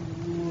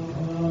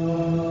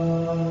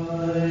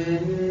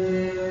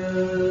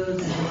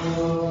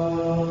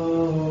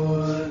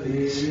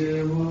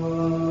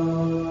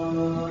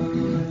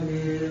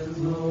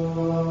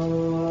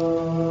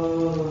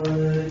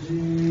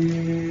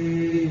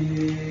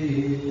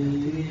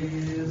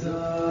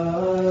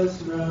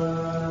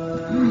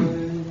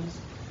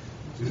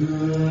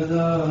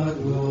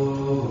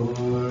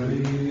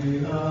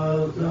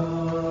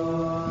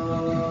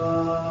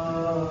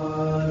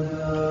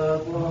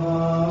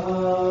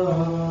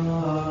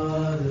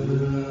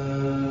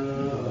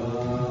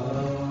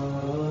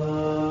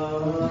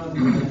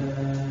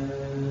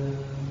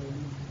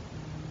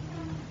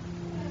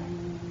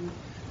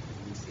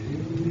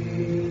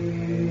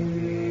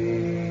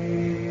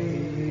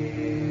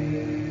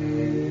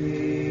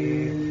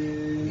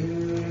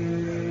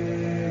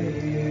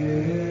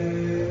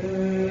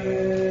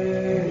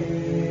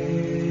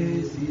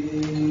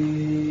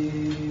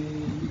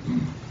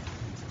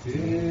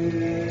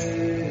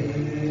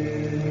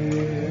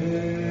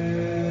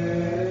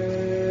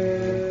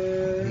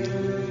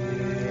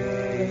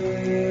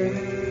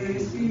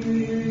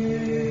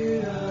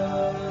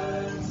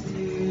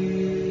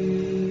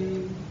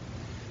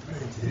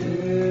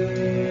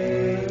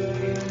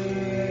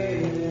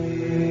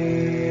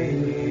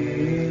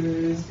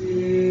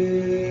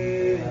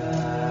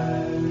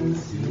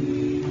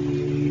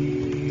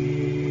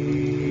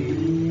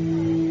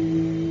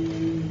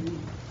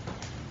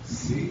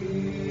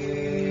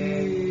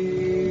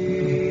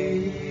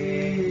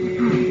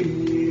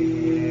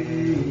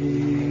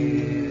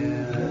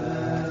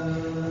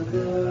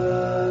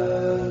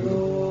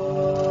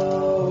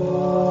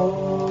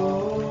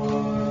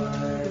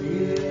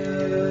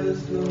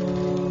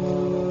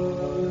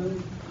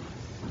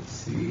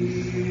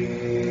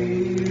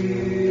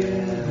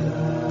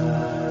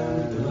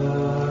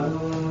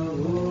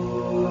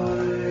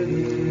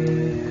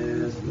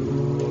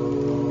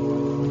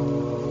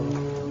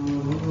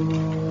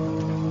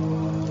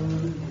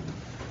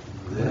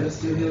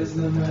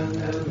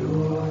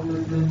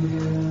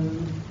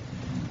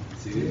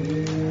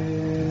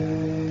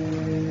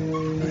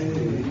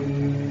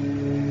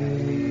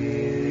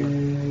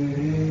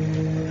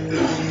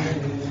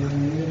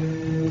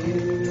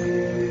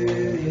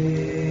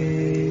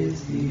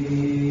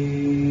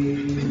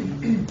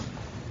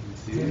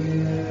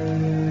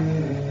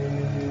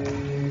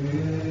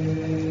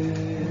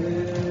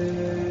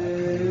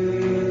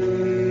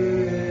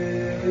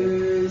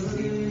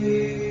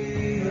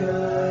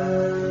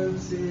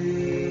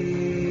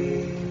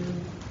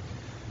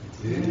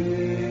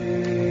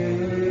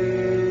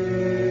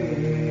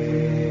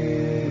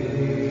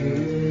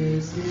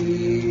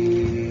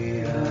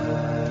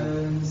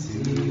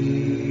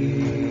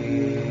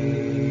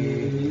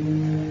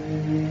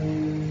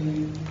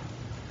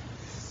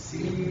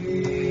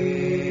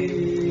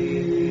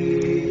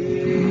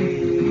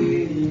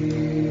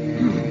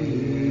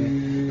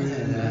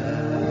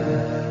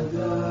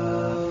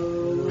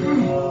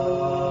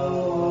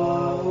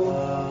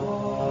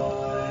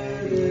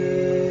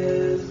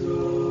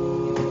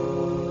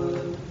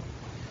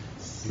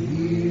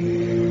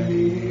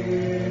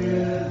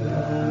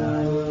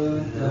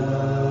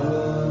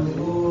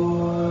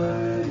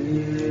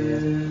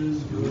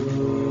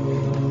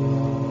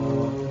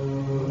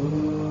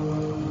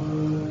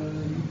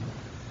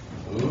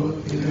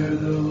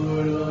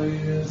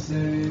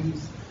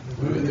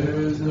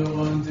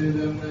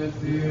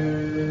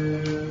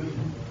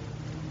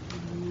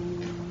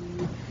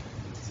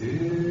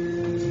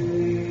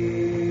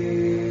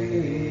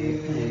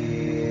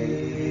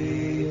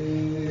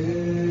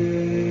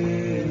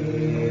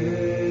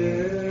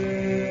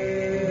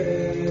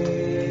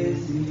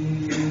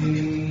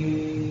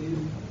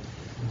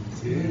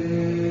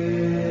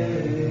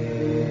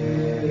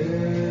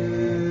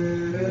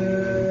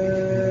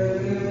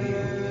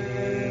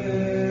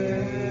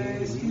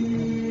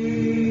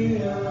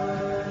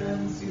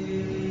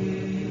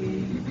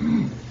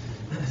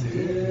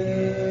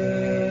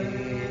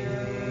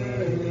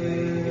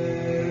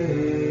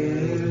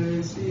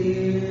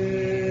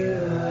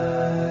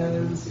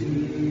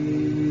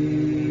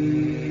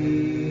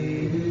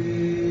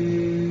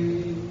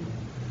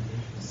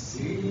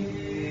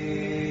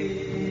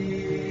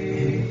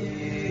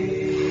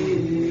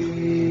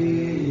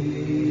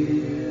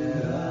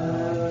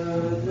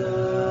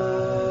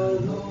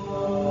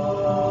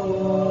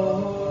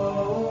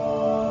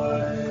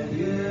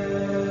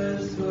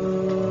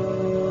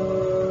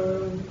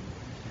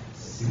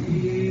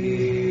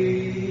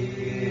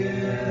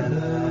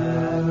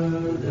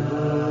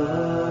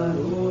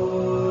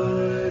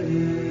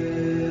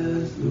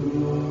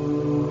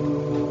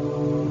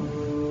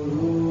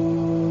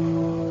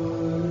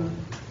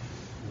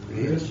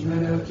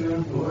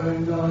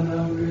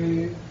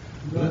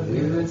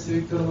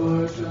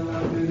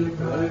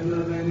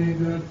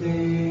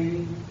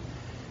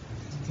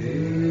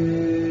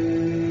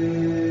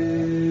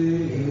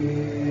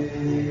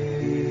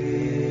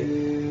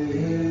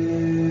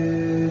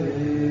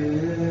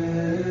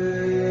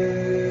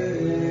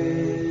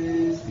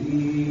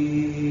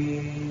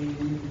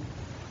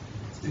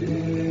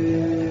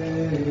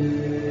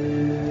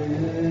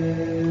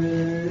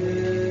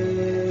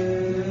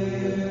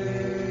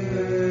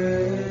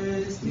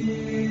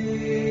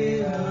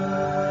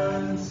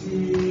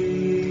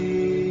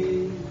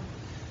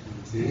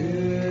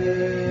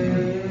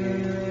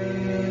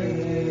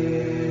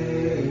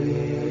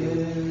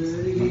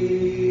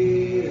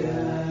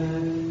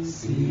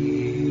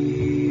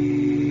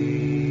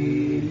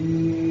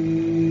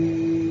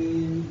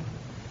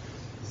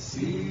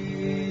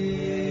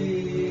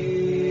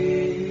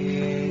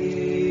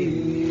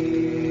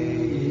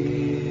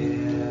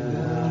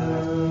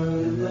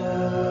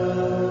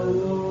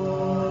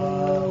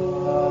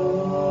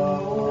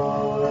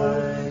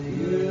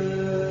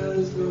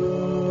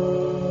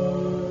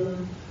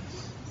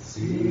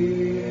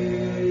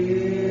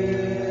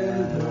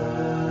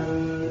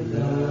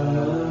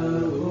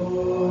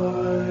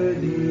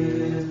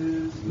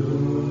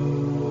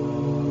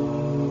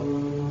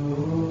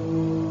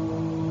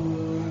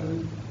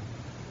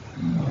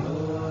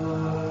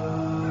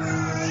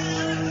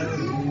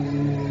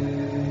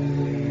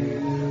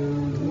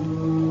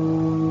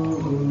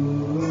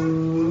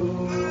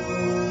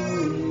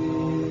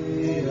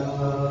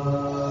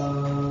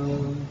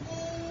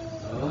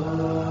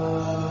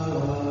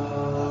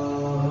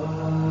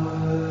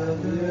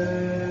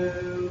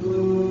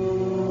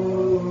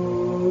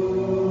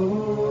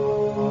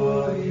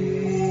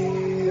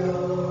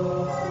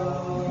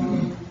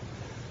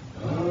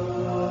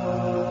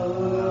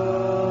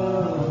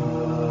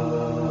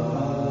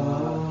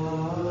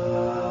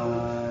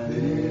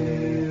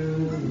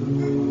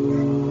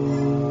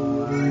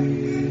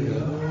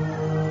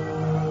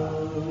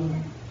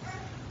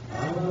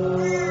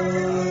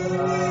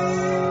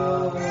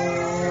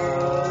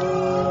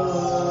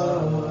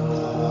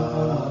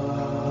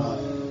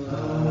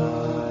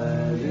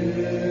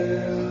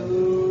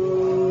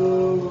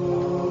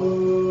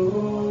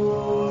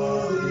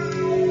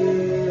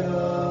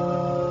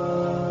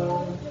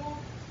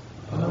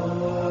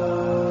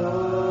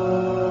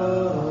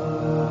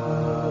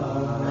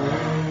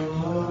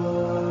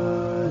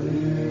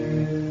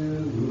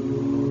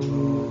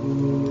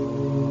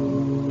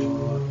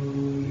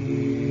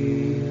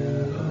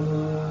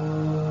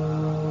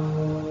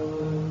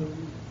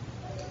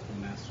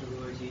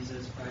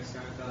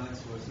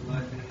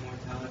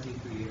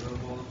 creator of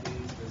all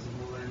things,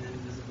 visible and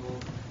invisible,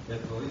 the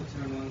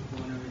co-eternal and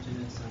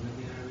co-originated Son of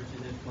the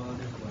unoriginate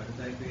Father, who out of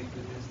thy great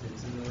goodness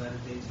didst in the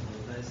latter days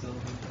clothe thyself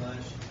in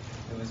flesh,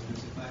 and was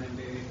crucified and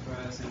buried for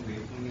us, and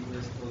grave when we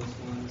were close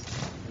ones,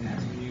 and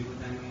hast renewed with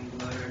thine own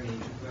blood our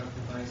nature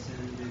corrupted by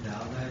sin, do thou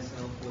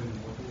thyself, O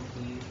immortal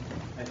King,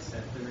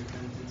 accept the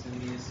repentance of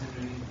me a sinner,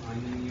 and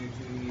incline thine ear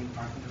to me, and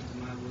hearken unto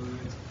my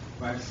words.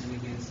 For I have sinned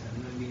against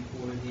heaven and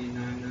before thee,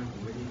 and I am not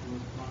worthy to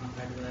look upon the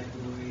height of thy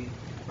glory.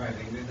 For I have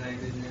angered thy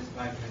goodness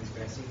by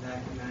transgressing thy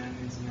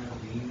commandments and not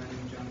obeying thine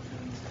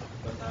injunctions.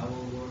 But thou,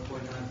 O Lord, who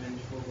art not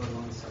vengeful, but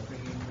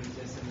long-suffering in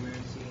plenteous and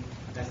mercy,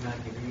 hast not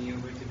given me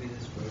over to be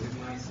destroyed of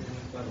my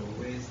sins, but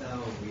always thou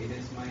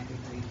awaitest my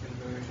complete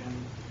conversion.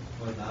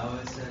 For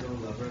thou hast said, O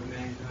lover of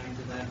mankind,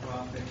 to thy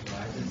prophet, for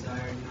I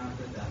desired not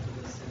the death of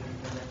the sinner,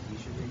 but that he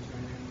should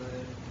return and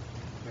live.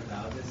 For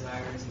thou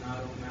desirest not,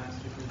 O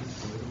Master, to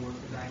destroy the work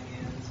of thy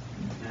hands,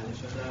 neither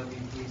shalt thou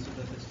be pleased with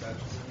the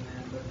destruction of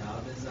men, but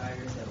thou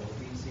desirest that all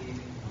be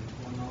saved and come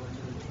to a knowledge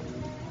of the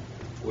truth.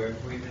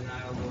 Wherefore even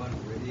I, O God,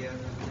 worthy of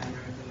heaven and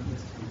earth and of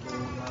this temple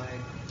of thy,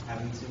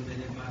 having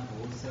submitted my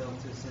whole self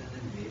to sin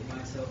and made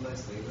myself a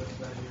slave of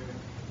pleasure,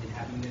 and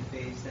having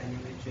defaced thine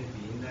image and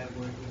being thy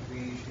work in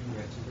creation,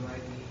 wretched do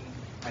I be.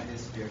 I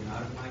despair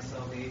not of my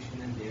salvation,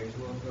 and dare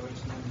to approach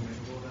thy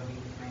immeasurable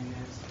loving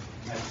kindness.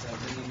 Accept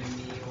even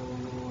me, O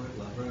Lord,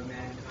 lover of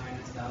mankind,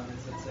 as thou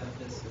didst accept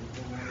this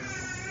sinful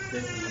mercy,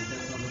 that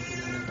Jesus on looking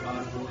in the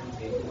prodigal and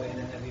take away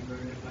the heavy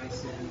burden of my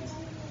sins.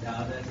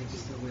 Thou that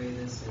takest away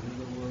the sin of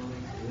the world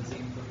and healest the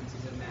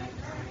infirmities of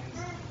mankind,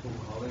 who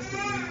callest the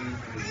weary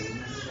from the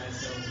oldness of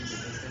thyself and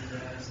givest them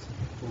rest,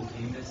 who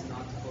camest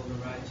not to call the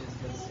righteous,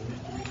 but sinners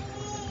to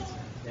repentance.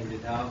 Then do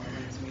thou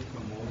cleanse me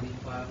from all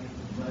defilement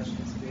of flesh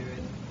and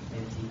spirit,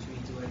 and teach me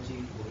to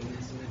achieve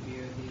holiness in the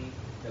fear of thee,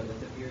 that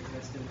with the pure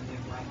testimony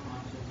of my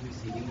conscience,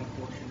 receiving a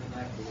portion of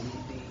thy holy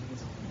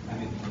things,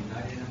 I may be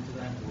united unto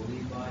thy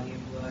holy body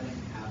and blood, and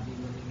happy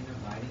living and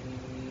abiding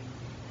in thee,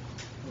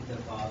 with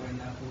the Father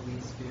and the Holy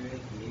Spirit,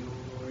 thee, O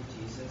Lord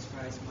Jesus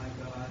Christ, my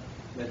God.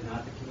 Let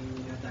not the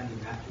communion of thine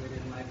immaculate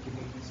and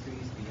life-giving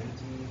mysteries be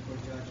unto me for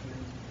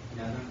judgment,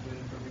 not unto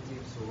infirmity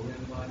of soul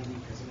and body,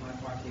 because of my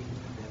partaking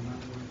of them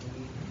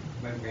unworthily,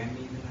 but grant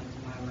me even unto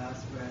my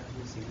last breath to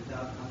receive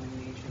without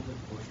condemnation the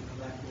portion of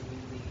thy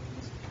holy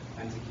things,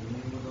 and to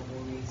communion with the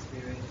Holy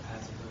Spirit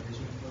as a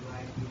provision for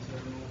life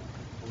eternal,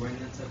 or an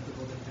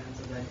acceptable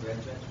defense of thy dread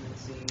judgment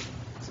scene,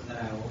 so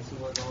that I also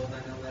with all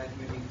thine elect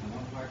may become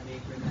a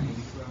partaker of thy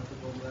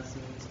incorruptible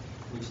blessings,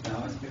 which thou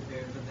hast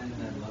prepared for them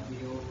that love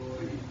thee, O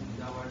Lord, in whom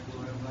thou art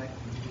glorified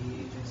unto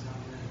the ages.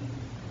 Amen.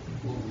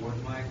 O Lord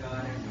my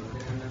God, I know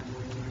that I am not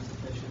worthy or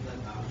sufficient that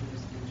thou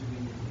shouldest enter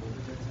me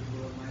into the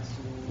temple of my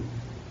soul,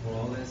 for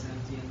all is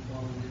empty and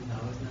fallen, and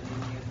thou hast not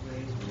given me a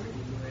place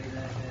worthy to lay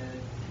thy head.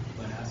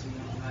 But as we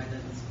on high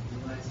that is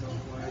humble thyself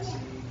for our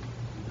sake,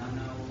 thou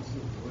now also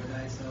lower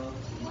thyself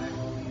to my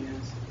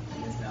lowliness,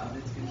 and as thou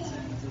didst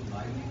consent to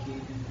lie in the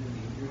cave and to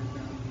danger of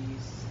dumb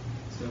beasts,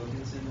 so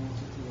consent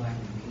also to lie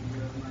in the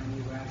manger of mine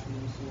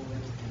irrational soul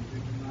and to enter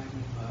into my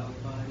defiled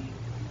body.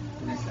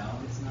 And as thou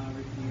didst now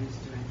refuse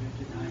to enter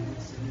into thine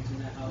with sinners in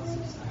the house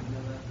of Simon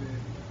the leper,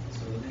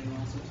 so then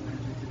also to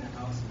enter into the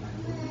house of my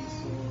lowly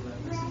soul,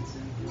 leprous and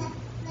sinful.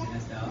 And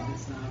as thou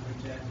didst not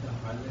reject the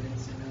harlot and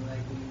sinner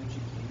like me when she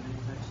came and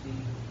touched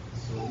thee,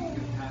 so be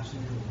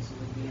compassionate also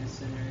with me a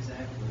sinner as I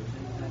have approached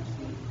and touched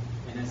thee.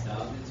 And as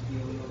thou didst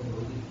feel no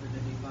loathing for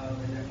the defiled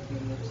and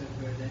unclean lips of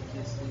her that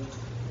kissed thee,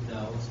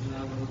 thou also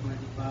now loathe my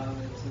defiled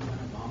lips and my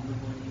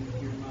abominable and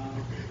impure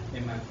mouth,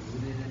 and my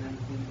polluted and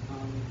unclean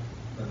tongue,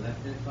 but let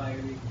the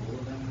fiery coal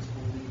of thy most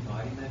holy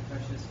body and thy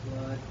precious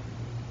blood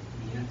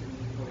be unto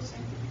me for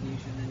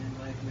sanctification and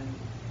enlightenment,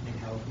 and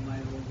help my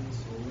lowly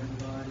soul and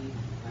body,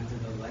 unto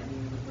the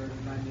lightening of the burden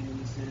of my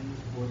many sins,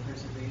 for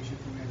preservation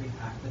from every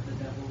act of the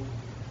devil,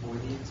 for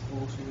the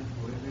expulsion and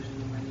for division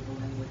of my evil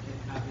and wicked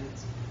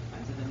habits,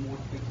 unto the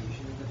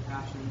mortification of the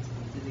passions,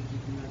 unto the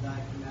keeping of thy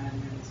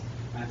commandments,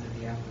 unto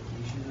the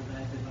application of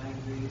thy divine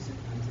grace, and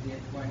unto the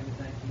acquiring of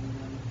thy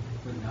kingdom.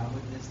 For now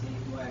with this day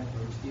do I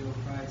approach thee, O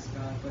Christ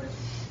God, but as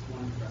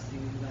one trusting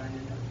in thine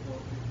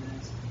ineffable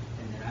goodness,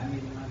 and that I may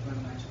not by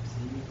much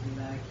receiving from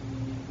thy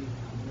communion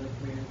become the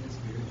prayer of the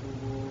spiritual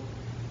world.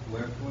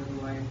 Wherefore do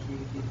I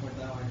entreat thee, for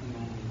thou art the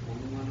only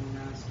Holy One, O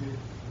Master,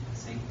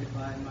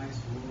 sanctify my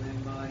soul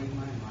and body,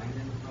 my mind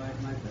and heart,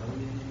 my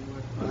belly and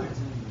inward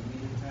parts, and renew me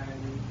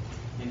entirely,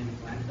 and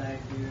implant thy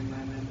fear in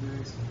my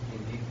members,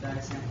 and make thy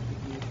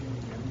sanctification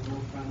never go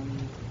from me,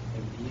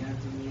 and be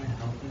unto me a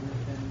help and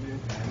defender,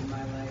 guiding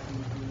my life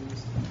in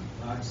peace.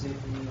 Vouchsafe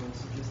to me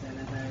also to stand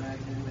at thy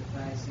right hand with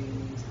thy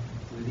saints,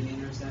 through the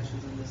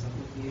intercessions and the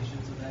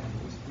supplications of thy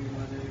most pure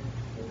mother,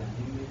 with thy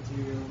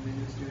immaterial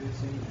ministers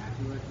and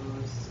immaculate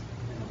hosts,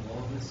 and of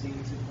all the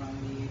saints who from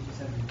the ages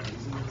have been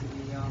praising unto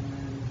thee.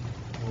 Amen.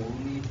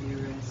 Only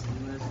pure and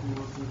sinless, who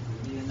also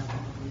through the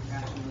ineffable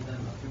compassion of thy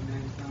love for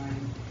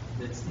mankind,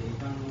 that take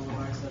on all of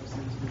our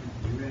substance with the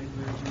pure and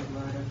virgin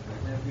blood of her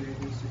that appeared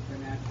thee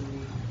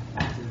supernaturally,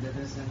 to the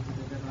descent of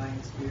the divine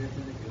Spirit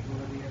and the good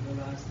of the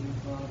everlasting everlasting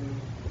Father,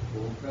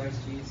 O Christ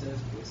Jesus,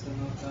 wisdom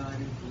of God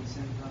and peace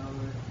and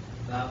power,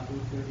 thou who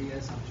through the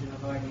assumption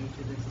of our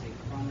nature didst take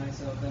upon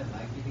thyself that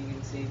life-giving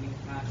and saving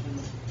passion,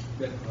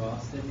 the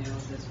cross, the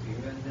nails, the spear,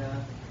 and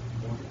death,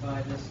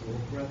 mortify the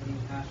soul-corrupting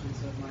passions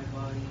of my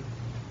body,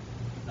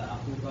 thou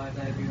who by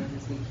thy will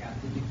didst lead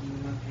captive the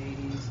kingdom of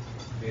Hades,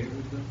 bear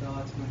with good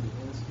thoughts from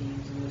evil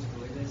schemes and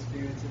destroy the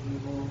spirits of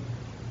evil,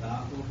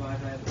 thou who by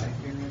thy life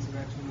and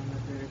resurrection on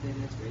the third day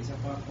didst raise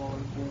up our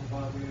fallen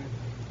forefather,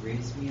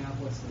 raise me up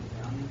what slipped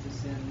down into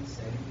sin,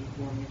 setting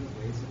before me the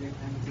ways of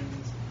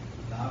repentance,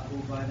 thou who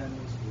by thy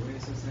most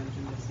glorious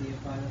ascension didst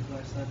deify the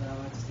flesh that thou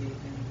hadst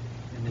taken,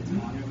 and didst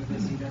honor with a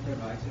seat at the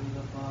right hand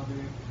of the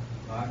Father,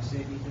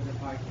 vouchsafe me to the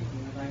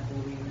partaking of thy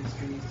holy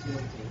mysteries, to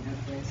obtain a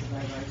place of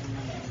thy right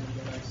hand and them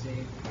that are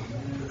saved.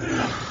 Amen.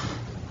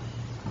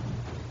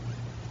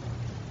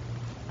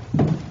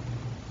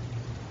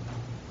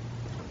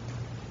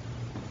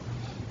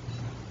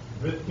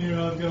 With fear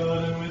of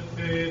God and with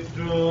faith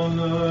draw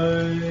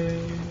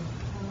nigh.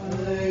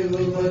 I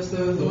will bless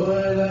the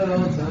Lord at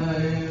all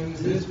times.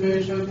 His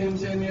praise shall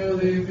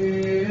continually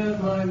be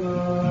in my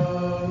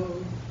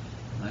mouth.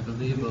 I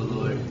believe, O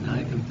Lord, and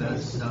I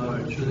confess thou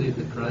art truly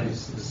the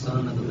Christ, the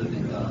Son of the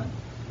living God,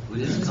 who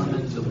is come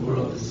into the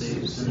world to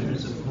save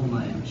sinners, of whom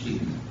I am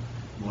chief.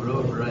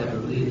 Moreover, I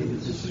believe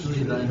this is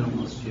truly thine own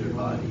most pure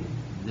body,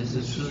 and this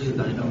is truly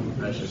thine own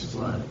precious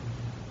blood.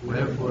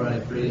 Wherefore I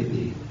pray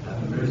thee,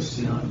 have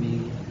mercy on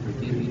me, and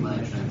forgive me my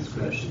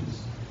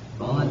transgressions,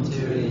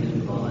 voluntary and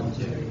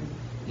involuntary,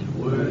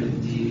 in word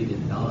and deed,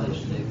 in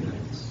knowledge and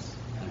ignorance,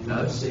 and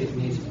vouchsafe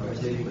me to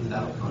partake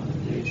without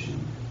condemnation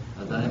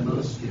of thy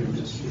most pure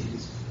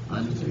mysteries,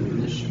 unto the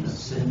remission of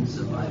sins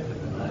and life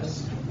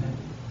everlasting. Amen.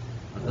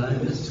 Of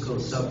thy mystical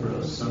supper,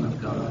 O Son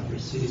of God,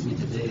 receive me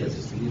today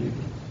as a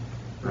communicant,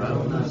 for I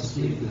will not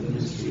speak the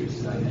mysteries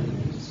to thine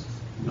enemies,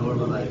 nor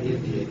will I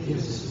give thee a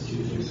kiss as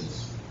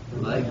accusers. For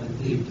like the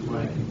thief do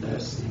I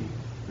confess thee.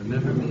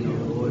 Remember me,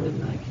 O Lord, in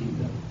thy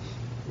kingdom.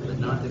 Let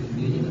not the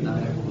communion of thy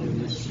holy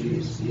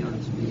mysteries be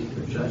unto me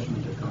for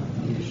judgment or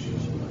condemnation,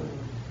 O Lord,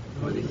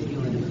 for the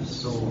healing of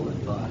soul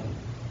and body.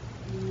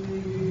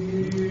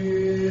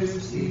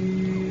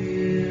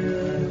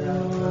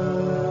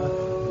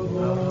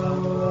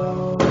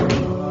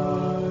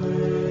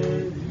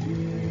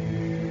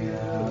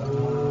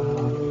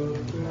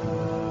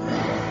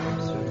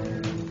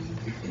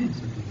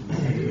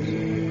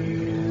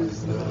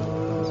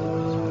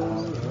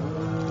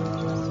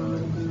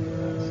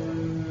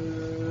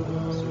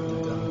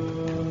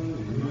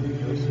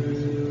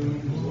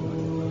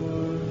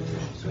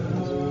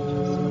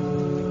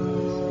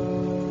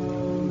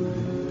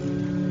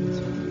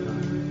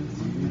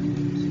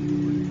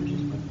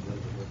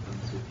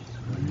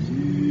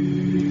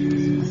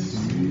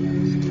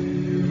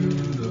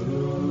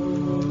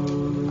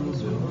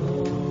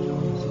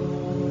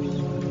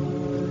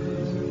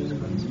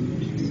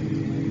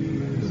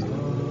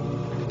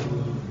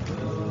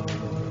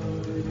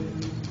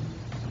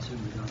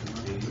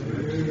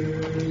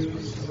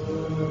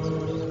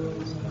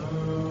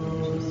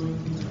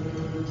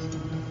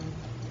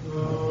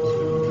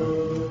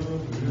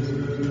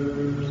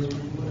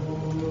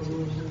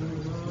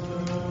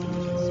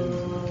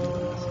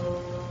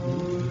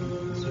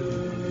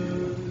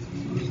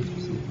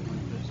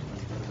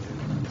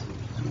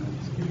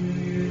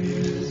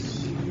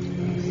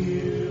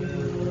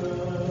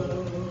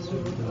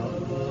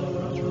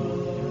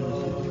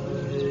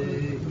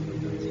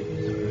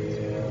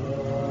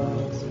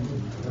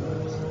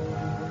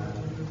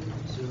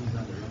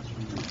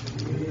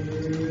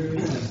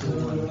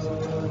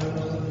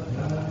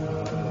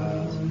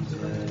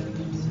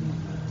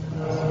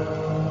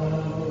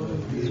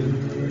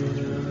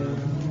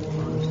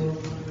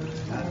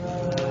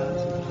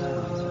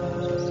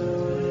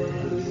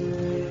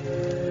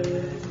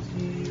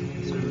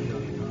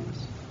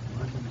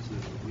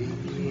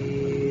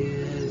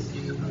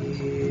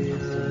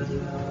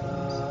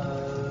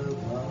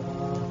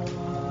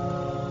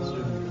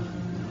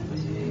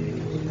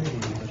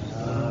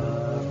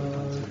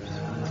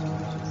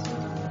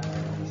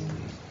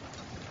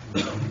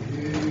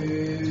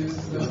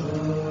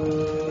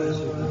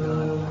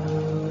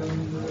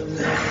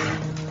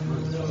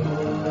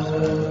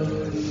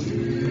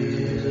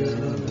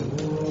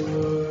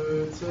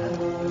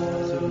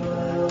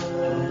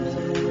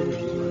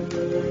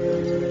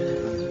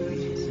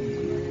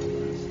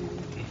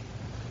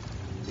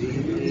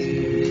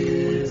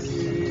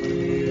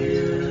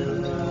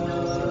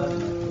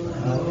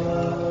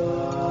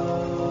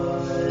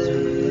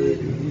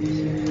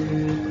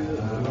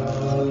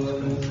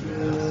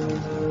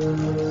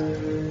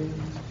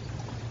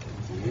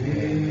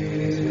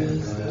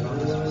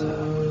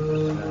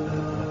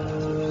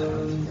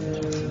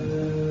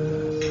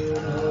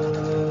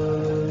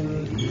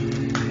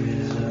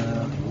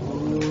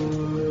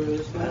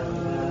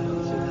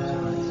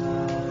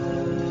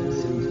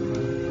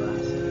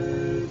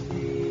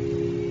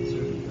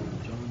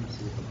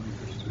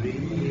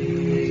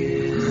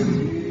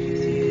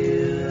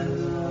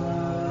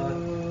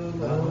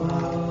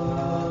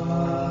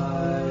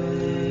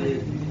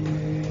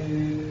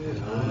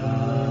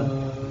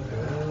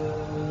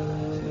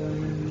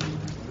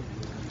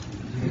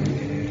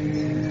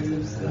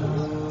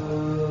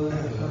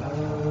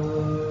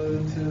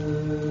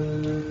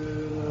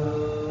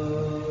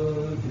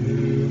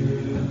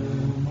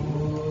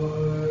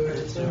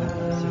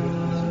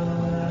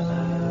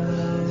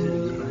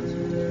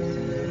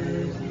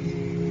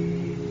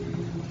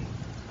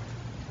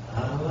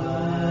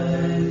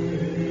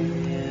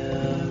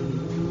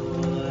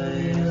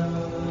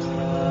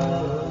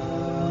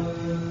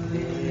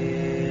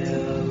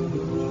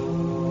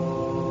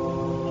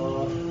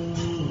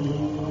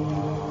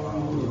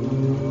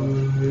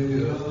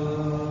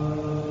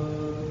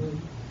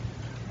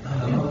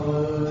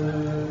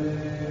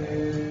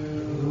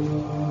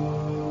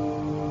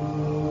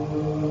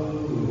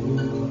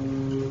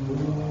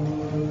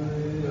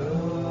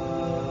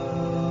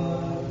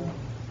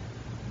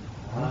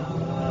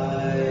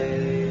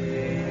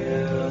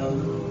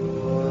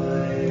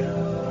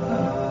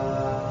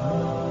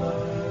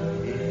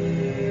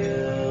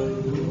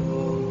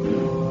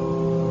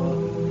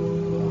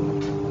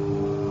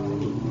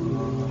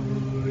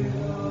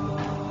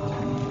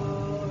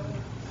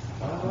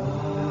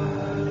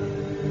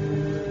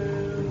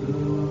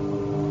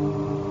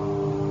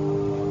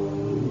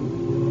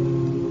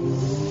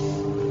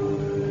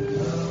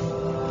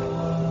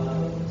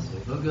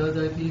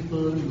 reward thy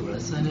people and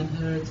bless thine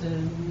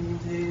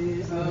inheritance.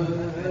 Taste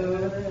of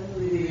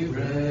heavenly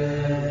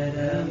bread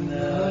and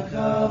the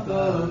cup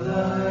of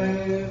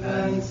life,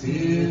 and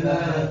see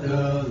that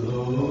the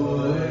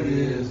Lord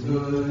is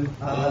good.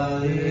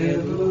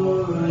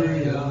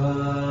 Hallelujah,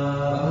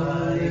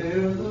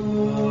 hallelujah,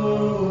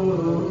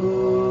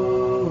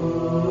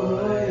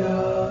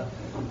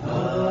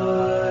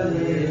 hallelujah.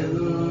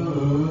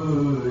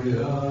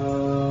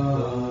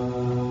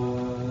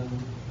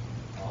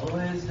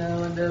 Always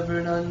now and ever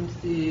and unto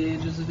the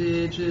ages of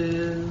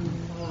ages.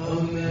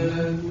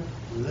 Amen.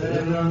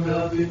 Let our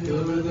mouth be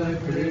filled with thy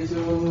praise,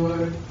 O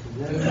Lord,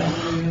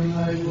 and in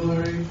thy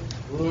glory.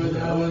 For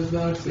thou hast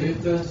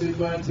vouchsafed us to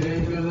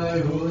partake of thy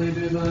holy,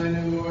 divine,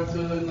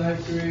 immortal, and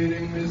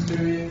life-creating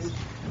mysteries.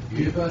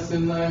 Keep us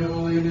in thy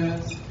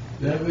holiness,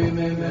 that we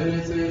may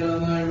meditate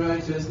on thy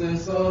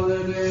righteousness all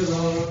the day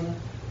long.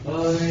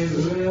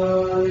 Alleluia,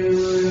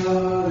 alleluia,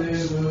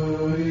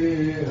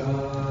 alleluia.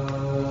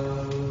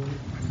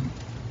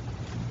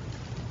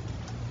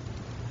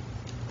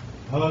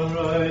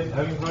 Alright,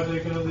 having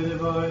partaken of the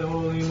divine,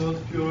 holy,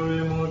 most pure,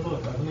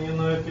 immortal, heavenly, and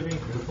life-giving,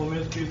 fearful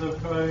mysteries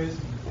of Christ,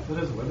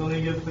 let us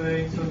willingly give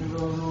thanks unto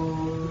the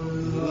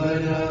Lord.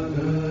 Lord, have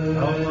mercy.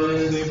 Help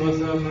us, save us,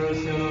 have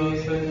mercy on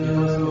us, and keep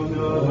us, O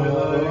God, by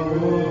thy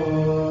grace.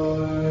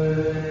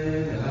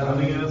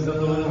 Having asked that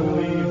the Lord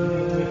believe that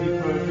we may be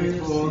perfect,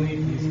 holy,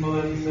 peaceful,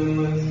 and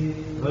sinless,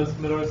 let us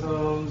commit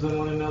ourselves and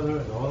one another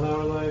and all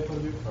our life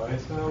unto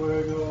Christ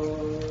our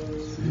God.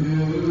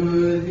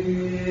 To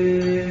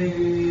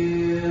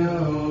thee, O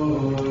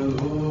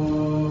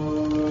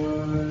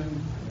Lord.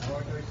 Thou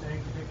art our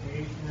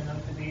sanctification, and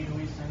unto thee do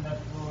we send up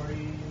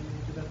glory,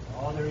 to the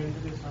Father, and to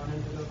the Son,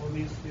 and to the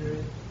Holy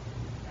Spirit,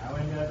 now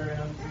and ever,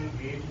 and unto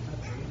the ages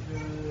of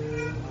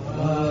ages.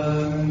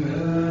 Amen.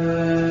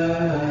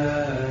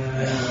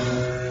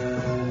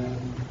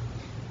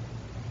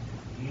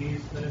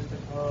 Peace, let us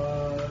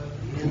depart.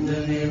 In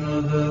the name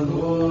of the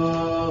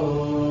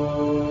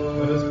Lord.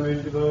 Let us pray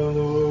to the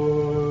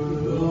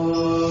Lord.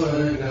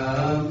 Lord,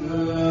 have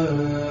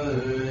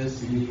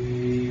mercy.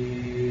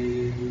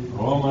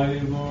 Almighty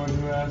Lord,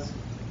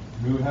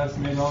 who hast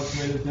made all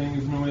created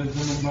things in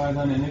wisdom, and by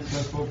thine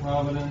inexpressible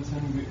providence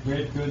and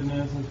great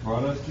goodness hast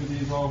brought us to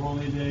these all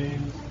holy days,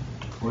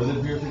 for the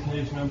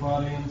purification of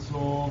body and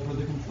soul, for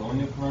the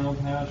controlling of carnal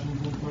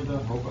passions, and for the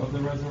hope of the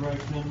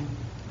resurrection,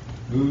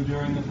 who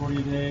during the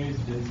 40 days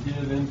didst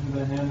give into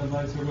the hand of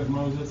thy servant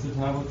Moses the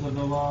tablets of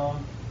the law,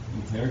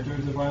 and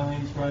characters divinely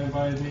inscribed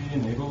by thee,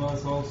 enable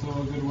us also,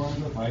 a good one,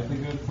 to fight the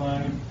good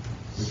fight,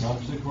 to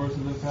accomplish the course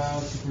of the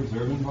fast, to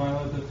preserve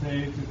inviolate the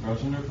faith, to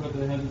crush underfoot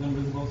the heads of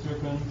invisible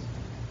serpents,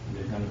 to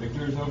become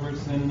victors over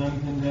sin and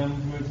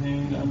uncondemned, to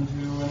attain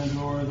unto and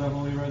adore the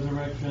holy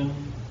resurrection.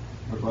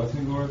 For blessed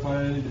and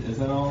glorified is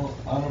that all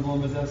honorable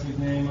and majestic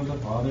name of the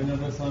Father, and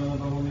of the Son, and of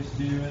the Holy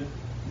Spirit,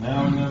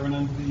 now and ever, and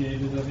unto the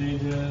ages of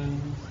ages.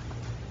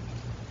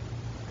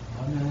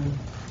 Amen.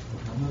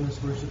 Come, let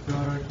us worship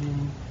God our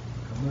King.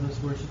 Come, let us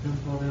worship Him,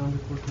 fall down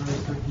before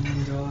Christ our King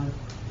and God.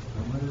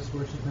 Come, let us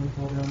worship Him,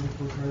 fall down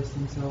before Christ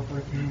Himself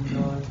our King and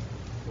God.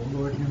 O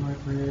Lord, hear my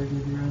prayer,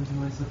 give ear unto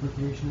my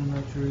supplication and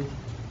thy truth.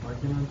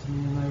 Hearken unto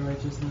me in thy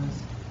righteousness,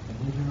 and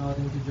enter not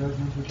into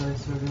judgment with thy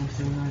servants.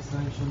 In thy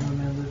sight shall no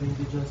man living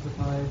be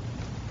justified.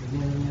 For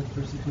the enemy hath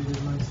persecuted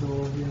my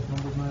soul, he hath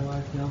humbled my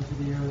life down to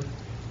the earth.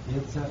 He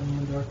hath sat me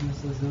in darkness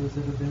as those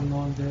that have been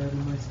long dead,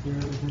 and my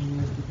spirit within me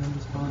has become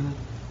despondent.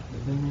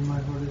 Within me my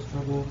heart is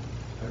troubled.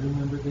 I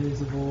remember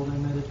days of old, I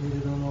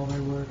meditated on all thy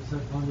works, I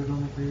pondered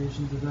on the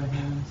creations of thy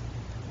hands.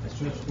 I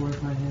stretched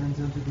forth my hands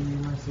unto thee,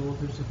 my soul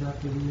thirsteth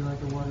after thee like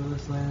a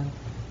waterless land.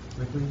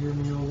 Quickly hear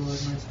me, O Lord,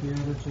 my spirit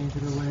hath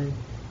fainted away.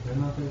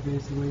 Turn not thy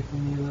face away from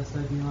me, lest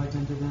I be like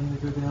unto them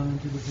that go down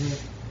into the pit.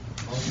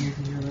 Cause me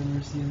to hear thy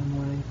mercy in the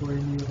morning, for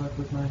in thee have I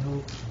put my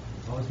hope.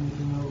 Cause me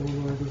to know, O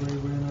Lord, the way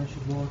wherein I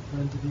should walk, for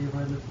unto thee have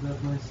I lifted up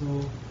my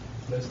soul.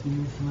 Rescue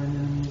me from mine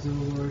enemies, O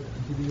Lord.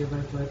 Unto thee have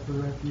I fled for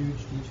refuge.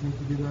 Teach me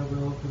to do thy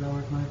will, for thou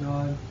art my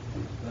God.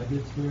 Thy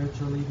good spirit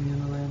shall lead me in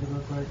the land of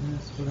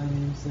uprightness. For thy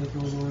name's sake,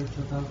 O Lord,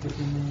 shalt thou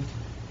quicken me.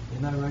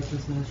 In thy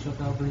righteousness shalt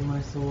thou bring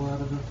my soul out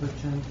of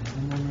affliction, and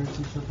in thy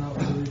mercy shalt thou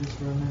utterly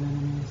destroy mine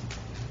enemies.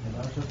 And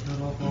thou shalt cut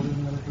off all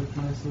them that afflict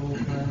my soul,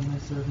 for I am thy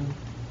servant.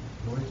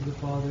 Glory to the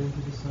Father, and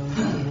to the Son, and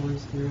to the Holy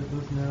Spirit,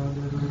 both now and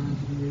ever, and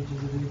to the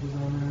ages of ages.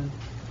 Amen.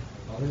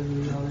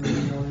 Alleluia,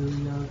 alleluia,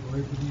 alleluia.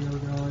 Glory to thee, O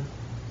God.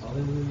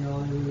 Alleluia,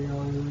 alleluia,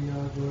 alleluia.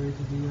 Glory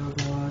to thee, O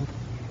God.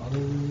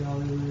 Alleluia,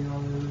 alleluia,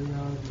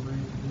 alleluia. Glory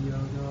to thee, O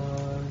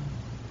God.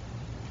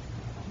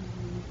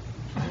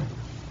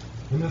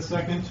 In the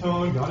second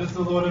tone, God is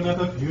the Lord, and hath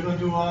appeared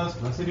unto us.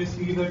 Blessed is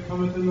he that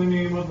cometh in the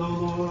name of the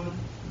Lord.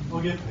 O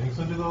give thanks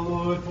unto the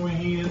Lord, for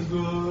he is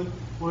good,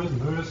 for his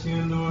mercy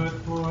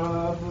endureth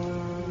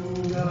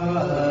forever.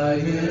 God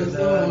is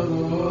the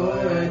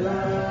Lord,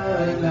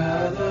 and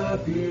hath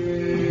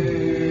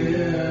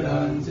appeared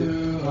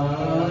unto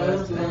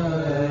us.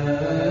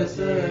 Blessed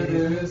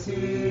is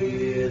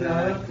he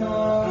that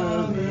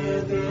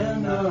cometh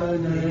in the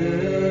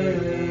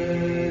name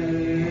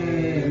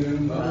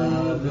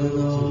of the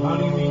Lord.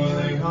 Surrounding me,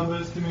 they come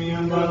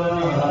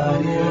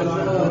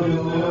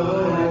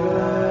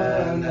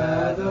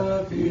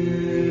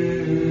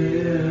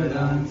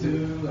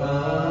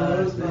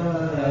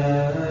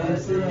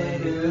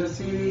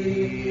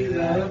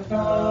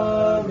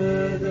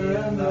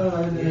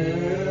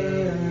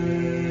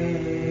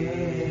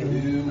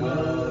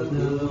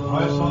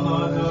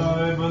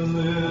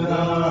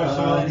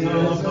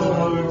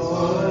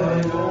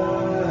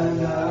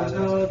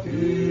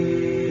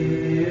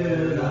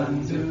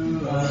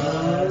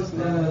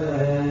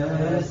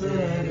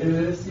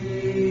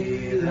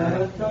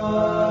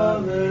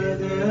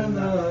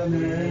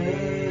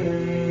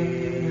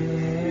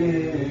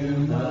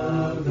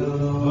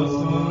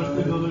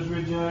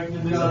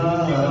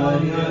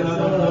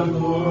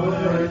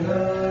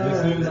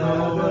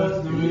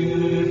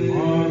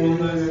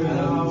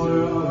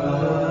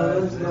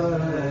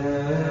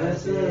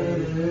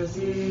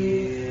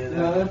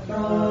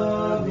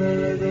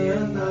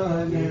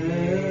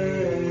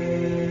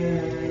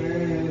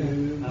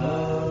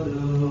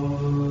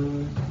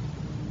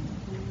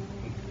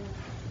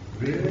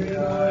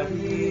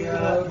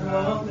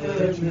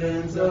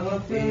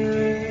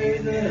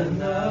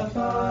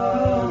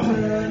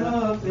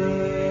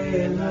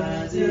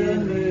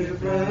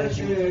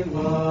refreshing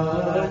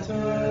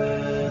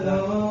water.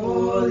 Thou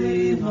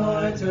holy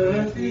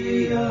martyr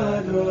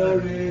Theodore,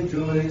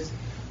 rejoice,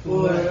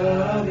 for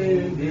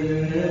having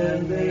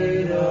been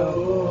made a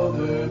whole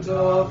burnt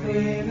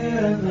offering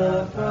in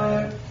the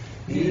fire,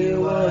 he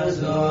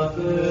was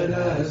offered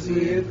as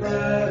sweet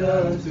bread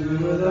unto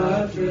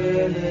the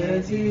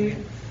Trinity.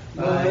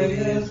 By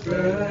his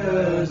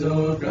prayers,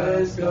 O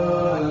Christ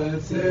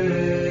God,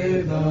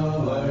 save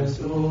thou our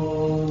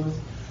souls.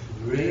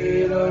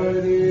 Great are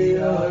the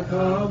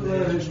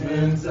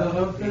accomplishments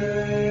of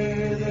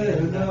faith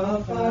in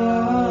the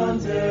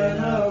fountain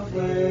of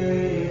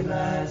flame,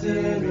 as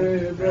in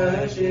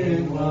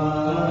refreshing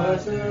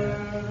water.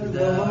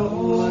 The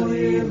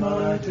holy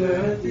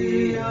martyr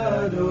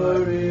Theodore,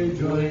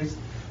 rejoice,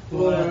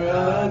 for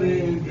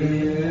having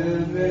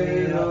been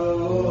made a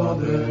whole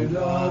burnt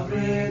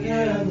offering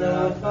in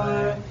the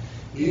fire,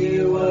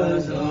 he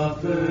was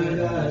offered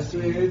as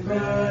sweet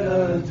bread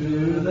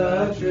unto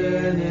the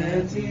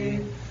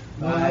Trinity.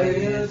 By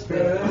his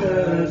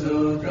prayers,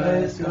 O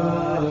Christ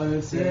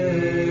God,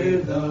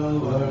 save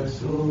thou our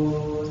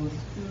souls.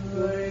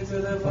 Glory to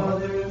the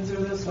Father, and to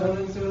the Son,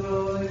 and to the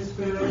Holy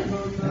Spirit,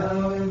 both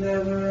now and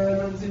ever,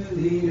 and unto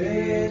the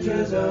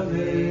ages of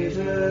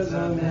ages.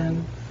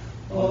 Amen.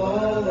 All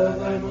of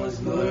thy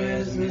most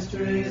glorious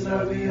mysteries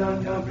are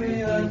beyond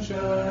comprehension,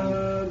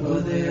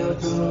 O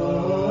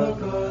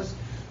Theotokos.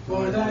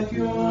 For thy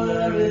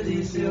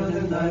purity sealed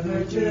in thy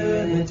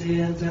virginity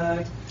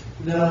intact,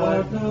 thou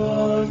art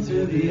known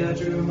to be a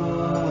true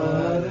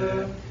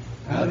mother.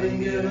 Having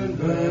given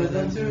birth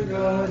unto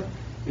God,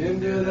 him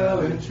do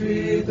thou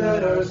entreat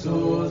that our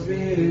souls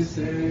be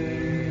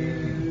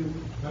saved.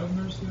 Have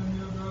mercy on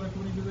me, O God,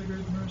 according to thy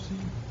great mercy,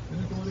 and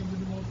according to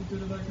the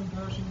multitude of thy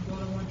compassion,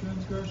 blot out my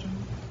transgression.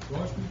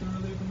 Wash me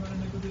thoroughly from mine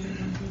iniquity, and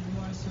cleanse me from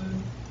my sin.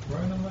 For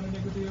I know mine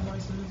iniquity, and my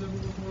sin is ever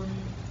before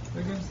me.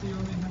 Against thee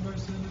only have I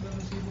sinned, and done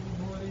this evil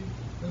before thee,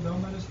 that thou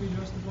mightest be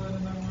justified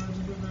in thy words,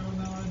 and prevail when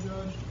thou art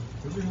judged.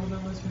 For behold, thou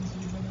hast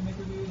conceived in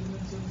iniquities, and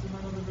in sins did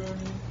my mother bear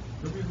me.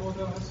 For behold,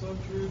 thou hast loved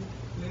truth,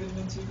 yea, and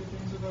in secret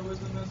things of thy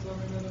wisdom hast thou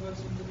made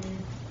manifest unto me.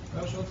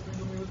 Thou shalt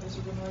sprinkle me with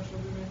hyssop, and I shall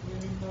be made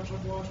clean. Thou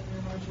shalt wash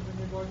me, and I shall be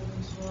made whiter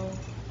than snow.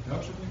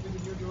 Thou shalt make me to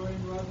hear joy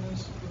and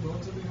gladness. The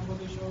bones of the humble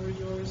they shall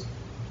rejoice.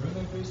 Turn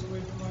thy face away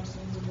from my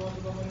sins, and blot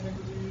out all mine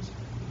iniquities.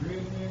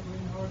 Create in me a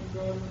clean heart, O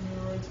God, and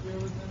renew a right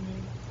spirit within me.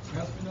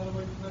 Cast me not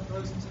away from thy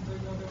presence, and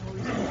take not thy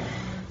Holy Spirit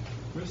from me.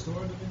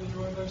 Restore to me the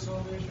joy of thy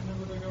salvation, and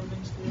with thy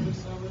governing spirit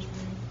establish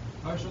me.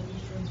 I shall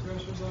teach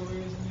transgressors thy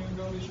ways, and the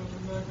ungodly shall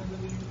turn back unto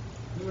thee.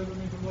 Deliver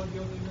me from blood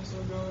guiltiness,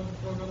 O God,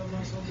 O God of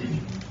my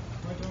salvation.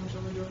 My tongue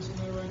shall rejoice in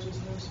thy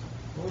righteousness.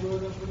 O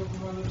Lord, thou shalt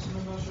open my lips, and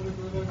my mouth shall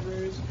declare thy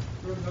praise.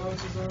 For if thou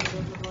hast desired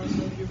sacrifice,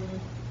 thou hast given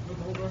it.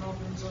 With whole burnt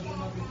offerings thou shalt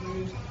not be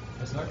pleased.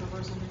 A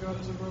sacrifice unto God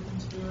is a broken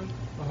spirit.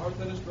 A heart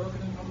that is broken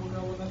and humble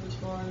thou wilt not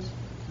despise.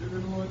 Do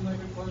good, Lord, and thy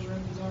good pleasure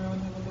unto Zion,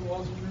 and let the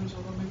walls of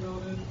Jerusalem be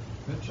builded.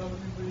 Then shall it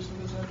be pleased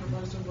with the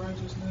sacrifice of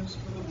righteousness,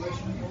 for the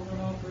blessing and whole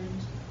burnt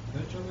offerings.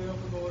 Then shall they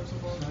offer bullocks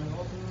upon thine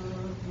altar.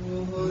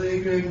 O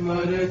holy great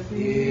Mother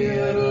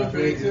Theodore,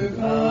 pray to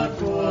God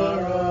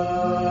for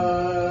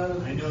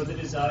us. I know the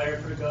desire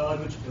for God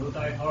which filled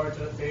thy heart,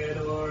 O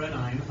Theodore, and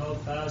I am held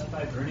fast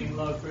by burning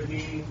love for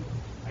thee.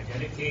 I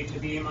dedicate to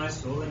thee my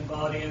soul and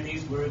body in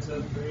these words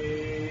of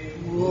praise.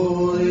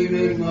 Holy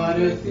great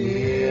Mother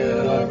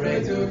Theodore,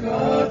 pray to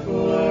God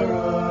for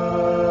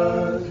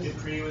us. The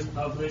decree was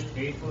published,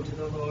 faithful to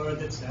the Lord,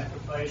 that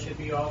sacrifice should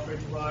be offered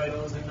to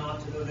idols and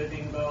not to the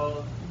living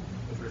God.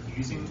 If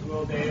refusing to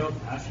obey, O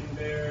passion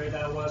bearer,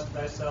 thou wast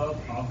thyself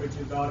offered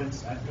to God in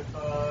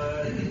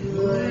sacrifice.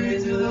 Glory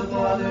to the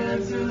Father,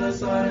 and to the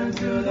Son, and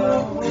to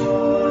the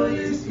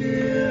Holy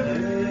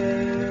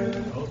Spirit.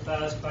 Held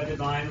fast by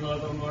divine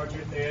love, O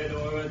martyr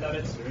Theodore, that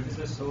it served as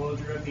a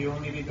soldier of the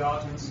only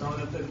begotten Son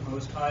of the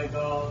Most High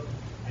God,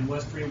 and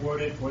wast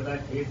rewarded for thy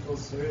faithful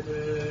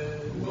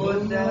service.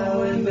 Both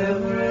now and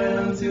ever,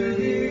 and unto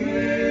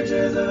the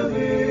ages of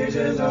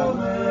ages.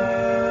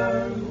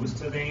 Amen.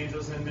 Hosts of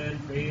angels and men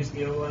praise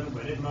thee, O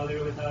unwedded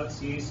mother, without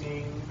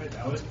ceasing, for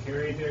thou hast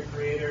carried their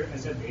Creator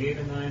as a babe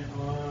in thine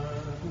arms.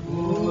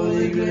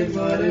 Holy great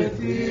Mother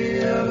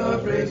Theodore,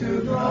 pray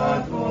to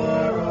God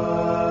for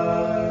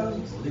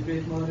us. Holy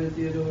great Mother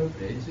Theodore,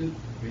 pray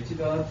to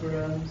God for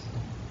us.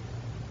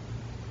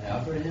 I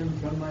offer him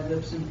from my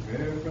lips in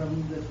prayer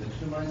from the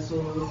affliction of my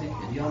soul. Take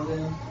pity on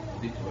them, O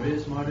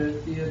victorious Martyr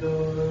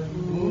Theodore.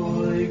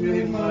 Holy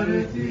great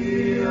Mother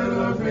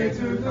Theodore, pray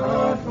to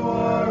God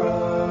for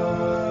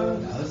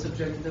us. Thou hast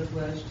subjected the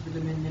flesh to the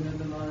dominion of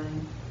the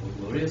mind, O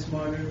glorious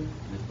Martyr.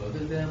 With both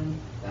of them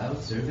thou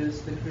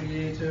servest the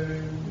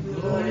Creator.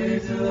 Glory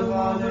to the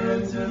Father,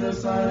 and to the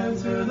Son, and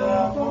to the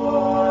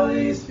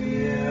Holy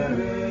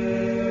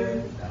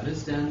Spirit. Thou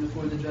didst stand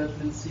before the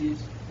judgment seat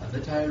of the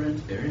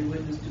tyrant, bearing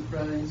witness to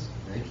Christ,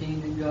 thy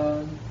King and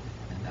God,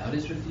 and thou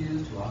didst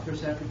refuse to offer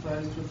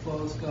sacrifice to a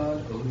false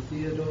God, O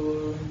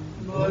Theodore.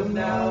 Both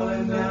now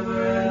and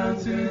ever, and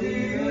unto the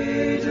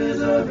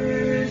ages of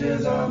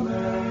ages.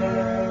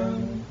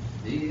 Amen.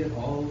 Thee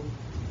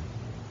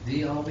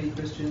thee all we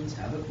Christians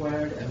have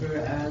acquired ever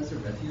as a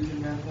refuge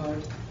and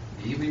rampart.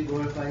 Thee we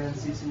glorify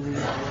unceasingly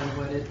with our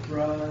unwedded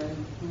pride.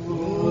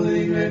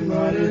 Holy great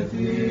Martyr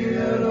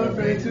Theodore,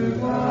 pray to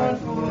God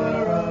for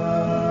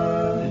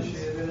us.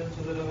 Initiated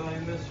into the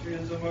divine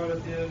mysteries of Martyr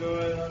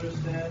Theodore and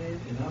understanding,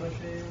 in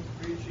unashamed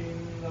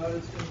preaching, thou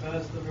didst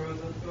confess the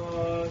birth of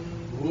God.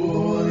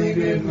 Holy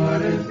great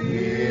Martyr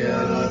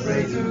Theodore,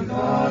 pray to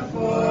God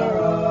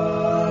for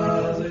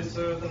us. As they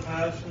served the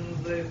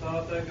passions, they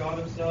thought that God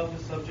himself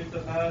is subject to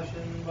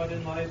passion, but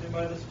enlightened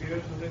by the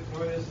Spirit of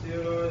victorious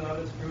Theodore, thou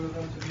didst prove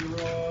them to be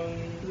wrong.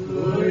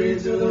 Glory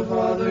to the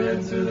Father,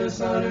 and to the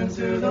Son, and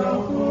to the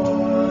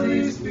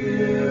Holy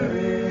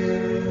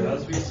Spirit.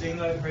 As we sing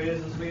thy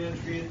praises, we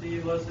entreat thee,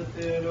 blessed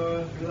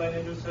Theodore, through thine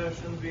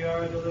intercessions be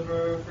our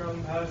deliverer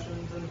from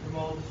passions and from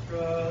all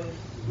distress.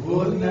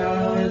 Both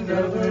now and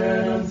ever,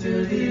 and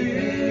unto the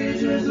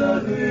ages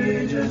of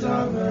ages.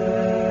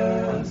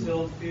 Amen.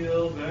 Untilled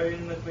field,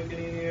 bearing the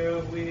quickening ear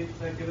of wheat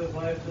that giveth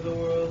life to the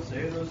world,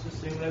 save those who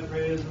sing thy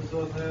praises,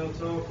 O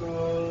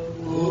Theotokos.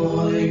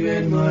 Holy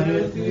great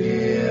Martyr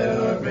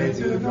Theodore, pray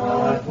to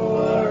God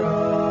for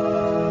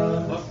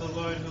us. Love the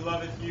Lord who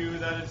loveth you,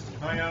 that is to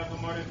cry out, O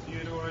Martyr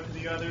Theodore, to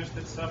the others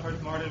that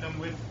suffered martyrdom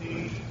with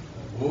thee.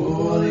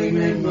 Holy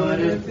great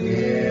Martyr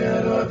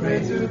Theodore,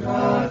 pray to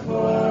God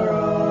for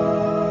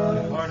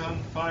us. Heart on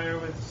fire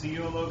with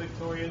zeal, O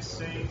victorious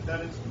saint,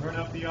 that is burn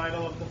up the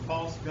idol of the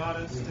false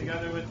goddess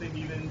together with the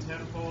heathen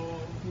temple.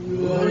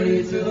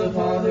 Glory to the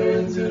Father,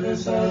 and to the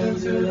Son, and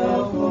to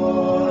the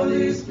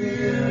Holy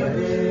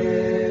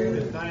Spirit.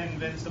 With thy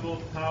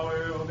invincible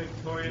power, O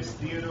victorious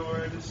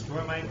Theodore,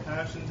 destroy my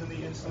passions and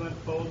the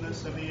insolent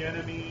boldness of the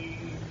enemy.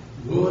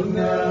 Both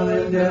now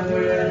and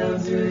ever, and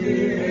unto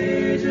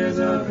the ages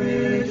of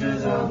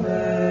ages.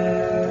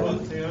 Amen. O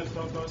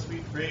Theotokos, we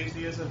praise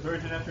thee as a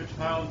virgin after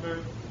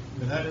childbirth,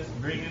 for that is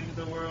bring into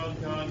the world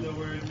God the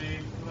Word made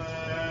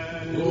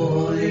flesh.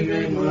 Holy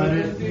great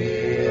Martyr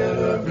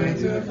Theodore, pray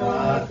to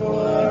God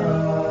for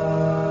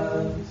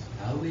us.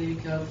 How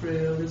weak, how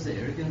frail is the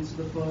arrogance of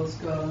the false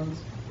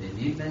gods. They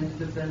need men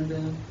to defend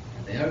them,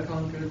 and they are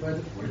conquered by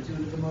the fortitude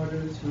of the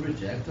martyrs who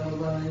reject all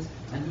lies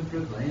and who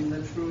proclaim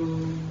the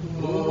truth.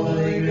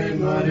 Holy great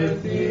Martyr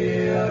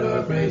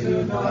Theodore, pray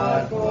to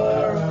God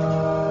for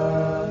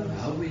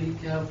us. How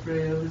weak, how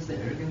frail is the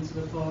arrogance of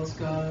the false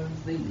gods.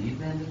 They need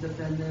men to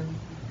defend them,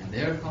 and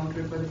they are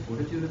conquered by the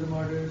fortitude of the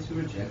martyrs who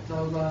reject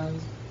all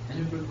lies and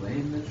who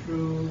proclaim the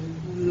truth.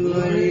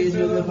 Glory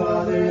to the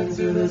Father, and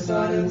to the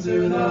Son, and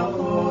to the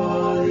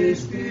Holy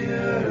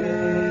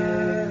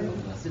Spirit. O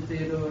blessed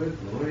Theodore,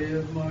 glory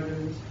of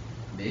martyrs,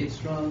 made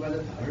strong by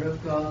the power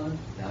of God,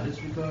 thou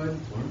didst regard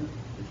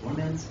the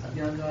torments of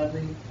the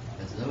ungodly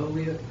as though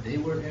they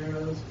were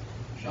arrows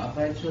shot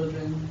by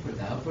children, for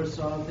thou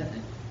foresaw the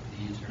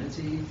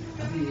eternity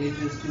of the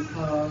ages to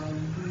come.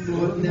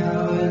 Both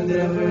now and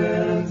ever,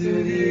 and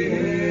unto the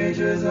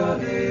ages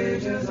of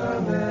ages.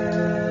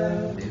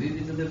 Amen. May we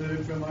be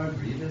delivered from our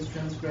grievous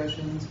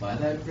transgressions by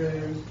thy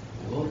prayers,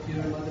 O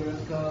pure Mother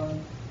of God.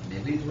 May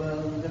we dwell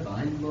in the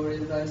divine glory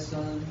of thy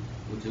Son,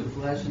 who took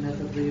flesh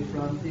ineffably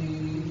from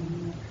thee.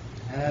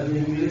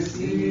 Having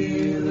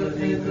received the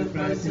faith of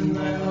Christ in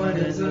thy heart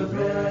as a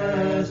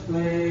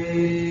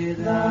breastplate,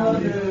 thou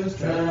didst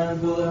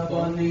trample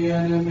upon the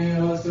enemy,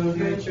 O so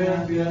great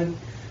champion,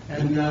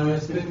 and thou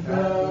hast been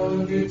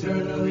crowned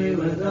eternally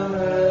with the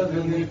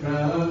heavenly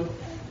crown,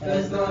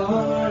 as the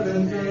heart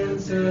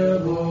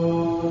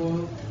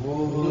invincible.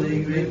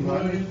 Holy great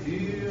Martyr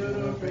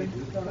Theodore, pray to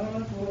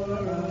God for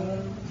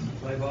us.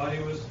 Thy body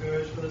was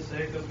scourged for the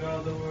sake of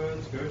God the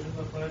Word, scourged in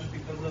the flesh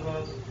because of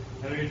us,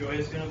 and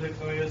rejoicing of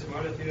victorious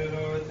Martyr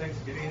Theodore, with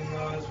thanksgiving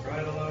thou hast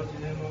cried aloud to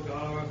him, O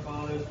God our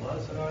fathers,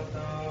 blessed art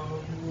thou.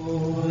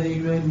 Holy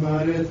great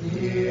Martyr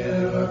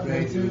Theodore,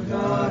 pray to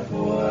God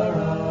for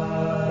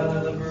us. The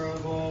deliverer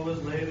of all was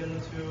laid in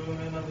the tomb,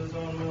 and of his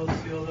own will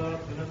sealed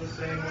up, and in the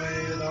same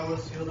way thou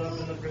wast sealed up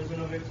in the prison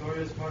of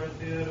victorious Martyr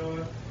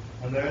Theodore.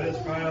 And there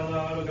didst cry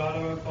aloud, O God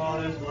of our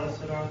fathers,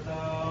 blessed art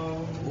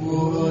thou.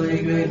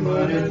 Holy great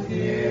Martyr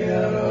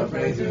Theodore,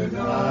 pray to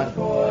God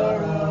for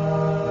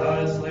us. Thou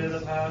didst slay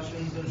the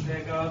passions and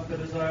shake off the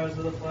desires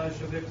of the flesh,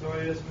 a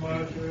victorious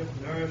martyr,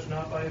 nourished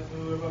not by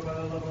food but by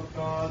the love of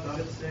God. Thou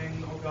didst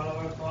sing, O God of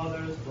our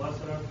fathers,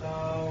 blessed art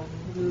thou.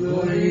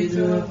 Glory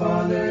to the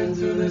Father, and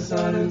to the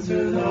Son, and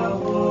to the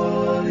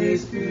Holy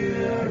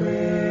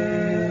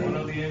Spirit. One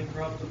of the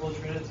incorruptible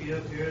Trinity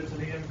appeared to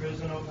the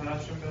imprisoned, O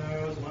passion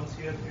bearers. Once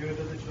he appeared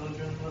to the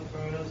children in the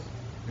furnace,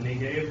 and he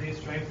gave thee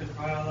strength to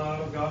cry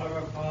aloud, O God of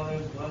our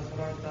fathers, blessed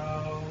art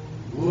thou.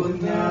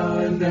 Both now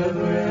and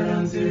ever, and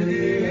unto the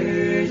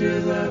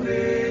ages of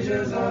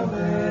ages.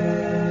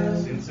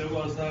 Amen. Since it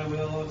was thy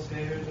will, O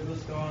Savior, to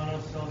bestow on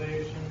us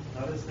salvation,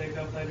 thou didst take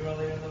up thy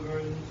dwelling in the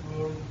Virgin's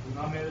womb, and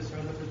thou madest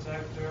her the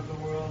protector of the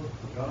world.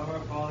 O God of our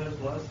fathers,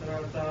 blessed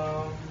art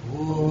thou.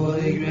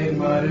 Holy great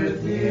Martyr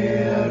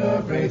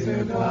Theodore, pray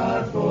to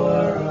God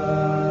for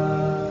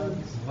us.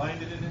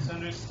 Blinded in his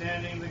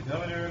understanding, the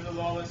governor of the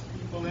lawless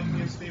people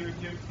enviously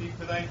rebuked thee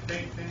for thy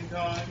faith in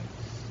God.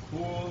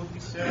 Fool, he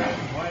said,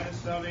 why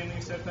dost thou vainly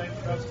set thy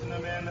trust in the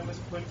man that was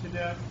put to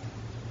death?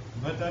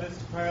 But that is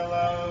to cry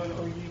aloud,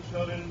 O ye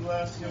children,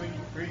 bless, O ye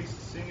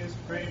priests, sing his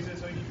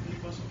praises, O ye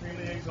people,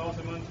 supremely exalt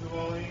him unto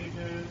all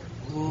ages.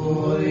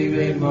 Holy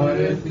great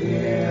martyr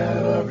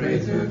Theodore, pray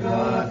to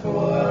God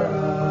for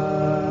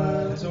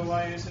us. As a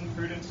wise and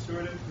prudent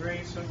steward of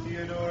grace, O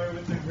Theodore,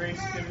 with the grace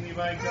given thee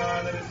by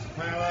God, that is to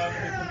cry aloud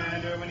to the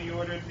commander when he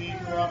ordered thee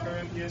to offer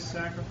impious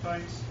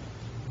sacrifice.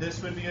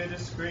 This would be a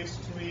disgrace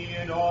to me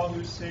and all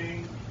who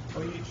sing.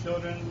 O ye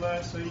children,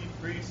 bless, O ye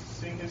priests,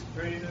 sing his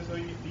praises, O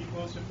ye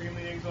people,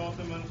 supremely exalt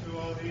him unto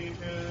all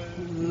ages.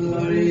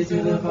 Glory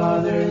to the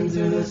Father, and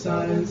to the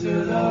Son, and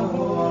to the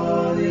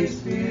Holy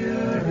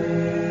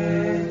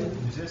Spirit.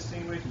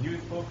 Resisting with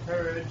youthful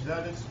courage,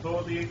 thou didst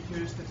boldly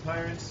accuse the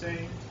tyrant,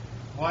 saying,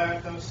 why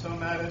art thou so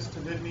mad as to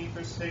bid me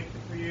forsake the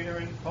Creator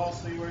and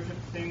falsely worship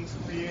things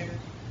created?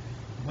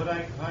 But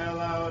I cry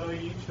aloud, O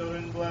ye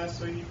children,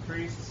 bless, O ye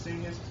priests,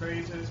 sing his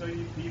praises, O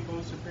ye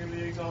people,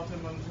 supremely exalt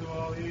him unto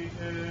all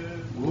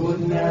ages.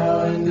 Would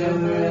now and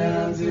ever and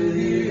unto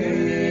the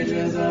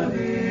ages of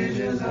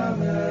ages,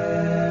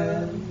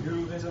 amen.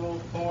 Through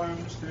visible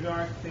forms, through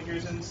dark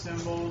figures and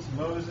symbols,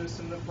 Moses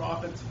and the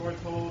prophets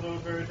foretold, O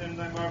Virgin,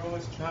 thy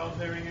marvelous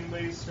childbearing in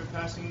ways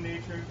surpassing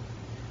nature.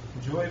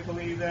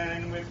 Joyfully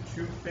then, with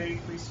true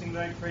faith, we sing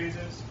thy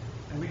praises,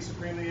 and we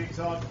supremely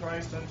exalt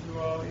Christ unto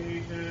all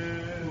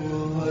ages.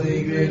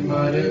 Holy great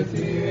martyr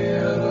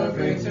Theodore,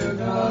 pray to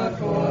God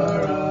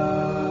for us.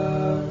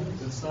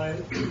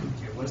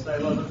 It was thy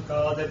love of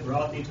God that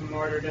brought thee to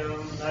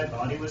martyrdom. Thy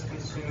body was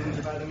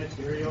consumed by the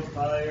material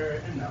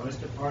fire, and thou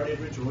hast departed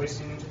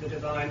rejoicing to the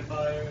divine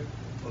fire.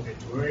 O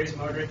victorious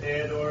martyr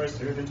Theodore,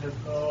 servant of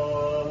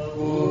God.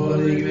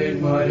 Holy great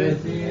martyr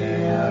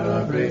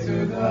Theodore, pray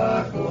to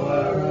God for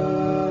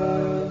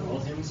us. All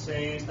him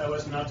saints, thou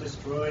wast not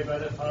destroyed by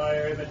the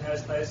fire, but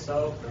hast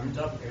thyself burnt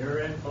up error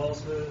and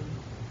falsehood.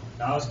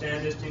 Thou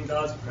standest in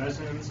God's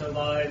presence,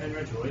 alive and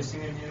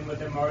rejoicing in him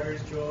with a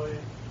martyr's joy.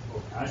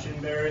 O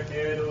passion-bearer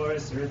Theodore,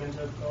 servant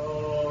of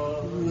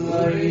God.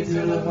 Glory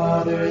to the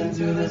Father, and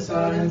to the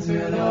Son, and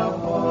to the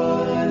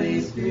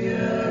Holy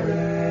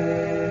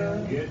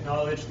Spirit. We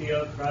acknowledge thee,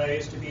 O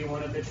Christ, to be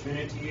one of the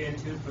Trinity in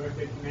two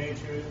perfect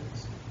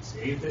natures.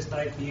 Save this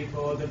thy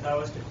people, that thou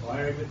hast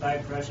acquired with thy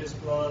precious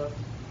blood,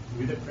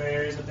 through the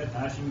prayers of the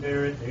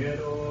passion-bearer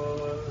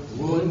Theodore.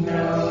 Would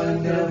now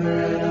and ever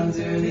and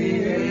unto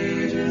the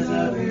ages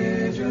of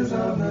ages,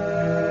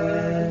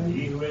 amen.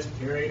 He who has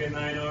carried in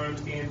thine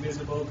arms the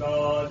invisible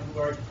God, who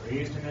art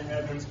praised in the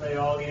heavens by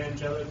all the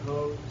angelic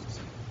hosts,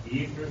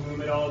 he through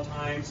whom at all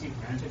times he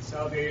granted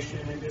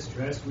salvation in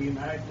distress we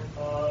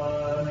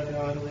magnify. Holy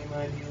God, holy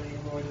mighty, holy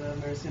Lord, have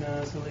mercy on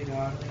us. Holy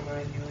God, holy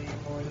mighty, holy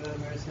Lord, have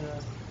mercy on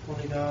us.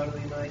 Holy God,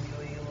 holy mighty,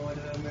 holy Lord,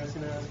 have mercy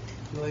on us.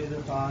 Glory to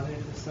the Father,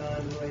 to the Son,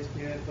 to the Holy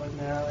Spirit, both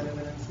now and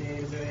ever and in the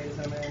ages of ages,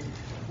 amen.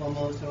 O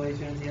most holy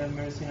Trinity, have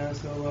mercy on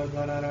us. O Lord,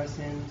 blot out our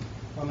sins.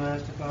 O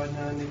Master, pardon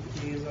our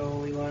iniquities. O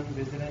Holy One,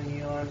 visit and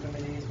heal our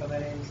infirmities for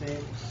thy name's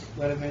sake.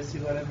 Lord have mercy,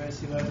 Lord have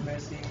mercy, Lord have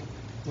mercy.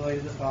 Glory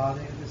to the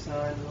Father, to the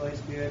Son, to the Holy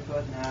Spirit,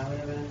 both now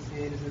and ever and in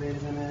the ages of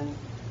ages, amen.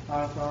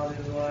 Our Father,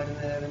 who art in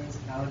the heavens,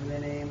 hallowed be thy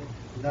name.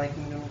 Thy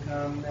kingdom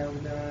come, thy will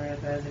be done on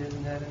earth as it is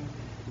in heaven.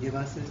 Give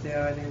us this day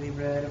our daily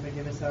bread, and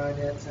forgive us our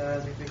debts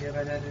as we forgive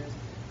our debtors.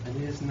 And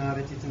lead us not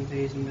into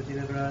temptation, but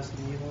deliver us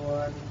from the evil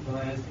one. For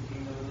thine is the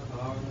kingdom, and the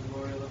power, and the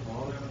glory of the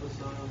Father, and of the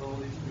Son, and of the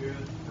Holy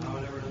Spirit, now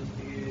and ever and unto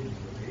the ages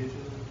of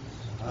ages.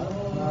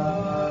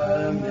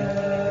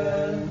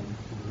 Amen.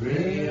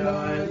 Great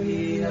are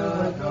the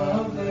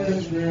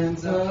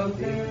accomplishments of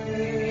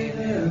faith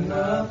in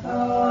the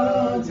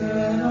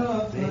fountain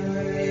of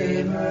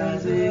flame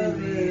as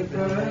in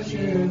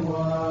refreshing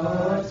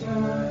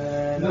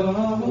water. The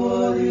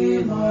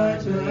holy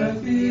martyr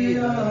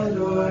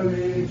Theodore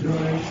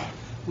rejoiced,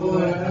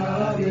 for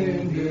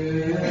having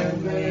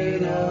given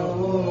made a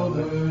whole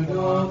burnt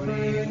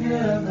offering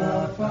in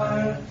the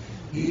fire,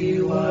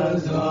 he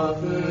was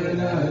offered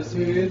a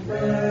sweet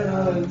prayer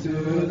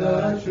unto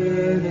the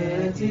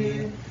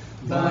Trinity.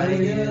 By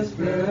his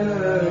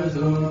prayers,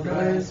 O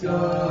Christ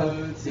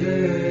God,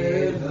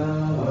 save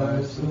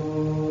our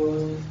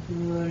souls.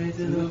 Glory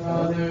to the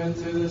Father, and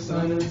to the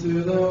Son, and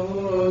to the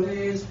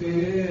Holy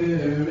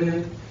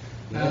Spirit.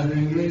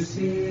 Having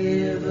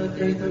received the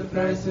faith of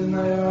Christ in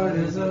thy heart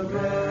as a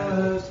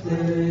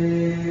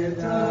breastplate,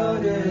 thou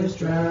didst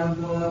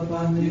trample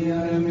upon the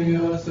enemy,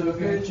 O so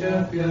great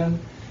champion,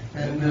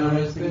 and thou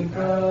hast been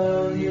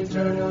crowned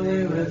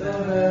eternally with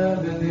a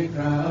heavenly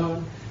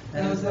crown,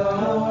 as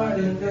thou art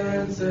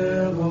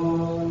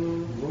invincible.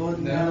 Both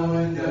now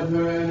and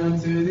ever and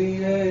unto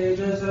the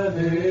ages of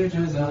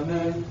ages,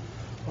 amen.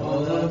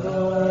 All of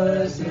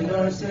us in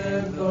our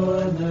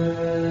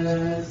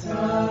sinfulness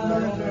have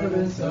thy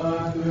fervent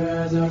succor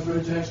as our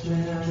protection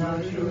and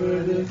our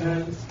sure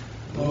defense.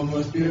 O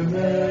most pure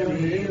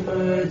Mary,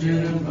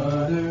 Virgin and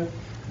Mother,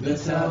 the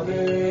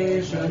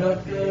salvation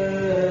of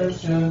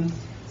Christians,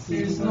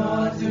 cease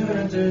not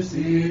to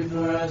intercede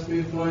for us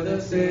before the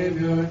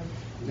Savior,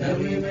 that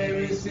we may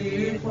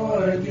receive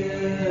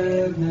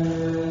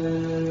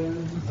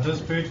forgiveness. Let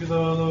us pray to the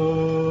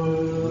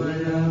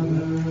Lord. Have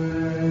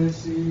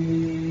mercy.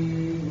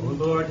 O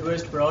Lord, who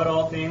hast brought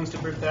all things to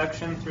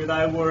perfection through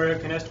thy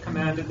work, and hast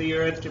commanded the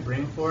earth to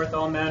bring forth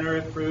all manner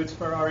of fruits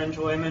for our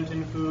enjoyment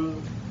and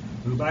food,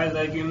 who by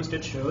legumes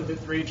did show the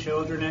 3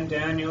 children and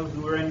Daniel,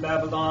 who were in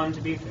Babylon,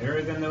 to be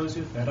fairer than those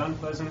who fed on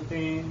pleasant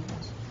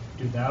things,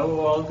 do thou,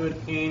 O all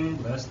good King,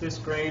 bless this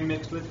grain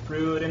mixed with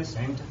fruit, and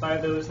sanctify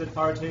those that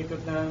partake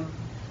of them.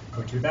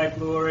 For to thy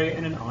glory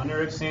and in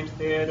honor of Saint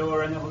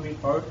Theodore and the holy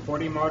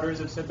 40 martyrs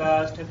of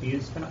Sebaste have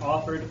these been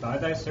offered by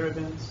thy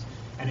servants,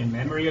 and in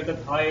memory of the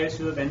pious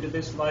who have ended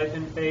this life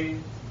in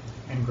faith.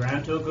 And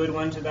grant, O good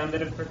one, to them that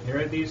have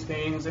prepared these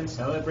things, and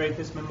celebrate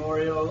this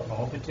memorial,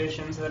 all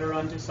petitions that are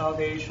unto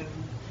salvation,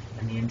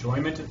 and the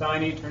enjoyment of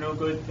thine eternal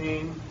good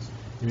things,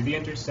 through the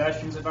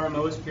intercessions of our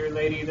most pure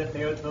Lady, the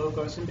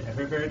Theotokos and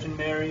ever Virgin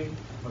Mary,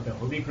 of the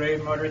holy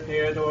grave martyr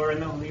Theodore,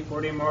 and the holy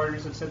 40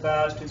 martyrs of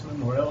Sebaste, whose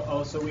memorial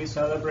also we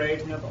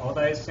celebrate, and of all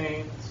thy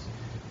saints.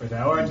 For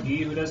thou art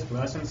he who dost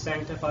bless and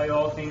sanctify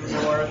all things,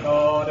 O our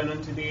God, and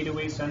unto thee do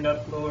we send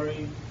up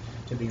glory.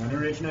 To the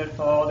unoriginate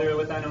Father,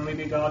 with thine only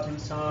begotten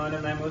Son,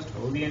 and thy most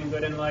holy and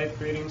good and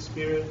life-creating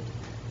Spirit,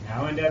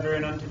 now and ever,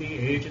 and unto the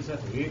ages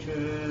of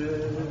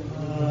ages.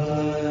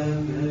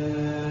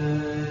 Amen.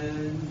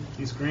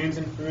 These grains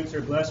and fruits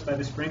are blessed by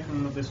the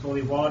sprinkling of this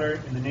holy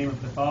water, in the name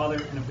of the Father,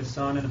 and of the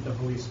Son, and of the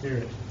Holy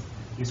Spirit.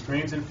 These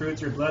grains and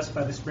fruits are blessed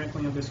by the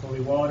sprinkling of this holy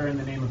water, in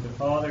the name of the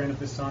Father, and of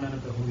the Son, and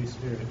of the Holy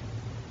Spirit.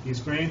 These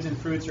grains and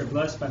fruits are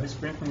blessed by the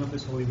sprinkling of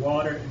this holy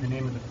water, in the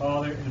name of the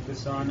Father, and of the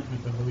Son, and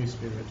of the Holy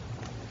Spirit.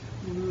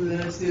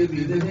 Blessed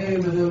be the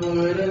name of the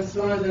Lord,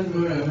 henceforth and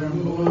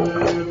forevermore.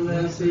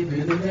 Blessed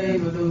be the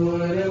name of the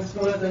Lord,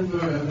 henceforth and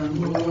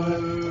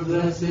forevermore.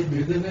 Blessed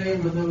be the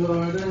name of the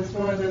Lord,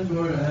 henceforth and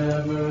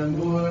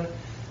forevermore.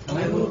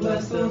 I will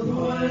bless the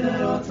Lord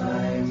at all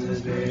times.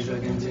 His praise shall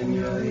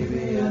continually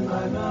be in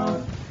my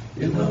mouth.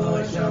 In the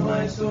Lord shall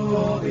my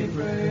soul be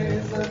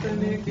praised. Let the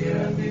meek hear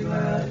and be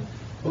glad.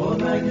 Oh,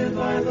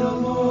 magnify the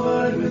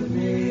Lord with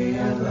me,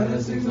 and let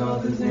us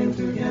exalt his name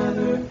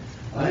together.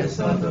 I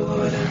sought the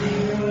Lord, and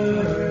he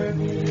heard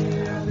me,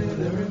 and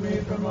delivered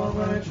me from all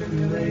my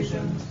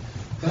tribulations.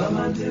 Come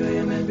unto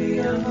him and be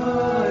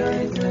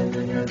enlightened,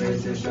 and your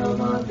faces shall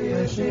not be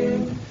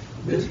ashamed.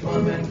 This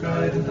poor man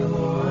cried, and the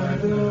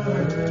Lord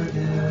heard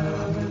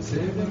him, and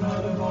saved him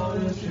out of all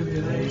his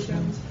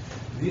tribulations.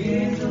 The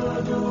angel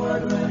of the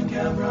Lord will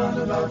encamp round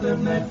about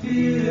them that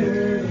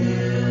fear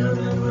him,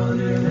 and will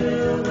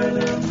deliver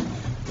them.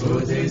 Oh,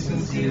 taste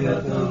and see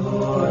that the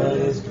Lord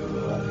is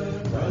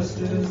good. Blessed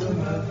is the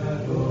man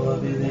that will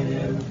believe in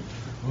him.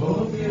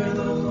 Oh, fear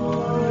the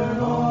Lord,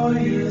 all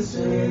ye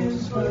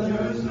saints, for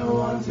there is no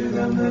one to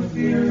them that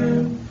fear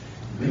him.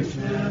 Rich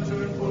man to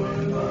report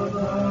above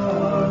the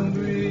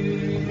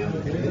hungry.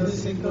 Okay, the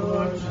sick the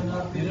Lord shall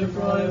not be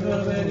deprived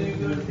of any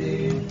good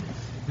thing.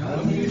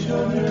 Come, ye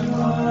children,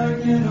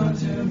 hearken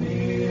unto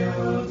me. I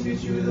will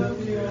teach you the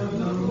fear of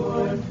the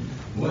Lord.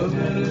 What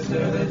man is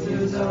there that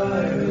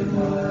desire in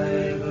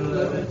life,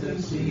 beloved,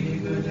 to see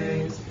good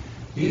days?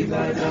 Keep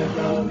thy tongue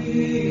from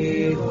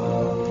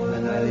evil,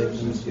 and thy lips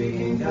from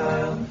speaking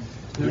guile.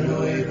 Turn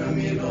away from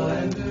evil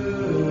and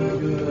do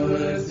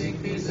good.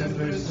 Seek peace and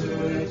pursue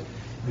it.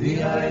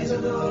 The eyes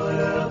of the Lord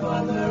are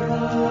upon the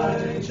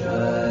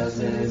righteous,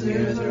 and his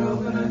ears are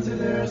open unto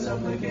their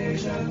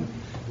supplication.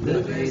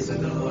 The face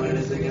of the Lord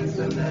is against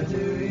them that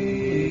do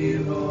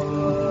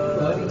evil,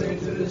 utterly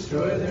to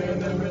destroy the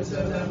remembrance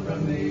of them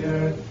from the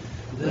earth.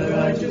 The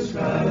righteous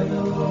cry, and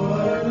the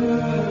Lord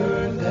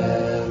heard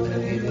them,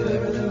 and he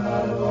delivered them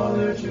out of all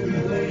their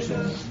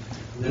tribulations.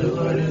 The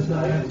Lord is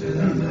nigh unto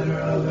them that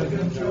are of a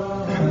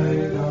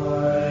contrite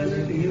heart,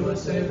 and he will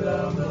save the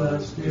humble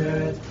of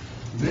spirit.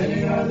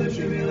 Many are the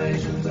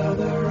tribulations of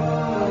the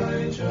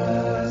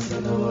righteous,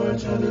 and the Lord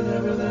shall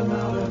deliver them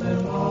out of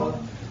them all.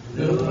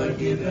 The Lord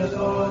keepeth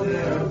all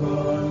their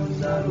bones,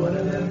 not one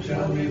of them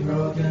shall be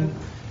broken.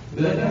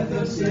 The death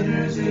of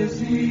sinners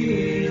is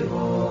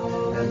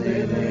evil, and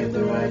they that hate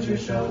the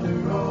righteous shall do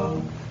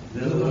wrong.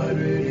 The Lord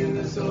redeemed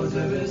the souls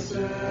of his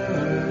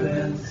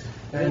servants,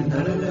 and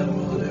none of them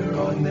will do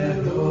wrong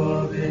that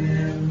hope in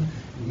him.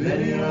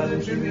 Many are the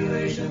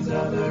tribulations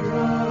of the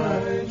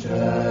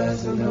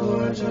righteous, and the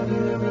Lord shall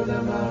deliver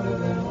them out of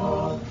them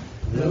all.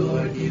 The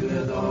Lord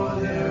keepeth all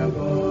their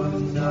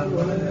bones, not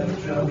one of them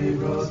shall be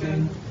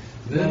broken.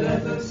 The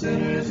death of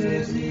sinners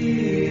is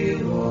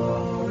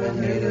evil, and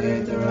they that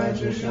hate the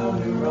righteous shall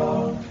do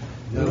wrong.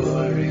 The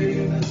Lord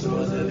redeemed the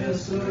souls of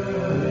his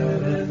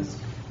servants,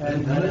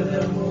 and none of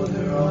them will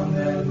do wrong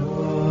that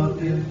hope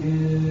in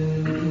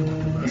him.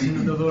 The blessing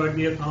of the Lord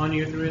be upon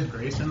you through his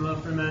grace and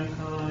love for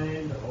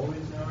mankind,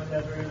 always now and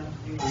ever, and unto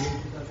the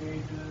ages of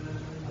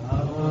ages.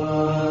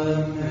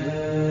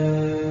 Amen.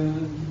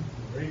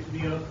 Glory to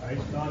thee, O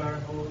Christ, God our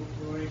hope.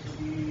 Glory to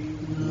thee.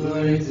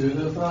 Glory to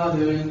the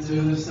Father, and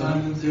to the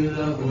Son, and to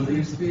the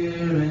Holy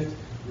Spirit,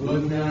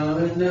 both now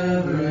and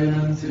ever, and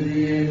unto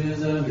the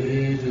ages of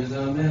ages.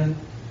 Amen.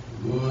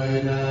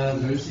 Lord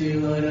have mercy,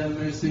 Lord have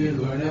mercy,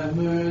 Lord have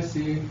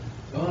mercy.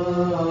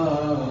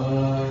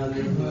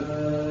 Father,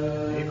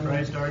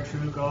 Christ our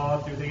true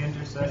God, through the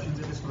intercessions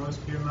of his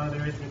most pure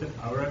mother, through the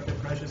power of the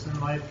precious and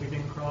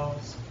life-giving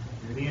cross,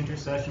 through the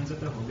intercessions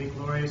of the holy,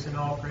 glorious, and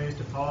all-praised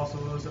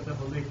apostles, of the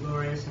holy,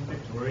 glorious, and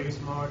victorious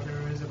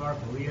martyrs, of our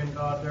holy and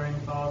God-bearing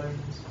fathers,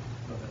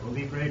 of the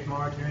holy great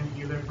martyr and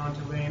healer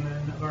Pantaleon,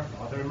 of our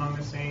Father among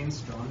the saints,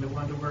 John the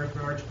Wonder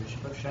Worker,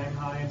 Archbishop of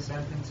Shanghai and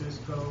San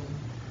Francisco,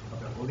 of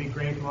the holy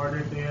great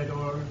martyr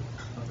Theodore,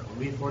 of the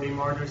holy 40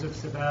 martyrs of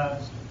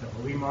Sebaste, of the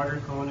holy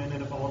martyr Conan,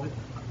 and of our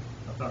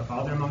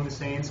Father among the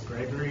saints,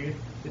 Gregory,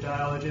 the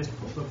Dialogist,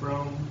 Pope of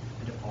Rome,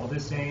 and of all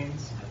the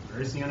saints, have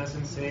mercy on us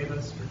and save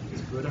us, for he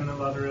is good and the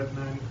lover of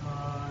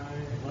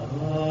mankind.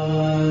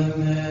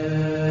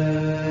 Amen.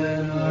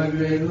 Our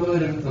great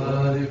Lord and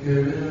Father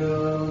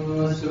Kirill,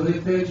 most holy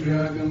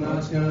Patriarch of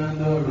Moscow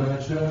and all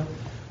Russia,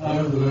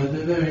 our Lord,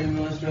 the very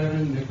most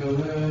Reverend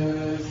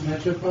Nicholas,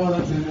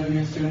 Metropolitan of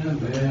Eastern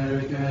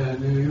America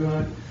and New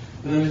York,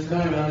 the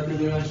Skyrock of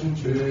the Russian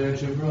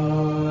Church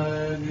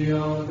abroad, the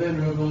all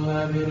venerable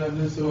abbot of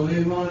this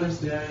holy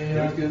monastery,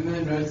 I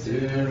commend right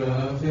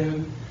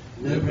Seraphim,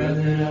 the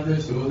brethren of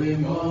this holy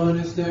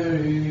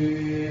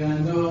monastery,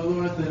 and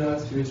all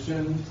Orthodox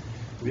Christians.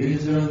 We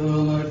serve the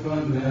Lord for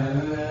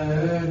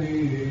many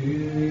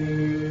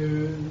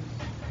years.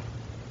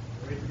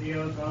 Glory to thee,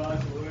 O God,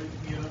 glory to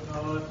thee, O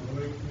God,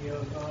 glory to thee,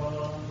 O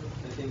God.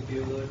 I thank thee,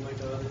 O Lord my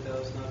God, that thou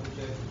hast not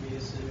rejected me a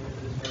sinner,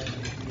 but hast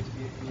vouchsafed me to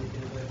be a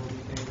communicant of thy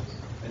holy things.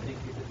 I thank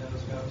thee that thou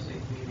hast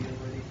vouchsafed me the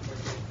unworthy to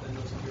partake of thy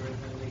most pure and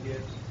heavenly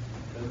gifts.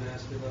 Thou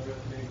Master, lover of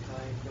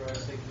mankind, for our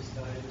sake this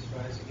die and this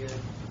rise again.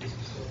 Please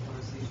bestow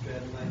upon us these dread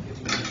and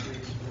life-giving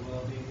mysteries for the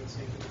well-being and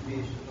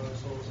sanctification of our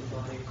souls and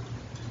bodies.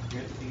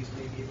 Grant that these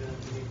may be given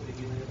unto me for the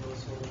healing of both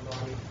soul and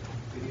body,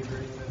 for the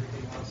averting of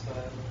everything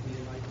hostile, of the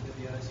enlightenment of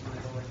the eyes of my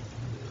heart,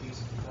 for the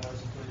peace of the powers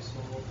of my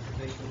soul, for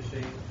faith and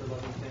shame, for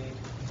love and pain,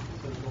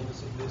 for the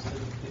fullness of wisdom,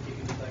 for the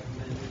keeping of thy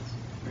commandments,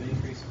 for the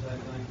increase of thy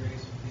divine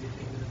grace, for the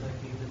attainment of thy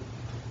kingdom,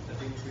 that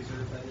things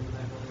preserved by them in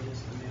thy holiness,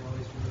 and may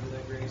always remember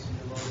thy grace and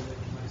your love and live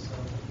for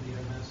myself, and be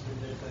our master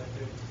and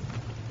benefactor.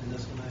 And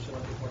thus when I shall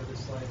have departed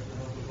this life, the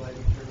hope of life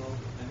eternal,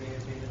 I may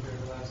attain unto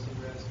everlasting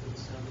rest for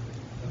the Son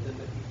of them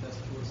that keep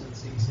festivals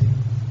unceasing,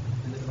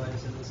 and the divine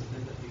assemblies of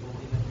them that behold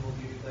the ineffable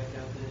beauty of thy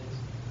countenance,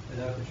 that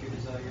thou for true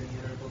desire and the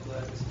honorable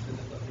gladness of them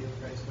that love thee, O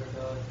Christ our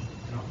God,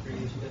 and all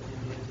creation that in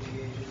the end of the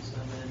ages.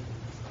 Amen.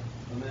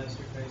 O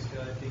Master Christ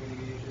God, King of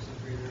the ages and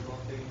creator of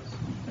all things,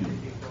 I thank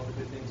thee for all the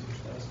good things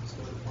which thou hast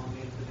bestowed upon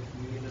me, and for the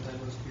communion of thy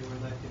most pure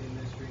and life-giving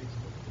mysteries.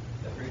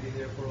 I pray thee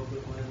therefore, O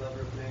good one and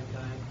lover of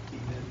mankind, keep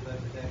me under thy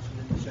protection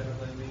and the shadow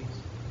of thy wings,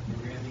 and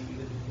grant me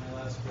even to my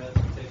last breath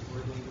to take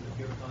worthily with a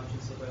pure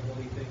conscience of thy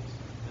holy things,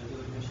 and to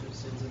the remission of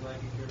sins and life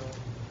eternal,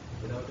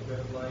 without the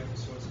bread of life, the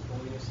source of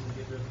holiness and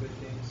the giver of good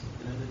things,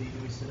 and unto thee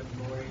do we send up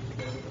glory,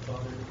 together with the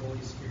Father and the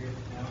Holy Spirit,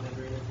 now and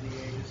ever and into the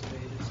ages of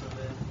ages.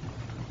 Amen.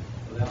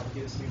 For thou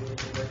givest me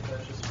willingly thy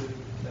precious food,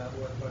 thou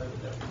who art fire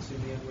that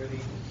consume me unworthy.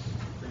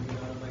 Bring me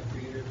out of my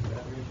Creator,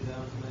 thou bring me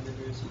down to my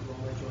members, with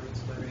all my joints,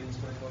 my reins,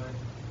 my heart.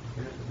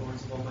 Burn up the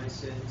thorns of all my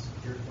sins,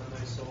 purify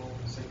my soul,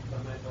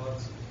 sanctify my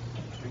thoughts,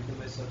 strengthen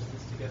my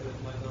substance together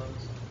with my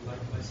lungs,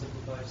 enlighten my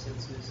simple five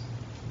senses,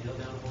 nail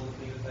down hold of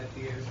me with thy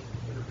fear,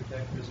 ever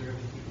protect, preserve,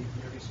 and keep me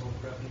from every soul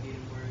corrupt and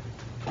hating word,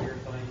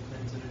 purify and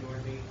cleanse and adorn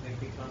me, make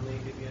me comely,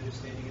 give me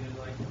understanding and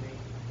enlighten me,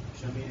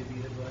 show me to be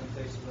the dwelling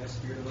place of thy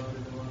spirit alone,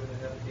 and no longer the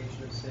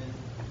habitation of sin.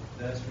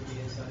 That as for me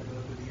inside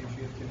both of the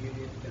entry of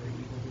communion, every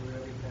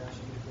evildoer, every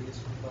passion, we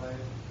please from fire.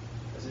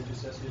 As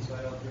intercessors,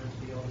 I offer unto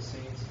thee all the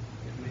saints,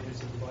 the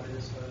commanders of the body of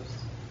this host,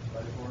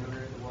 by the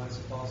forerunner, the wise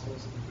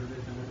apostles, the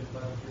fervent and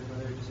undefiled pure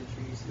mother, whose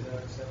entreaties do thou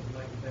accept in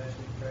thy compassion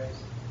in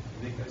Christ,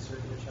 and make thy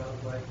servant a child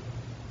of light.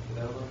 For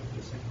thou alone, for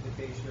the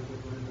sanctification of the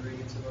good and the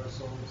radiance of our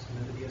souls, and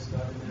unto thee as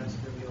God and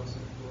Master, we also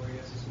glory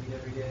as is meet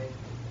every day.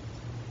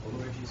 O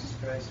Lord Jesus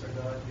Christ, our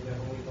God, may thy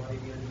holy body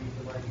be unto me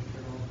for life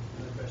eternal, and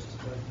thy precious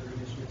blood for the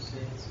remission of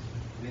sins.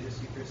 May this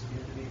Eucharist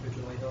be unto me for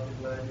joy, health, and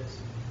gladness.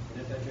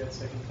 And at thy dread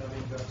second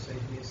coming,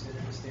 vouchsafe me a sinner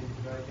to stand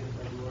before thy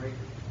thy glory,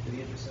 for the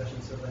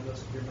intercessions of thy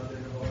most pure mother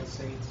and of all the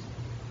saints.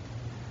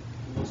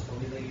 The most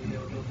holy Lady,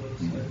 hail, O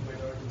close light of my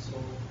darkened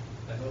soul,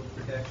 thy hope,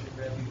 protection,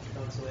 refuge,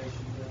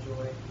 consolation, and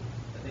joy.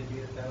 I thank thee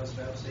that thou hast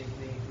vouchsafed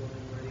me, willing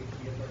and worthy, to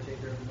be a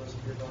partaker of the most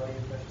pure body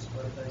and precious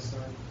blood of thy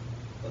Son.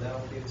 For thou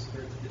who gavest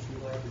birth to the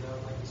true light, and thou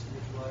light the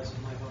spiritual eyes of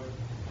my heart.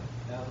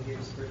 Thou who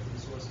gavest birth to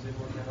the source of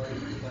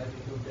immortality, and revived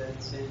me from dead and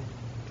sin.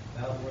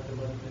 Thou who art the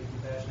loving and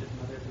compassionate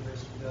mother of the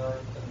merciful God,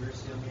 have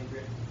mercy on me and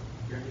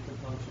grant me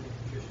compunction and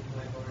contrition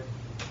of my heart,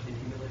 and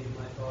humility of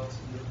my thoughts,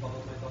 and the fall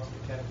of my thoughts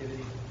for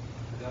captivity.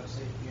 For thou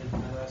save me unto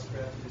my last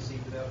breath, to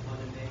receive without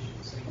condemnation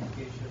the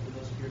sanctification of the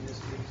most pure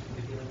mysteries, for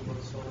the healing of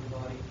both soul and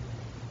body.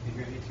 And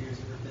grant me tears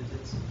of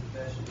repentance and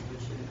confession,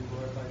 which should even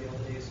glorify thee all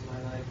the days of my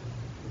life.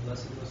 The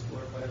blessed and most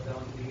glorified of thou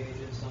unto the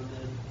ages.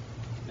 Amen.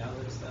 Now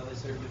lettest thou thy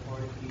servant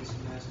depart in peace,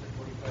 and Master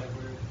 45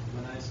 word.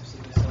 When I have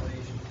seen thy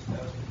salvation, which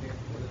thou hast prepared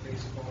before the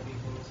face of all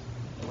peoples,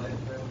 the light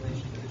of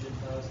revelation to the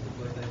Gentiles, and the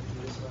glory of thy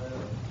true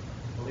Israel.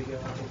 Holy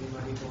God, holy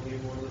mighty, holy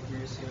immortal,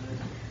 glorious Son,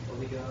 O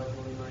Holy God,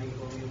 holy mighty,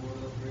 holy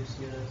immortal, have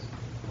mercy on us.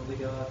 Holy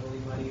God,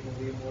 holy mighty,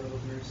 holy immortal,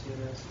 have mercy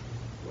on us.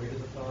 Glory to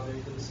the Father,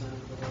 and to the Son,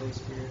 and to the Holy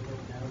Spirit,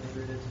 both now and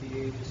ever, and to the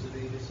ages of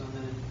ages.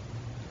 Amen.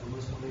 O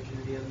most holy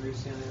Trinity, have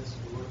mercy on us.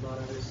 O Lord, blot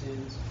out our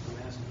sins. O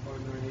ask and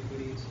pardon our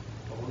iniquities.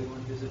 O Holy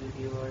One, visit and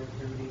heal our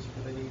infirmities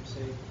for thy name's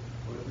sake.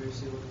 Lord of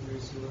mercy, Lord of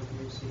mercy, Lord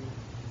of mercy.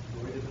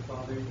 Glory to the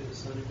Father, and to the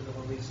Son, and to the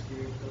Holy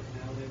Spirit, both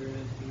now and ever,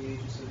 and to the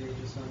ages of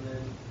ages.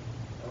 Amen.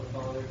 Our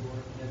Father,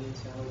 born of heavens,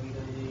 hallowed be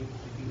thy name.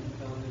 Thy kingdom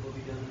come, thy will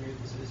be done on earth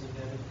as it is in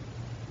heaven.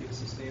 Give us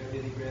this day our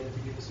daily bread, and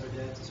forgive us our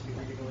debts, as we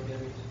forgive our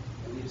debtors.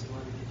 And lead us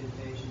not into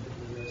temptation, but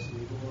deliver us from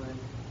evil one.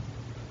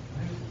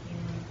 Thine is the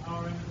kingdom, and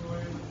power, and the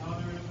glory of the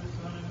Father, and of the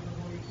Son, and of the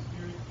Holy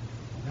Spirit,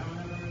 now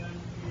and ever,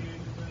 and to the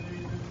ages of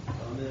ages.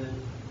 Amen.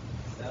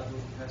 Thou who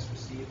hast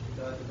received from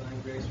God divine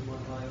grace from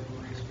on high, O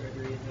glorious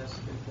Gregory, and hast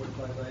been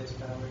fortified by his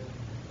power,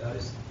 thou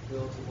hast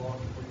willed to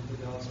walk according to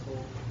the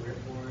gospel.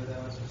 Wherefore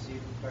thou hast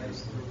received from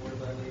Christ the reward of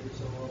thy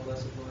labors, O all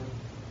blessed one.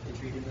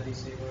 Entreat him that he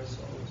save our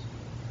souls.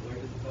 Glory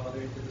to the Father,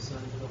 and to the Son,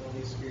 and to the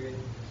Holy Spirit.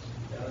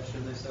 Thou hast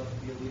shown thyself to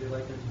be a leader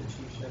like unto the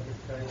chief shepherd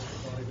Christ, the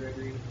Father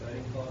Gregory,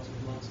 guiding flocks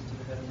of monks into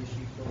the heavenly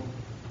sheepfold.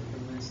 And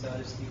from whence thou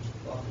dost teach the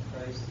flock of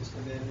Christ his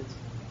commandments.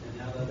 And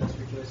now thou dost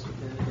rejoice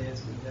with them and dance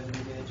in the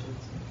heavenly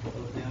mansions,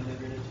 both now and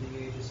ever, and unto the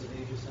ages of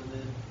ages.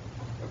 Amen.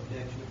 For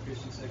protection of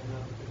Christians that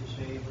cannot put to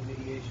shame, for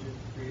mediation of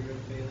the Creator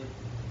unfailing.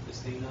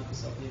 Disdain not the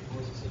suppliant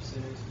voices of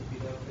sinners, but be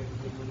thou quick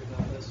to wonder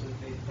thou dost in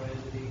faith cry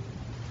unto thee.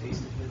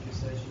 Hasten to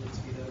intercession, and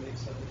speed thou make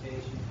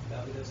supplication.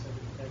 Thou who dost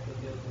ever protect the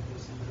guilt of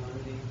those who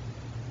honor thee.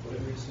 Lord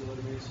of mercy, Lord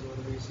of mercy, Lord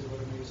of mercy,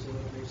 Lord of mercy,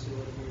 Lord of mercy,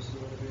 Lord of mercy,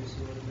 Lord of mercy,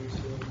 Lord of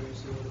mercy, Lord of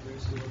mercy, Lord of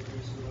mercy, Lord of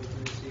mercy, Lord of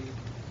mercy.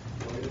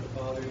 Glory to the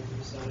Father, and to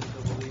the Son, and to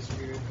the Holy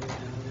Spirit, both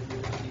now and ever,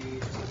 and to the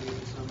ages of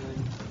ages. Amen.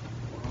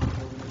 For on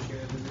holding the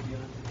cherubim, the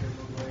beyond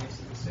eternal grace,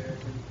 and the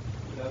seraphim,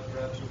 without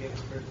corruption, gave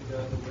us birth to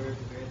God, the Word,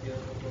 the great the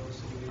other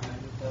host, to be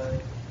magnified.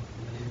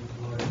 In the name of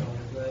the Lord,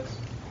 Father, bless.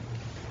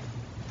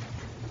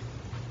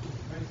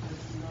 Christ has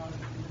been God,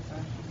 and the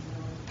passion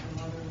of the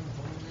Mother, and the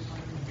Holy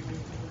Mother, and the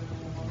grace of the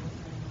all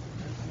things, and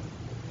mercy and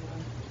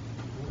forgiveness,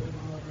 good and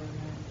all of our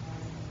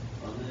mankind.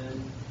 Amen.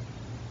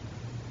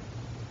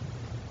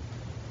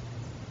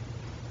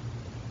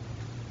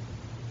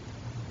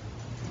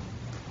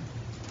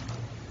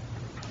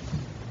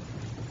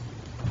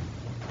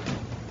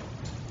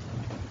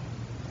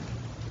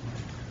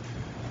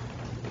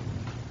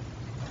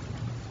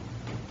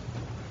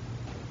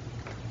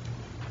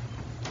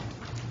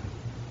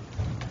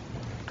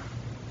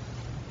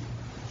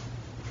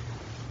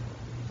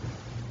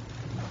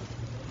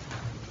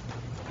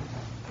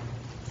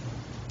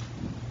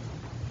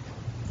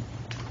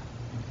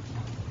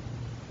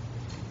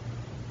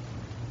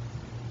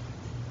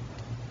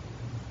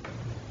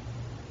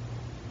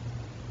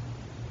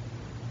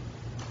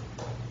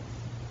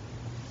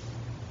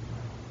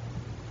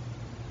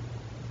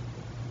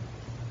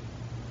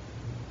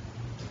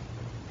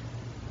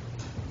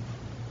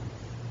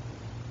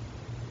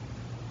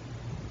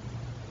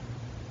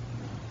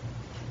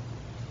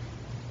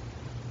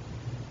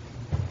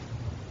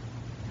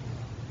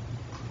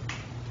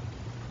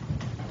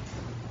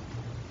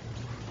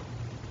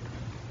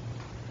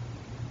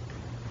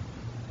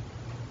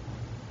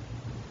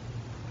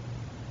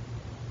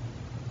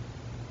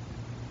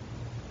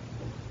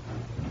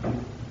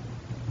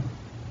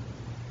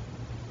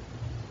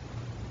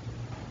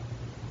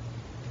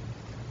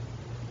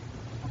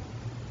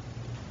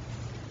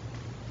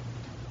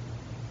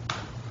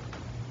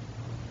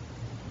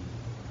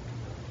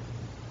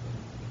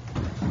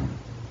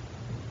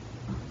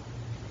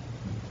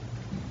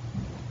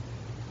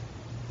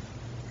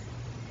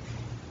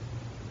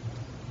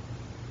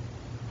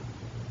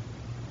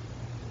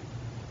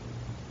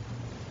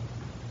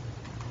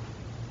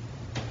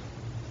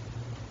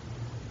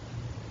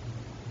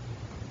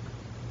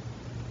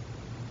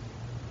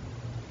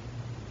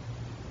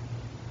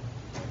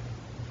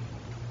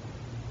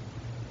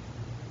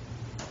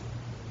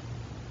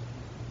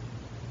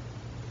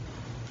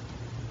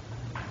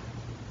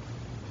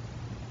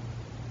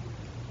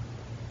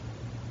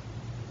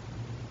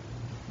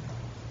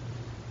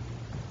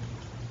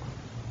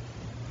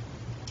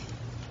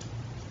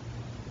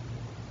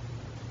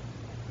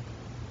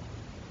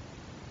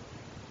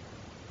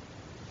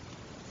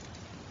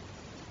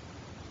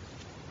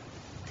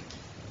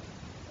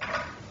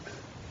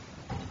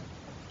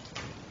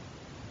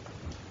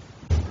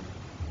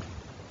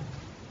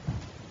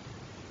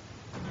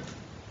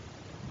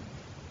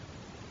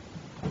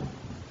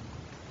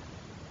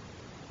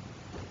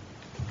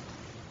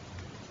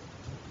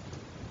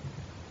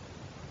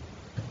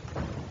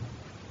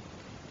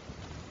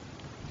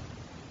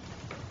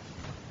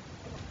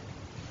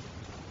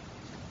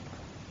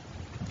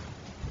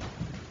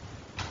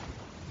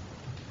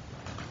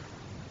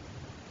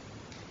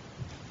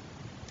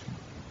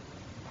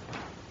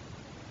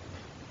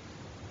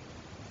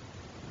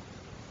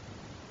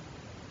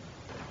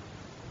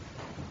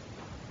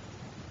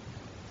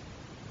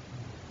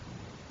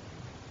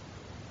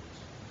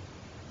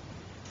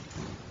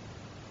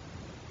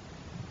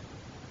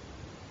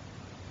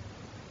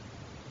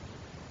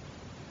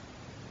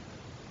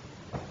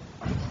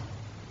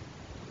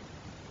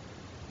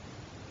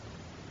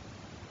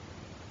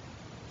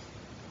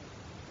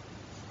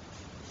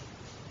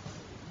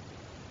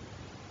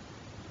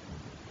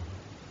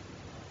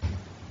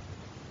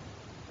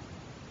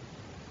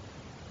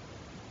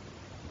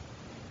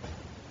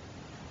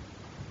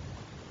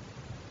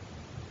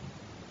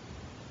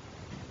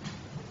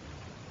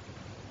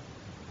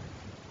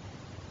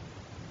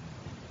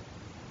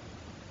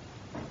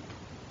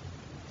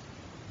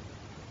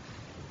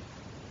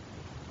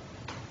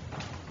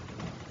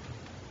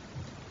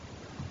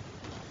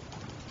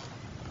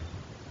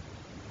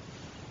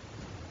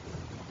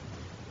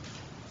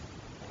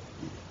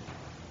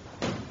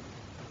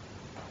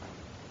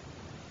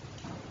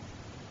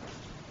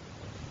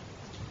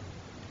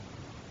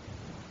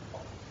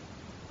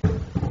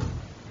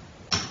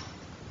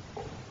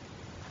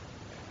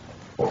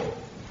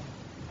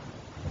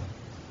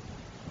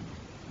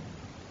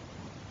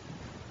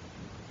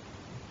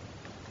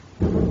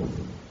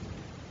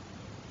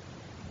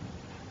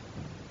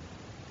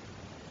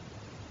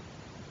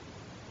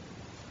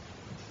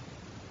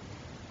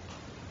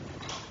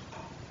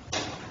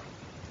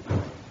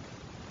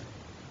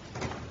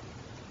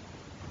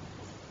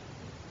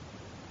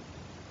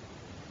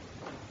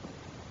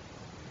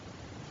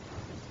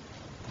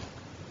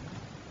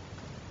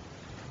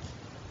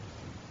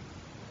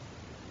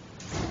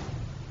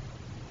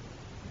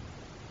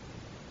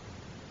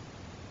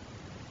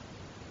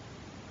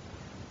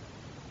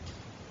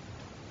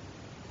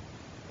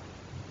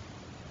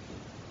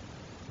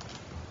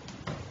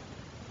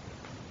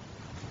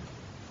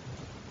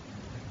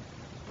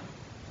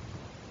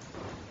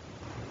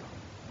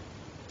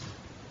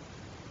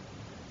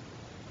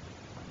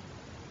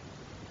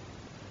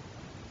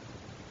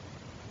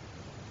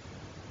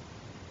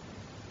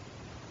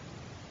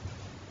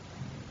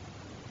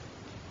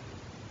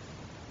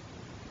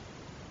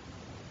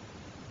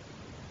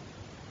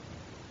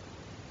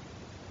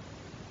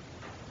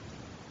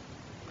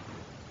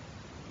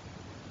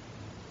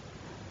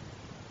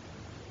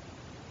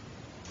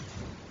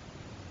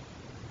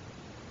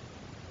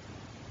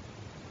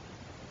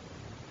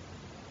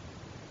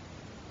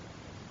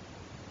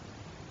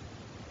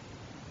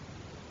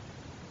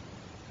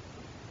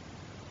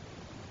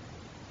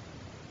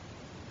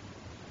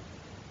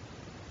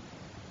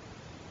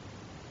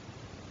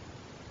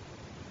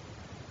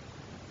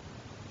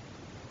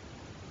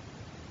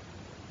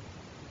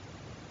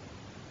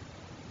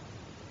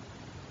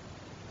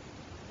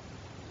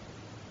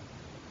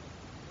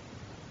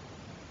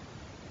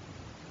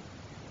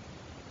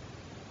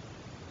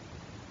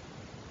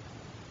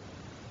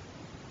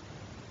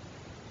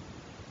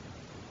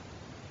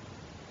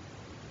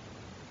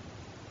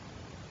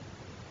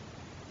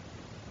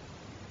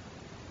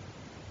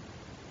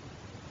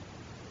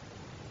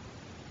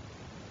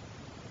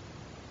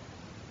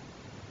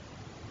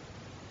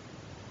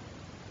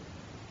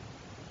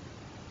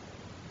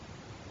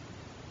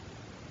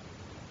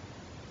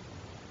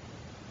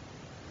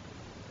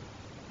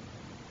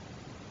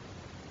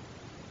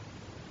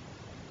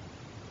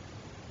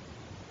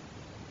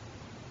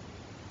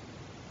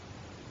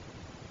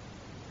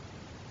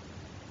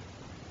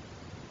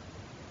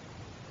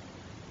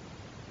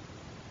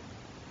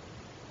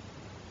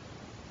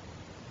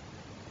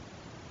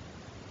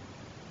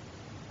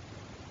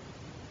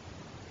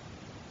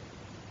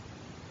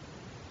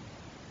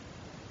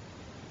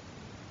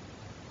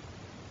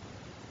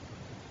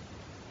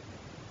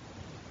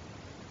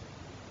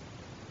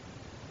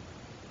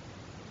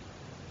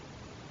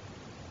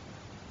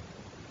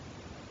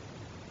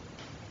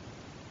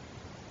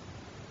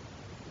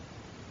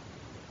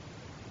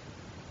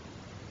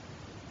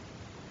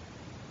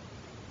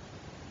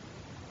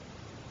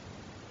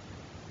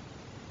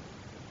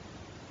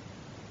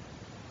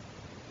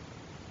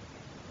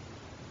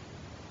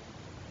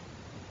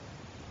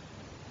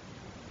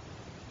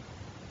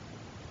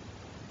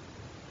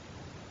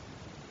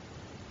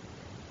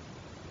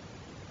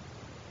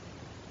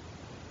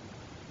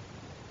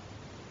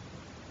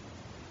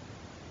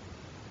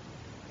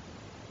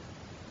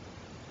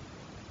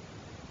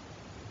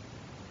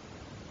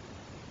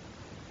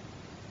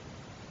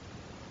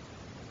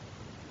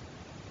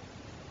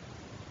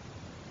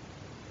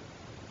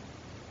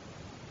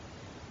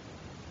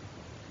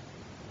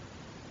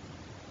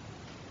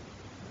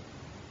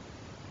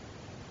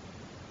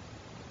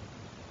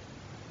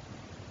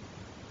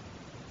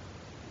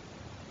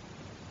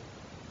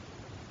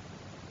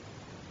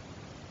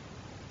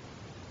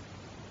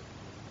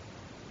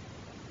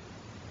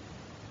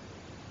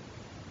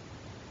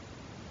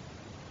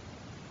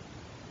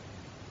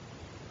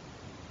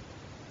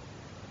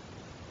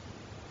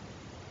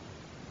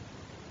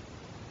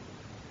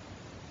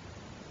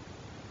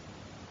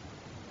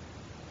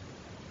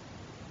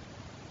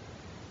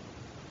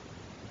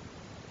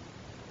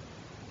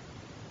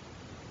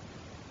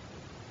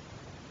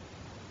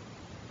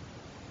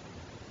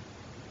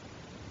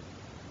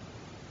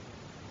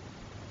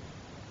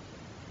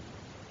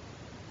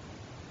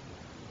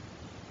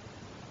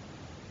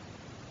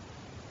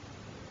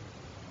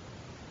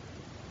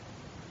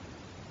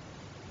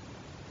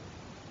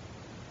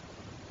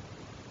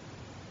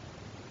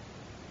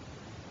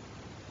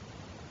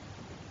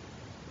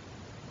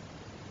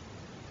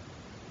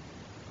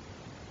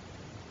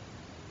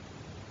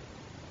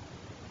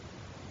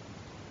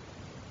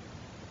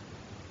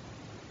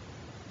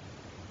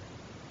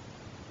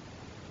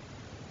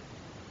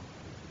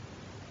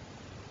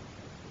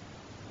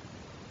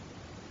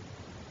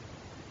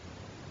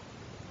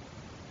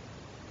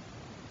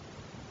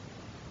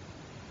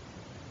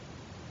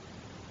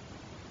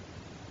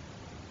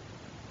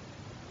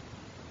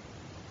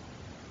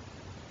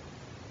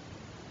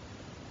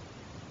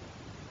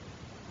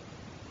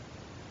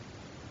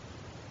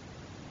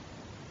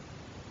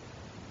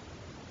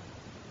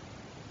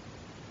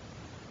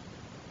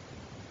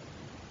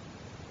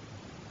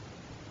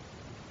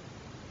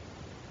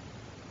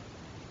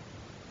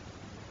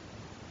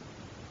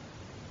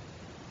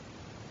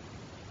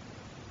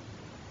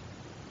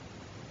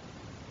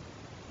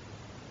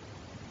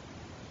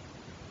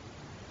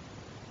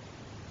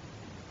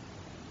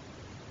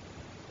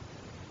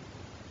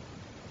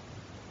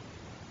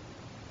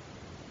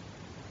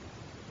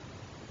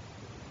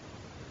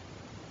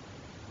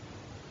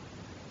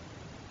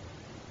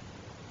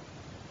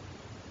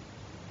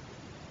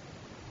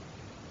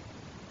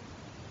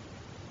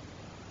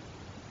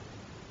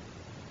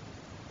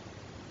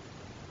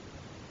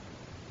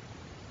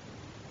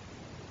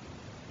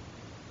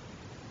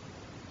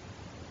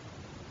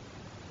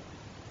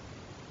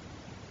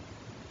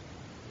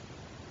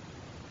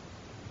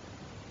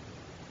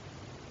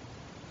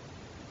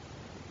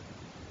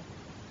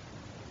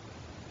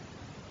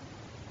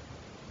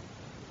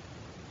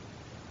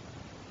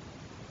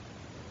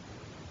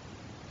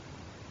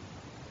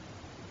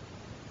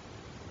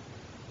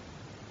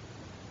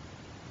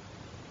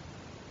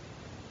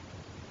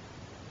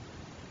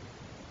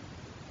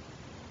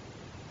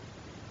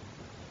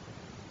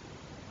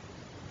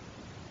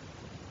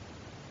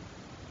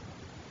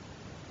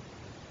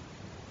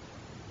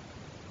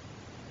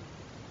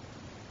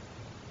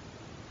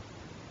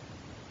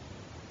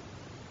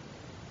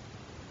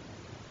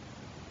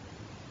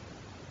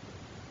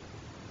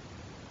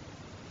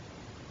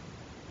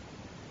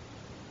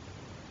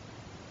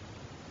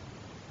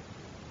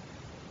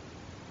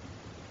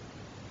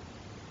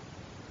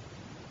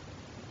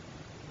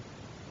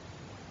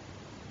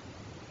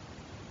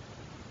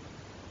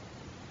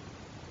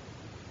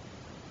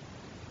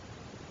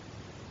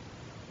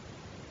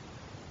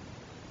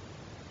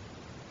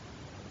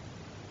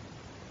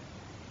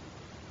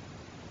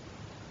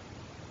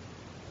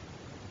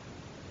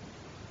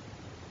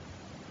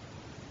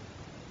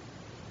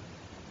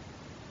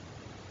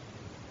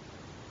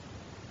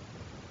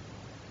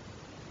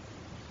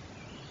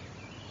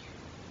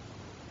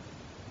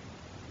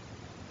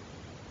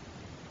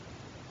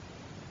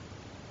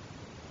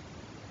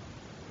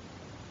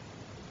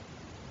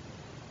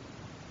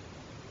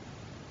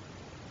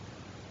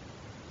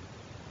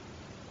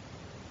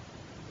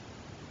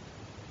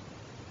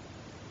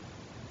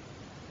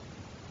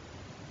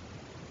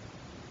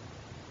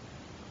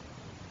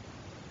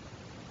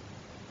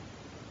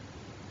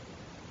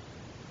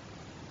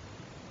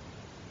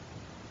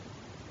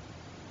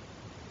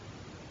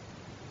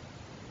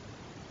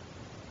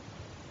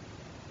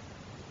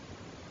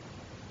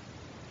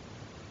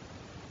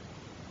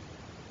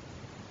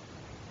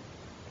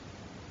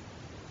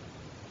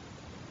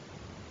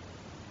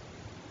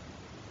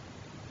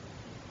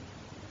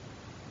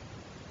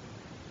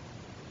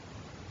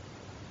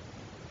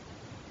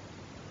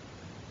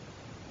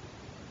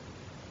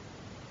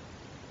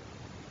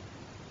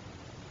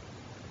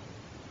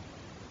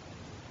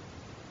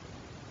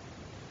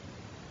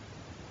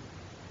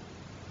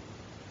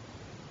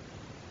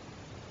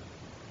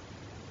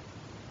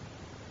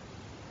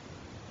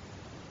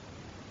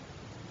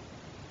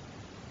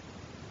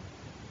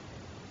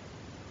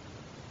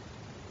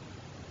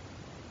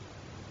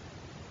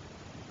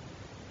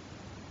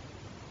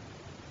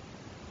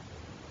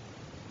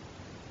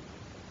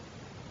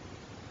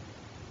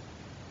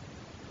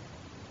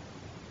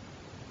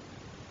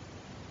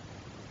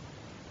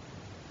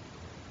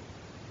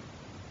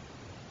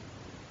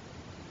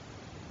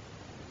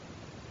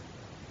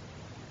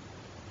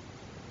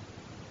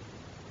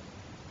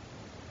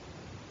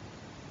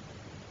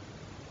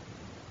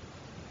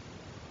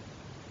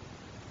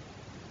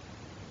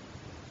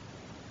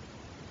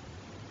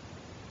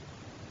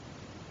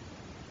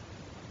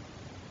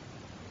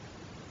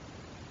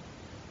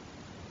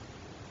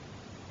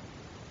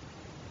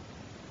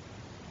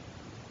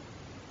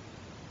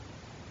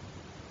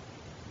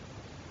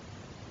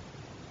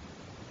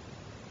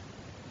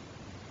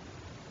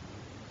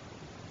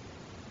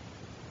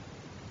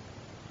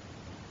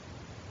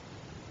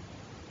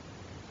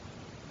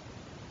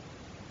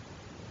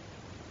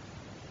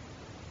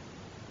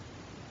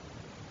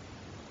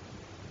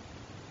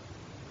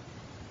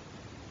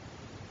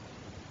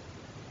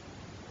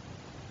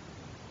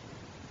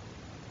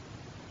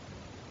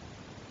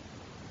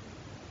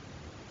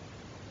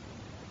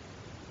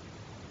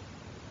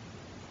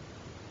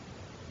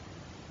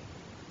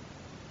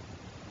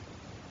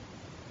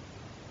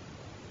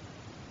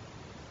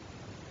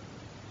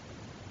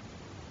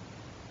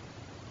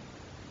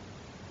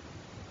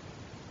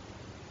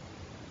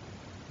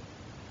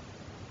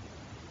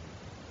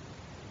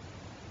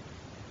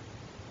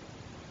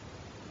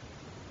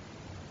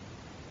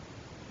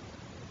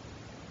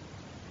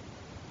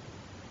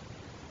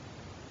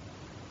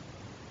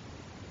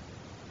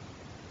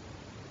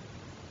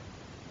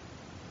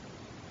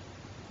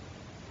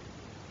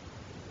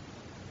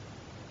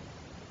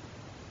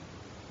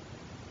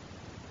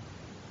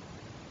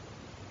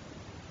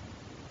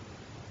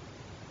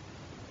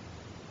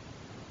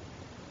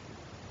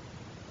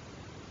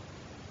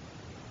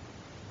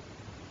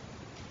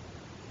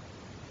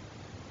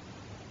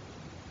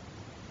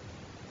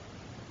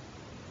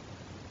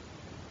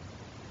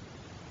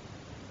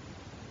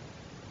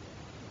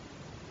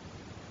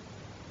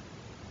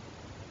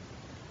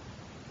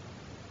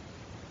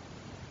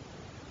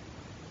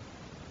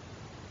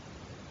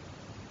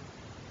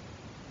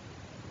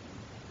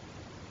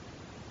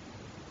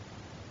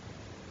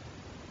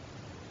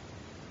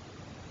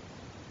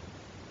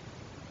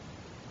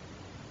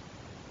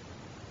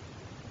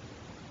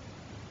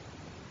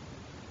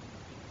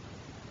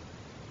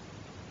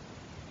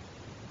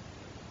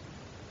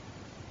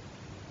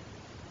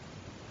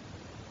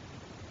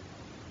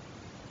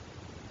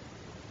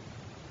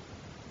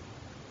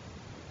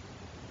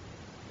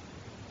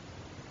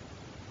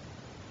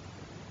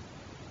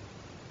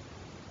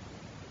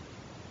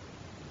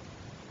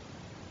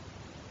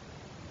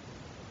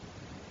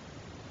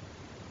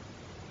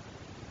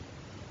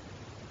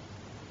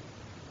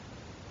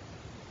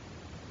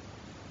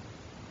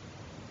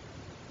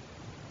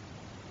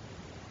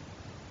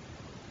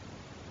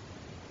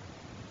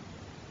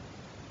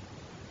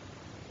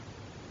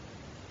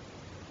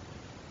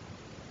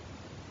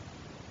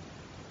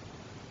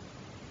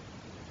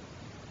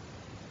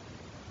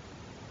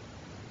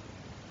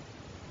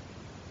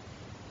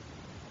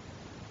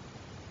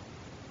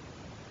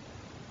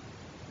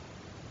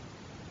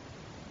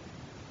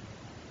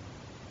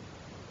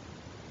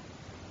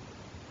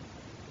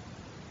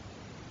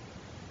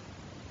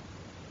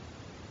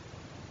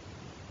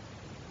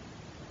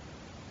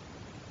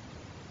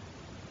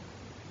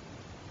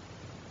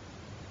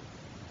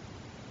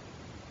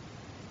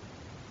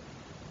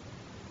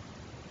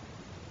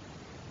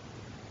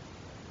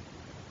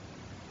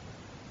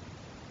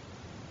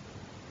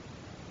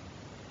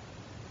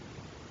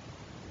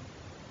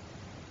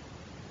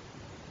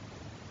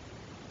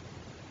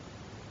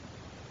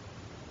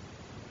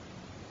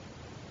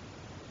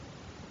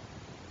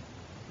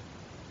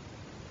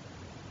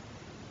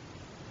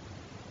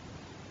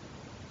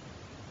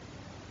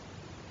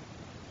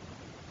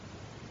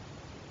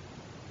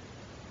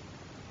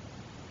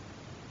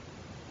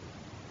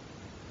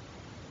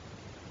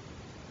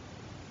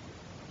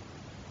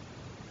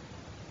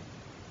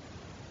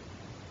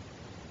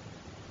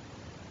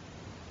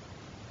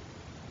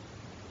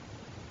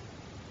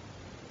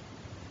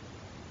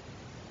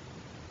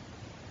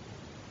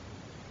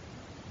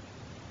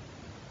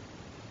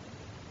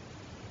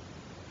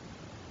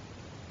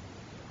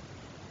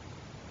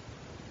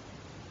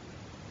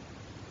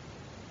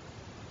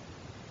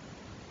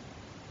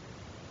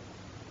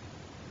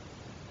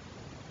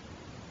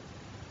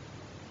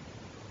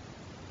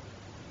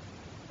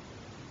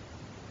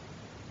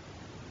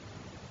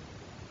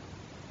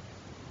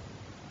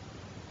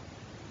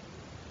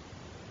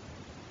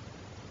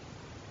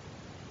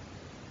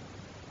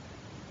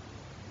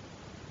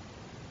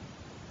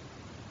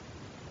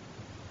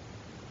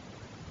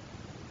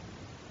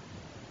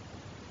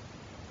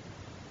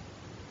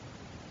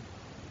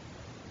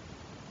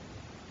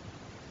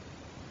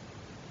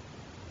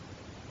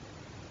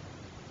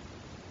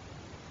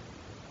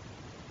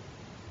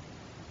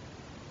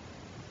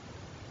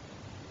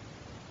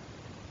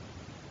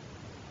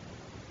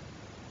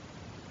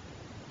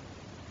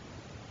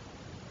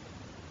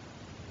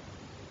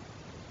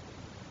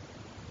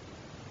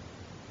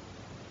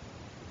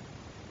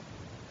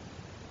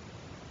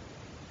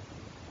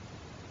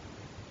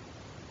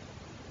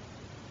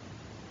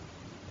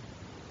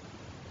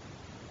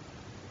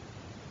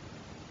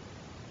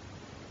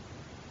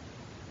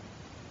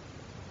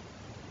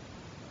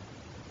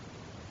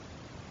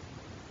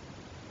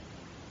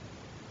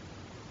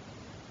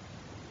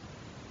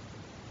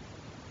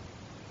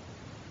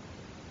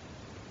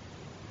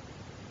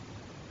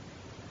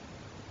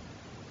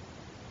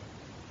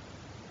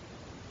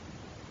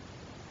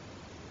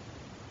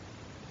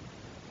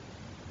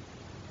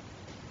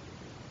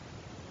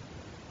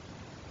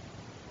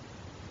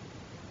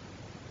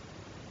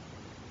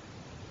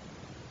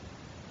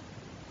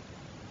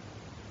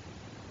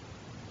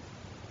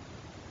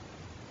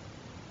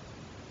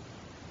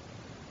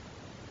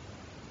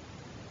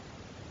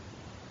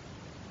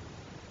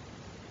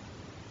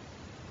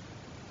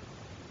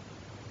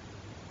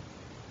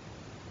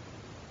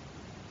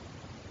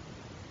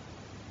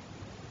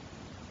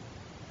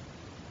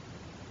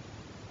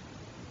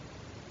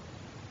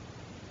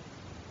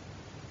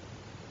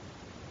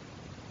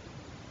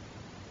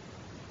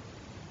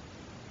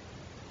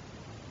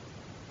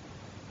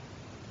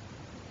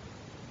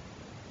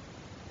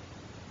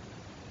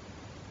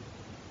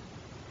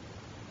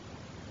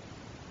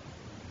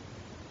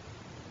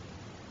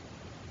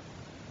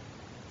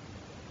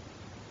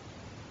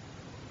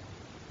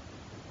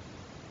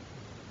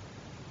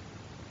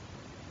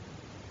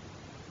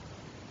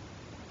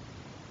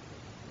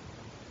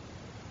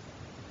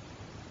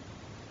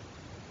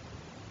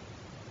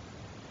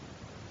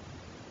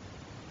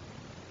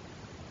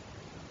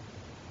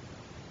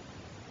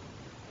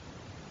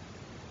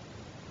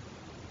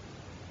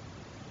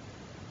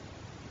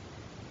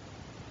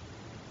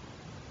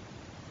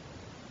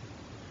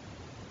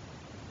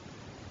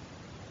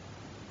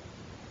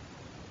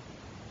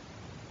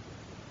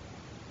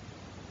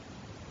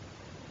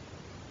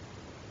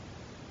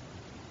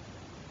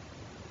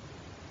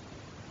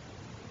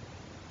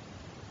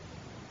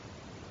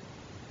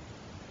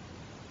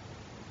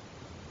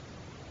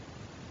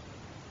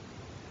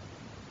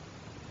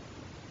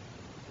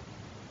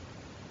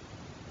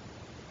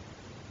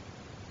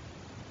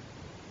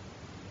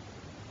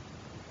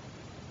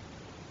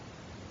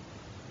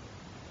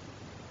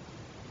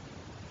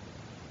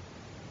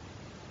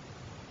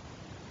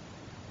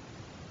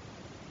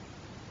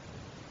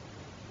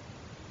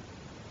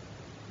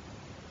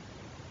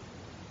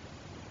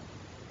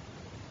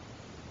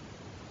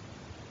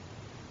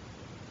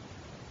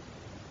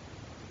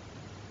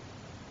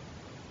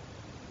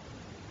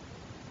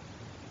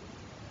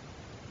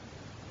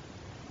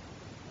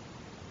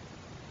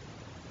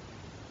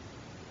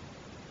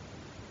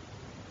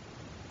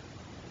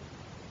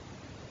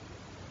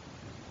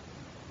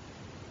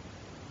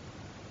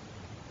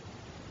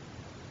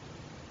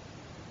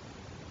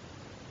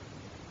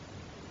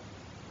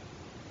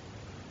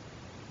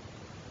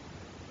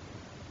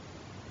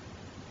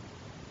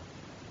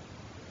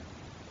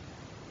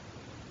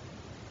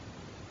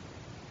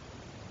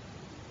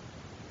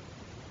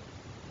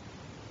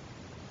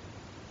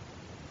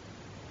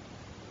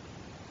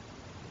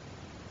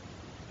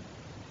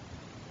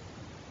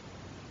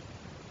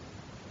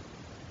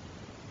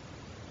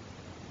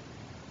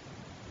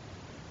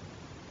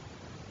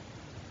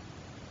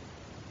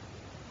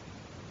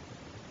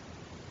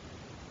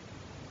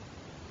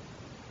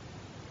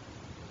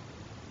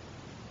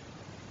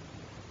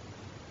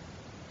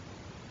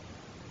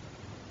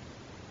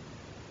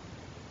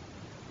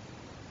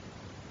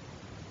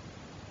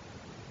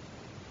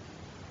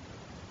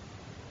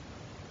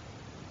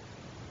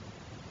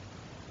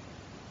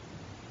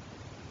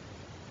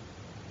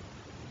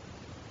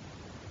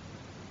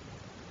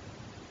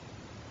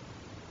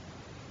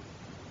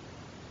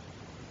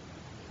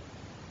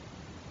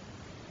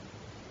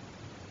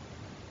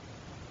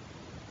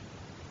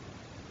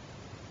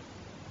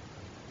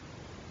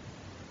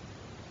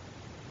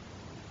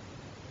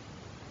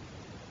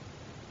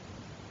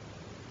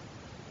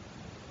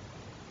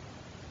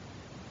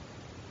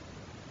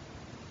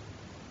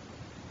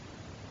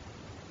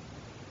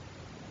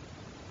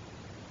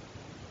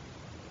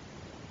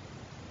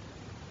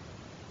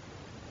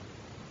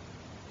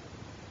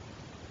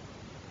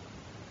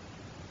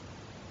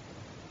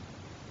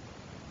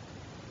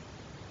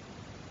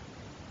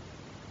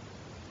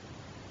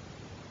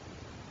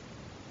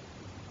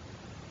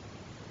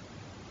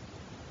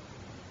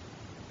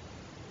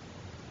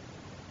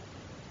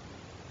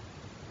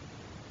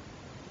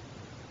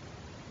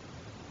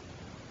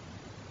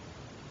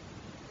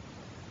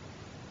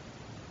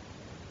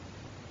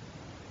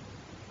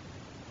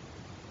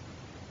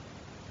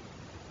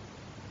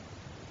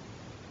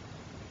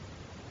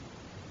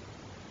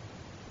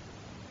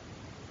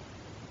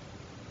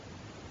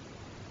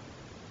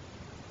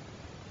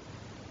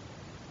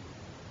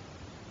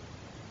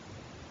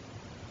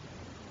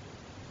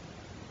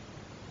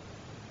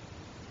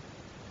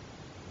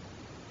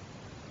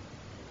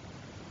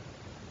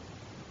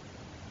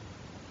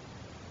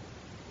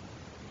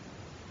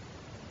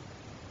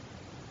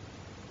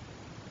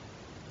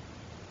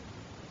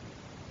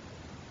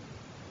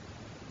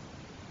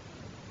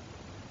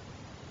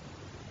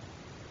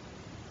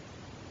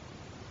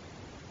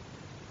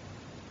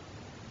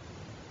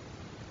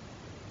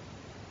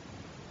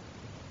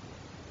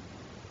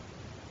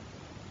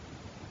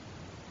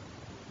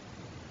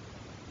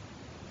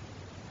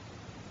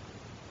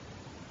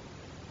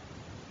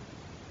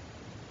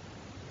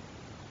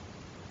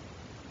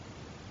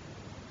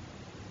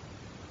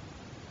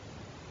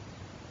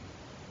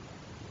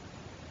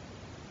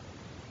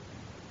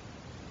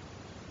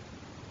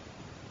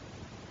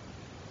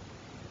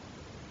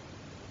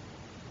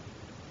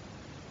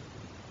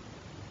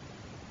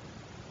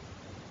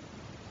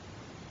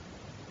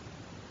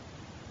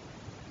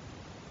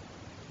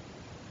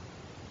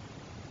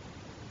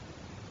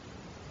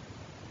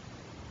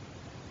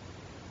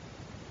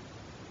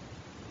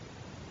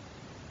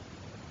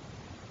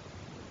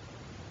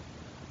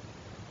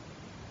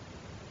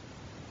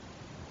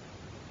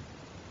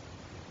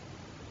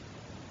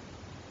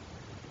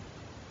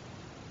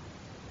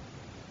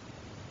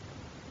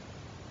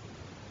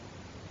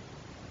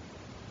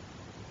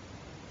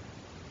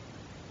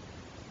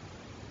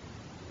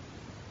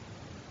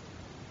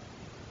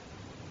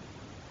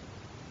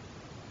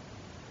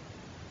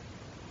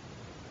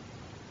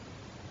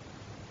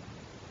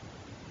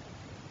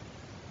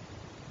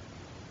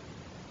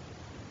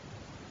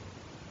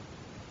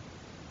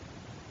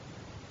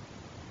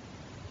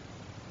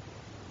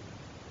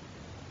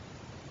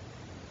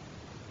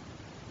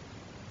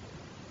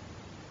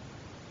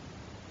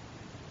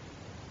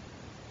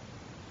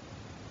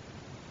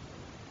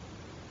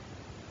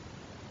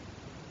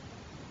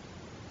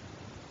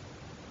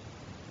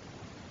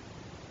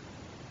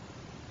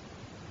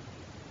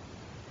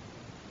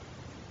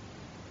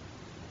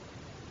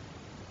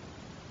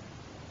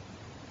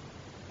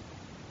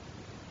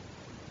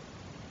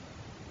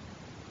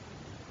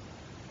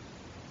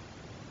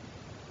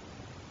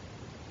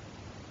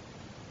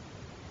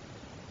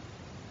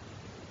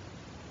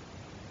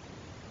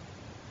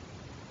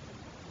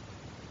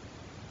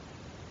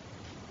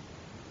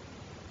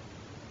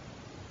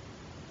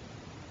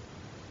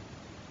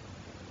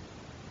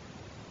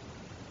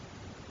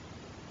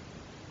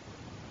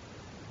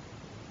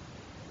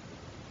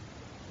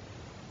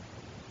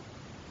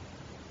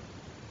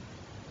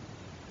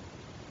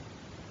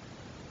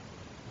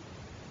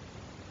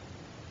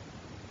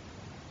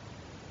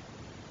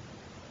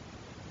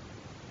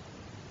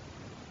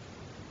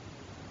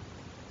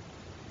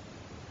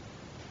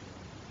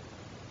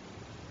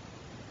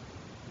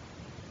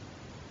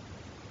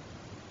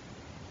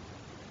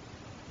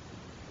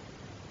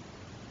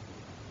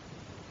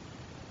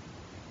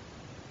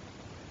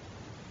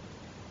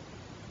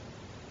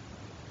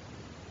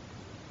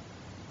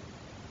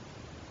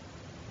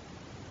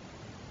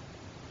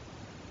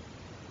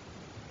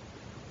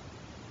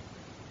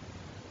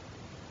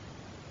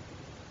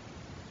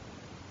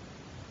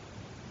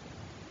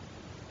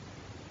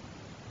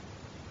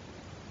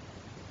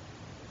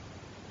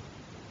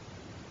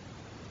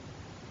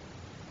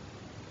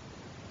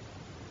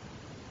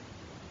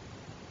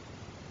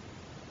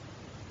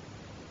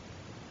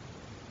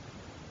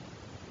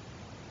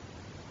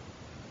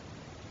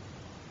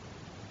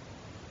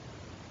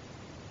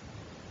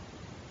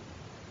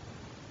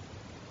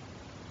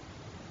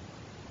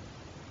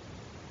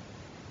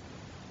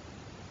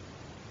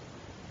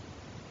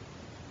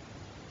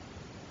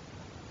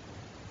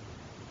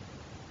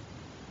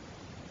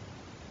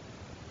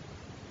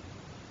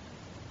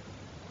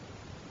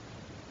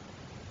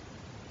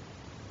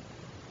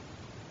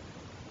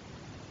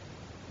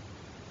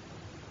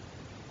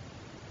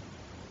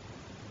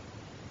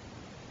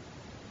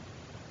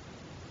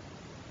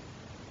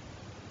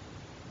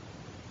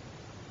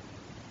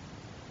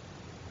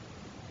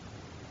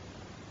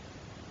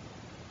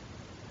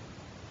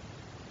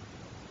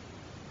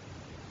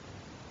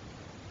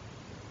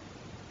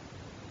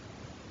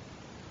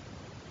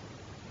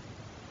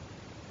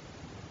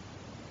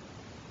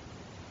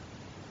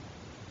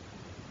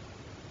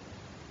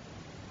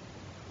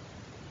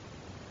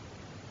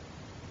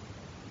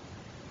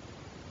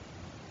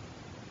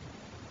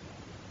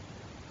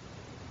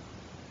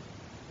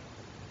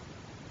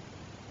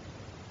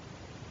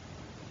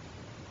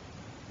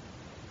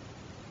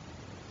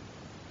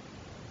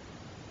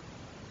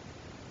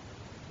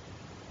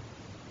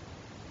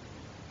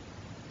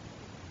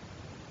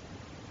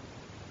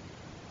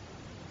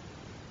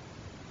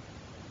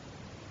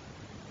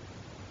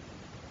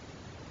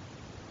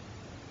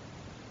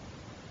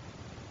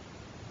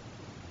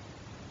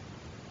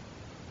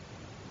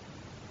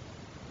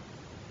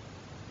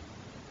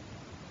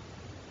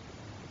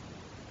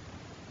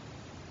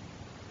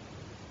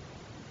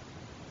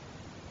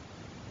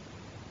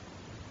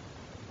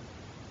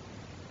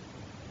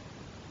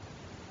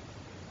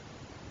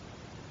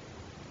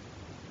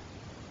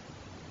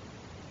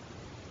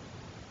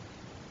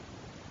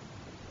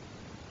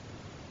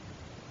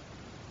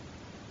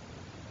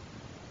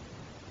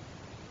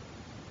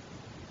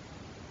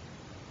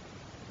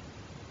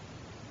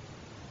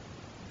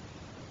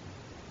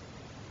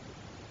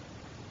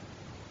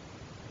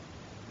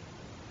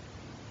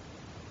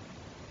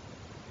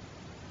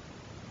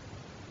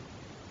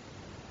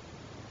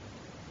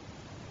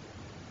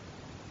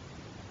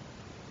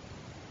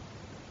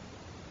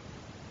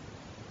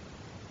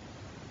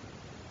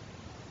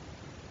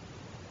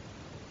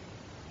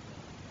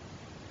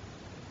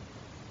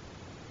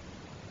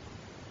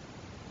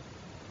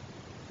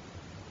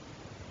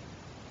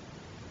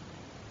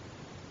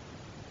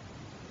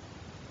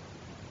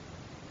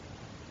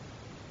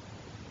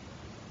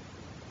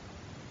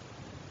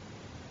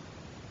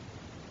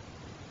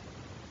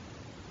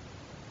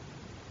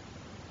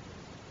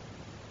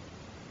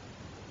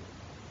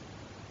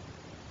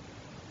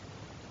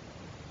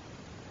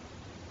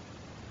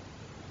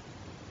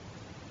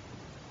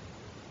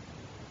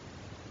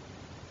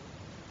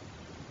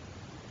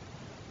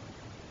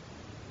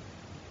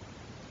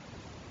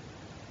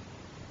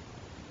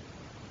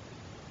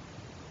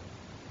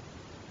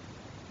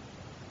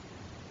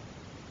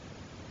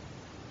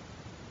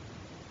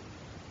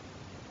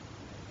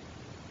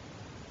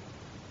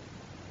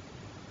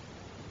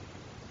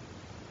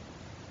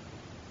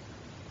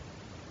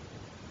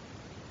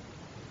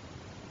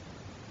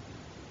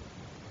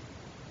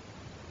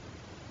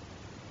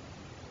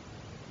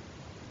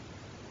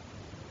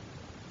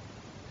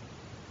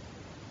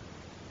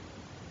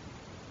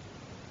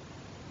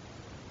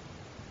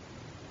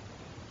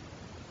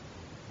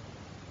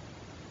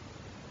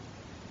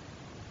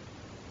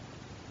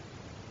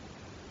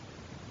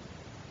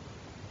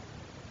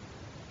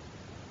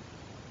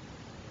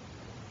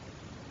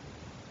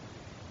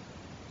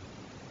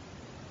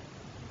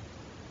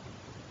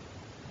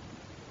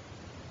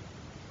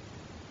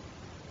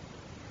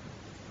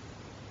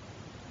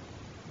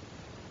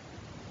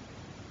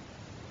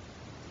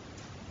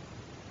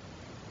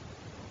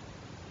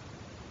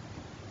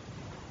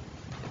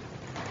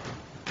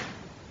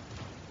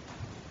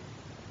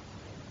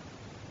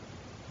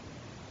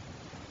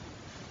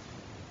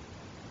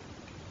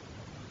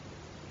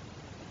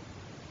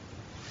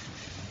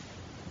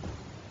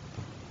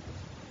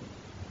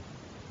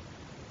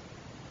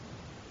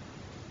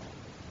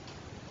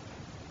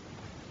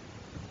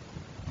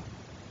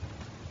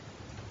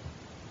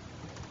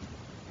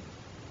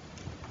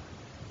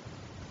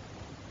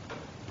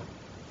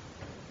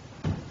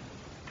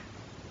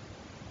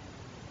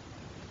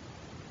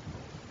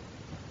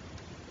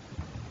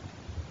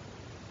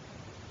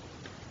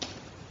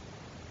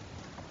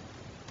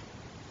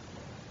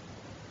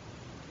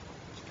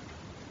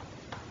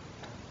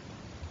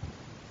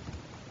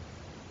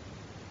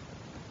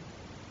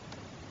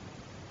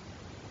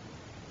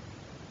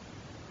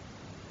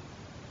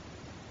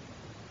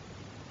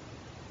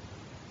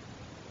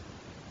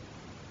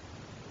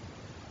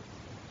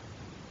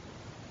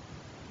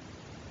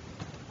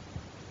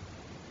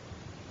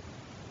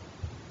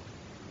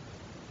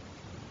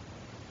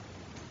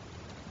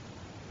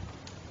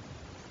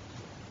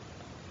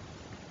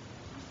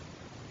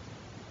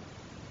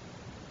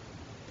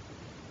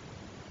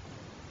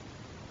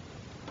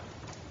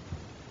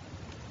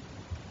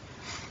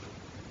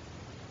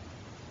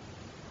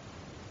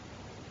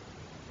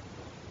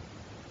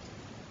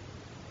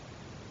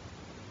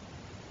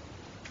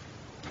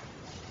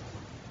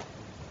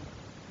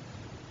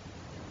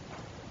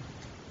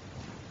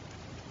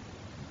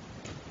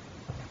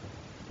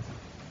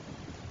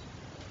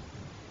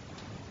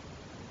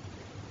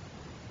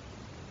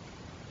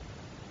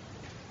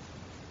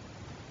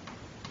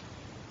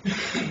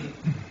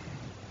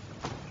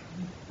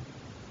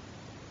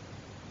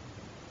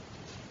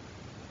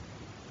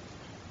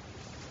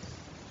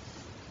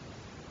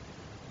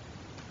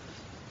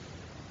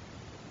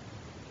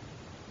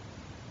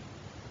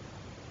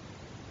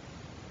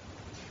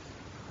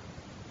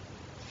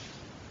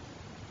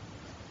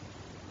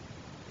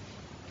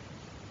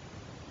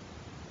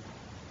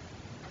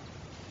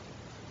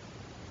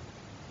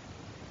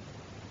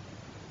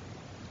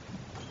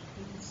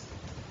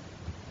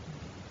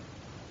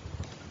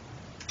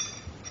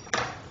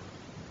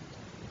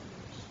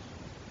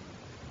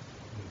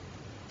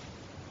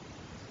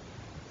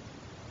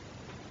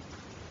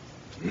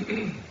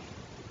 Amen.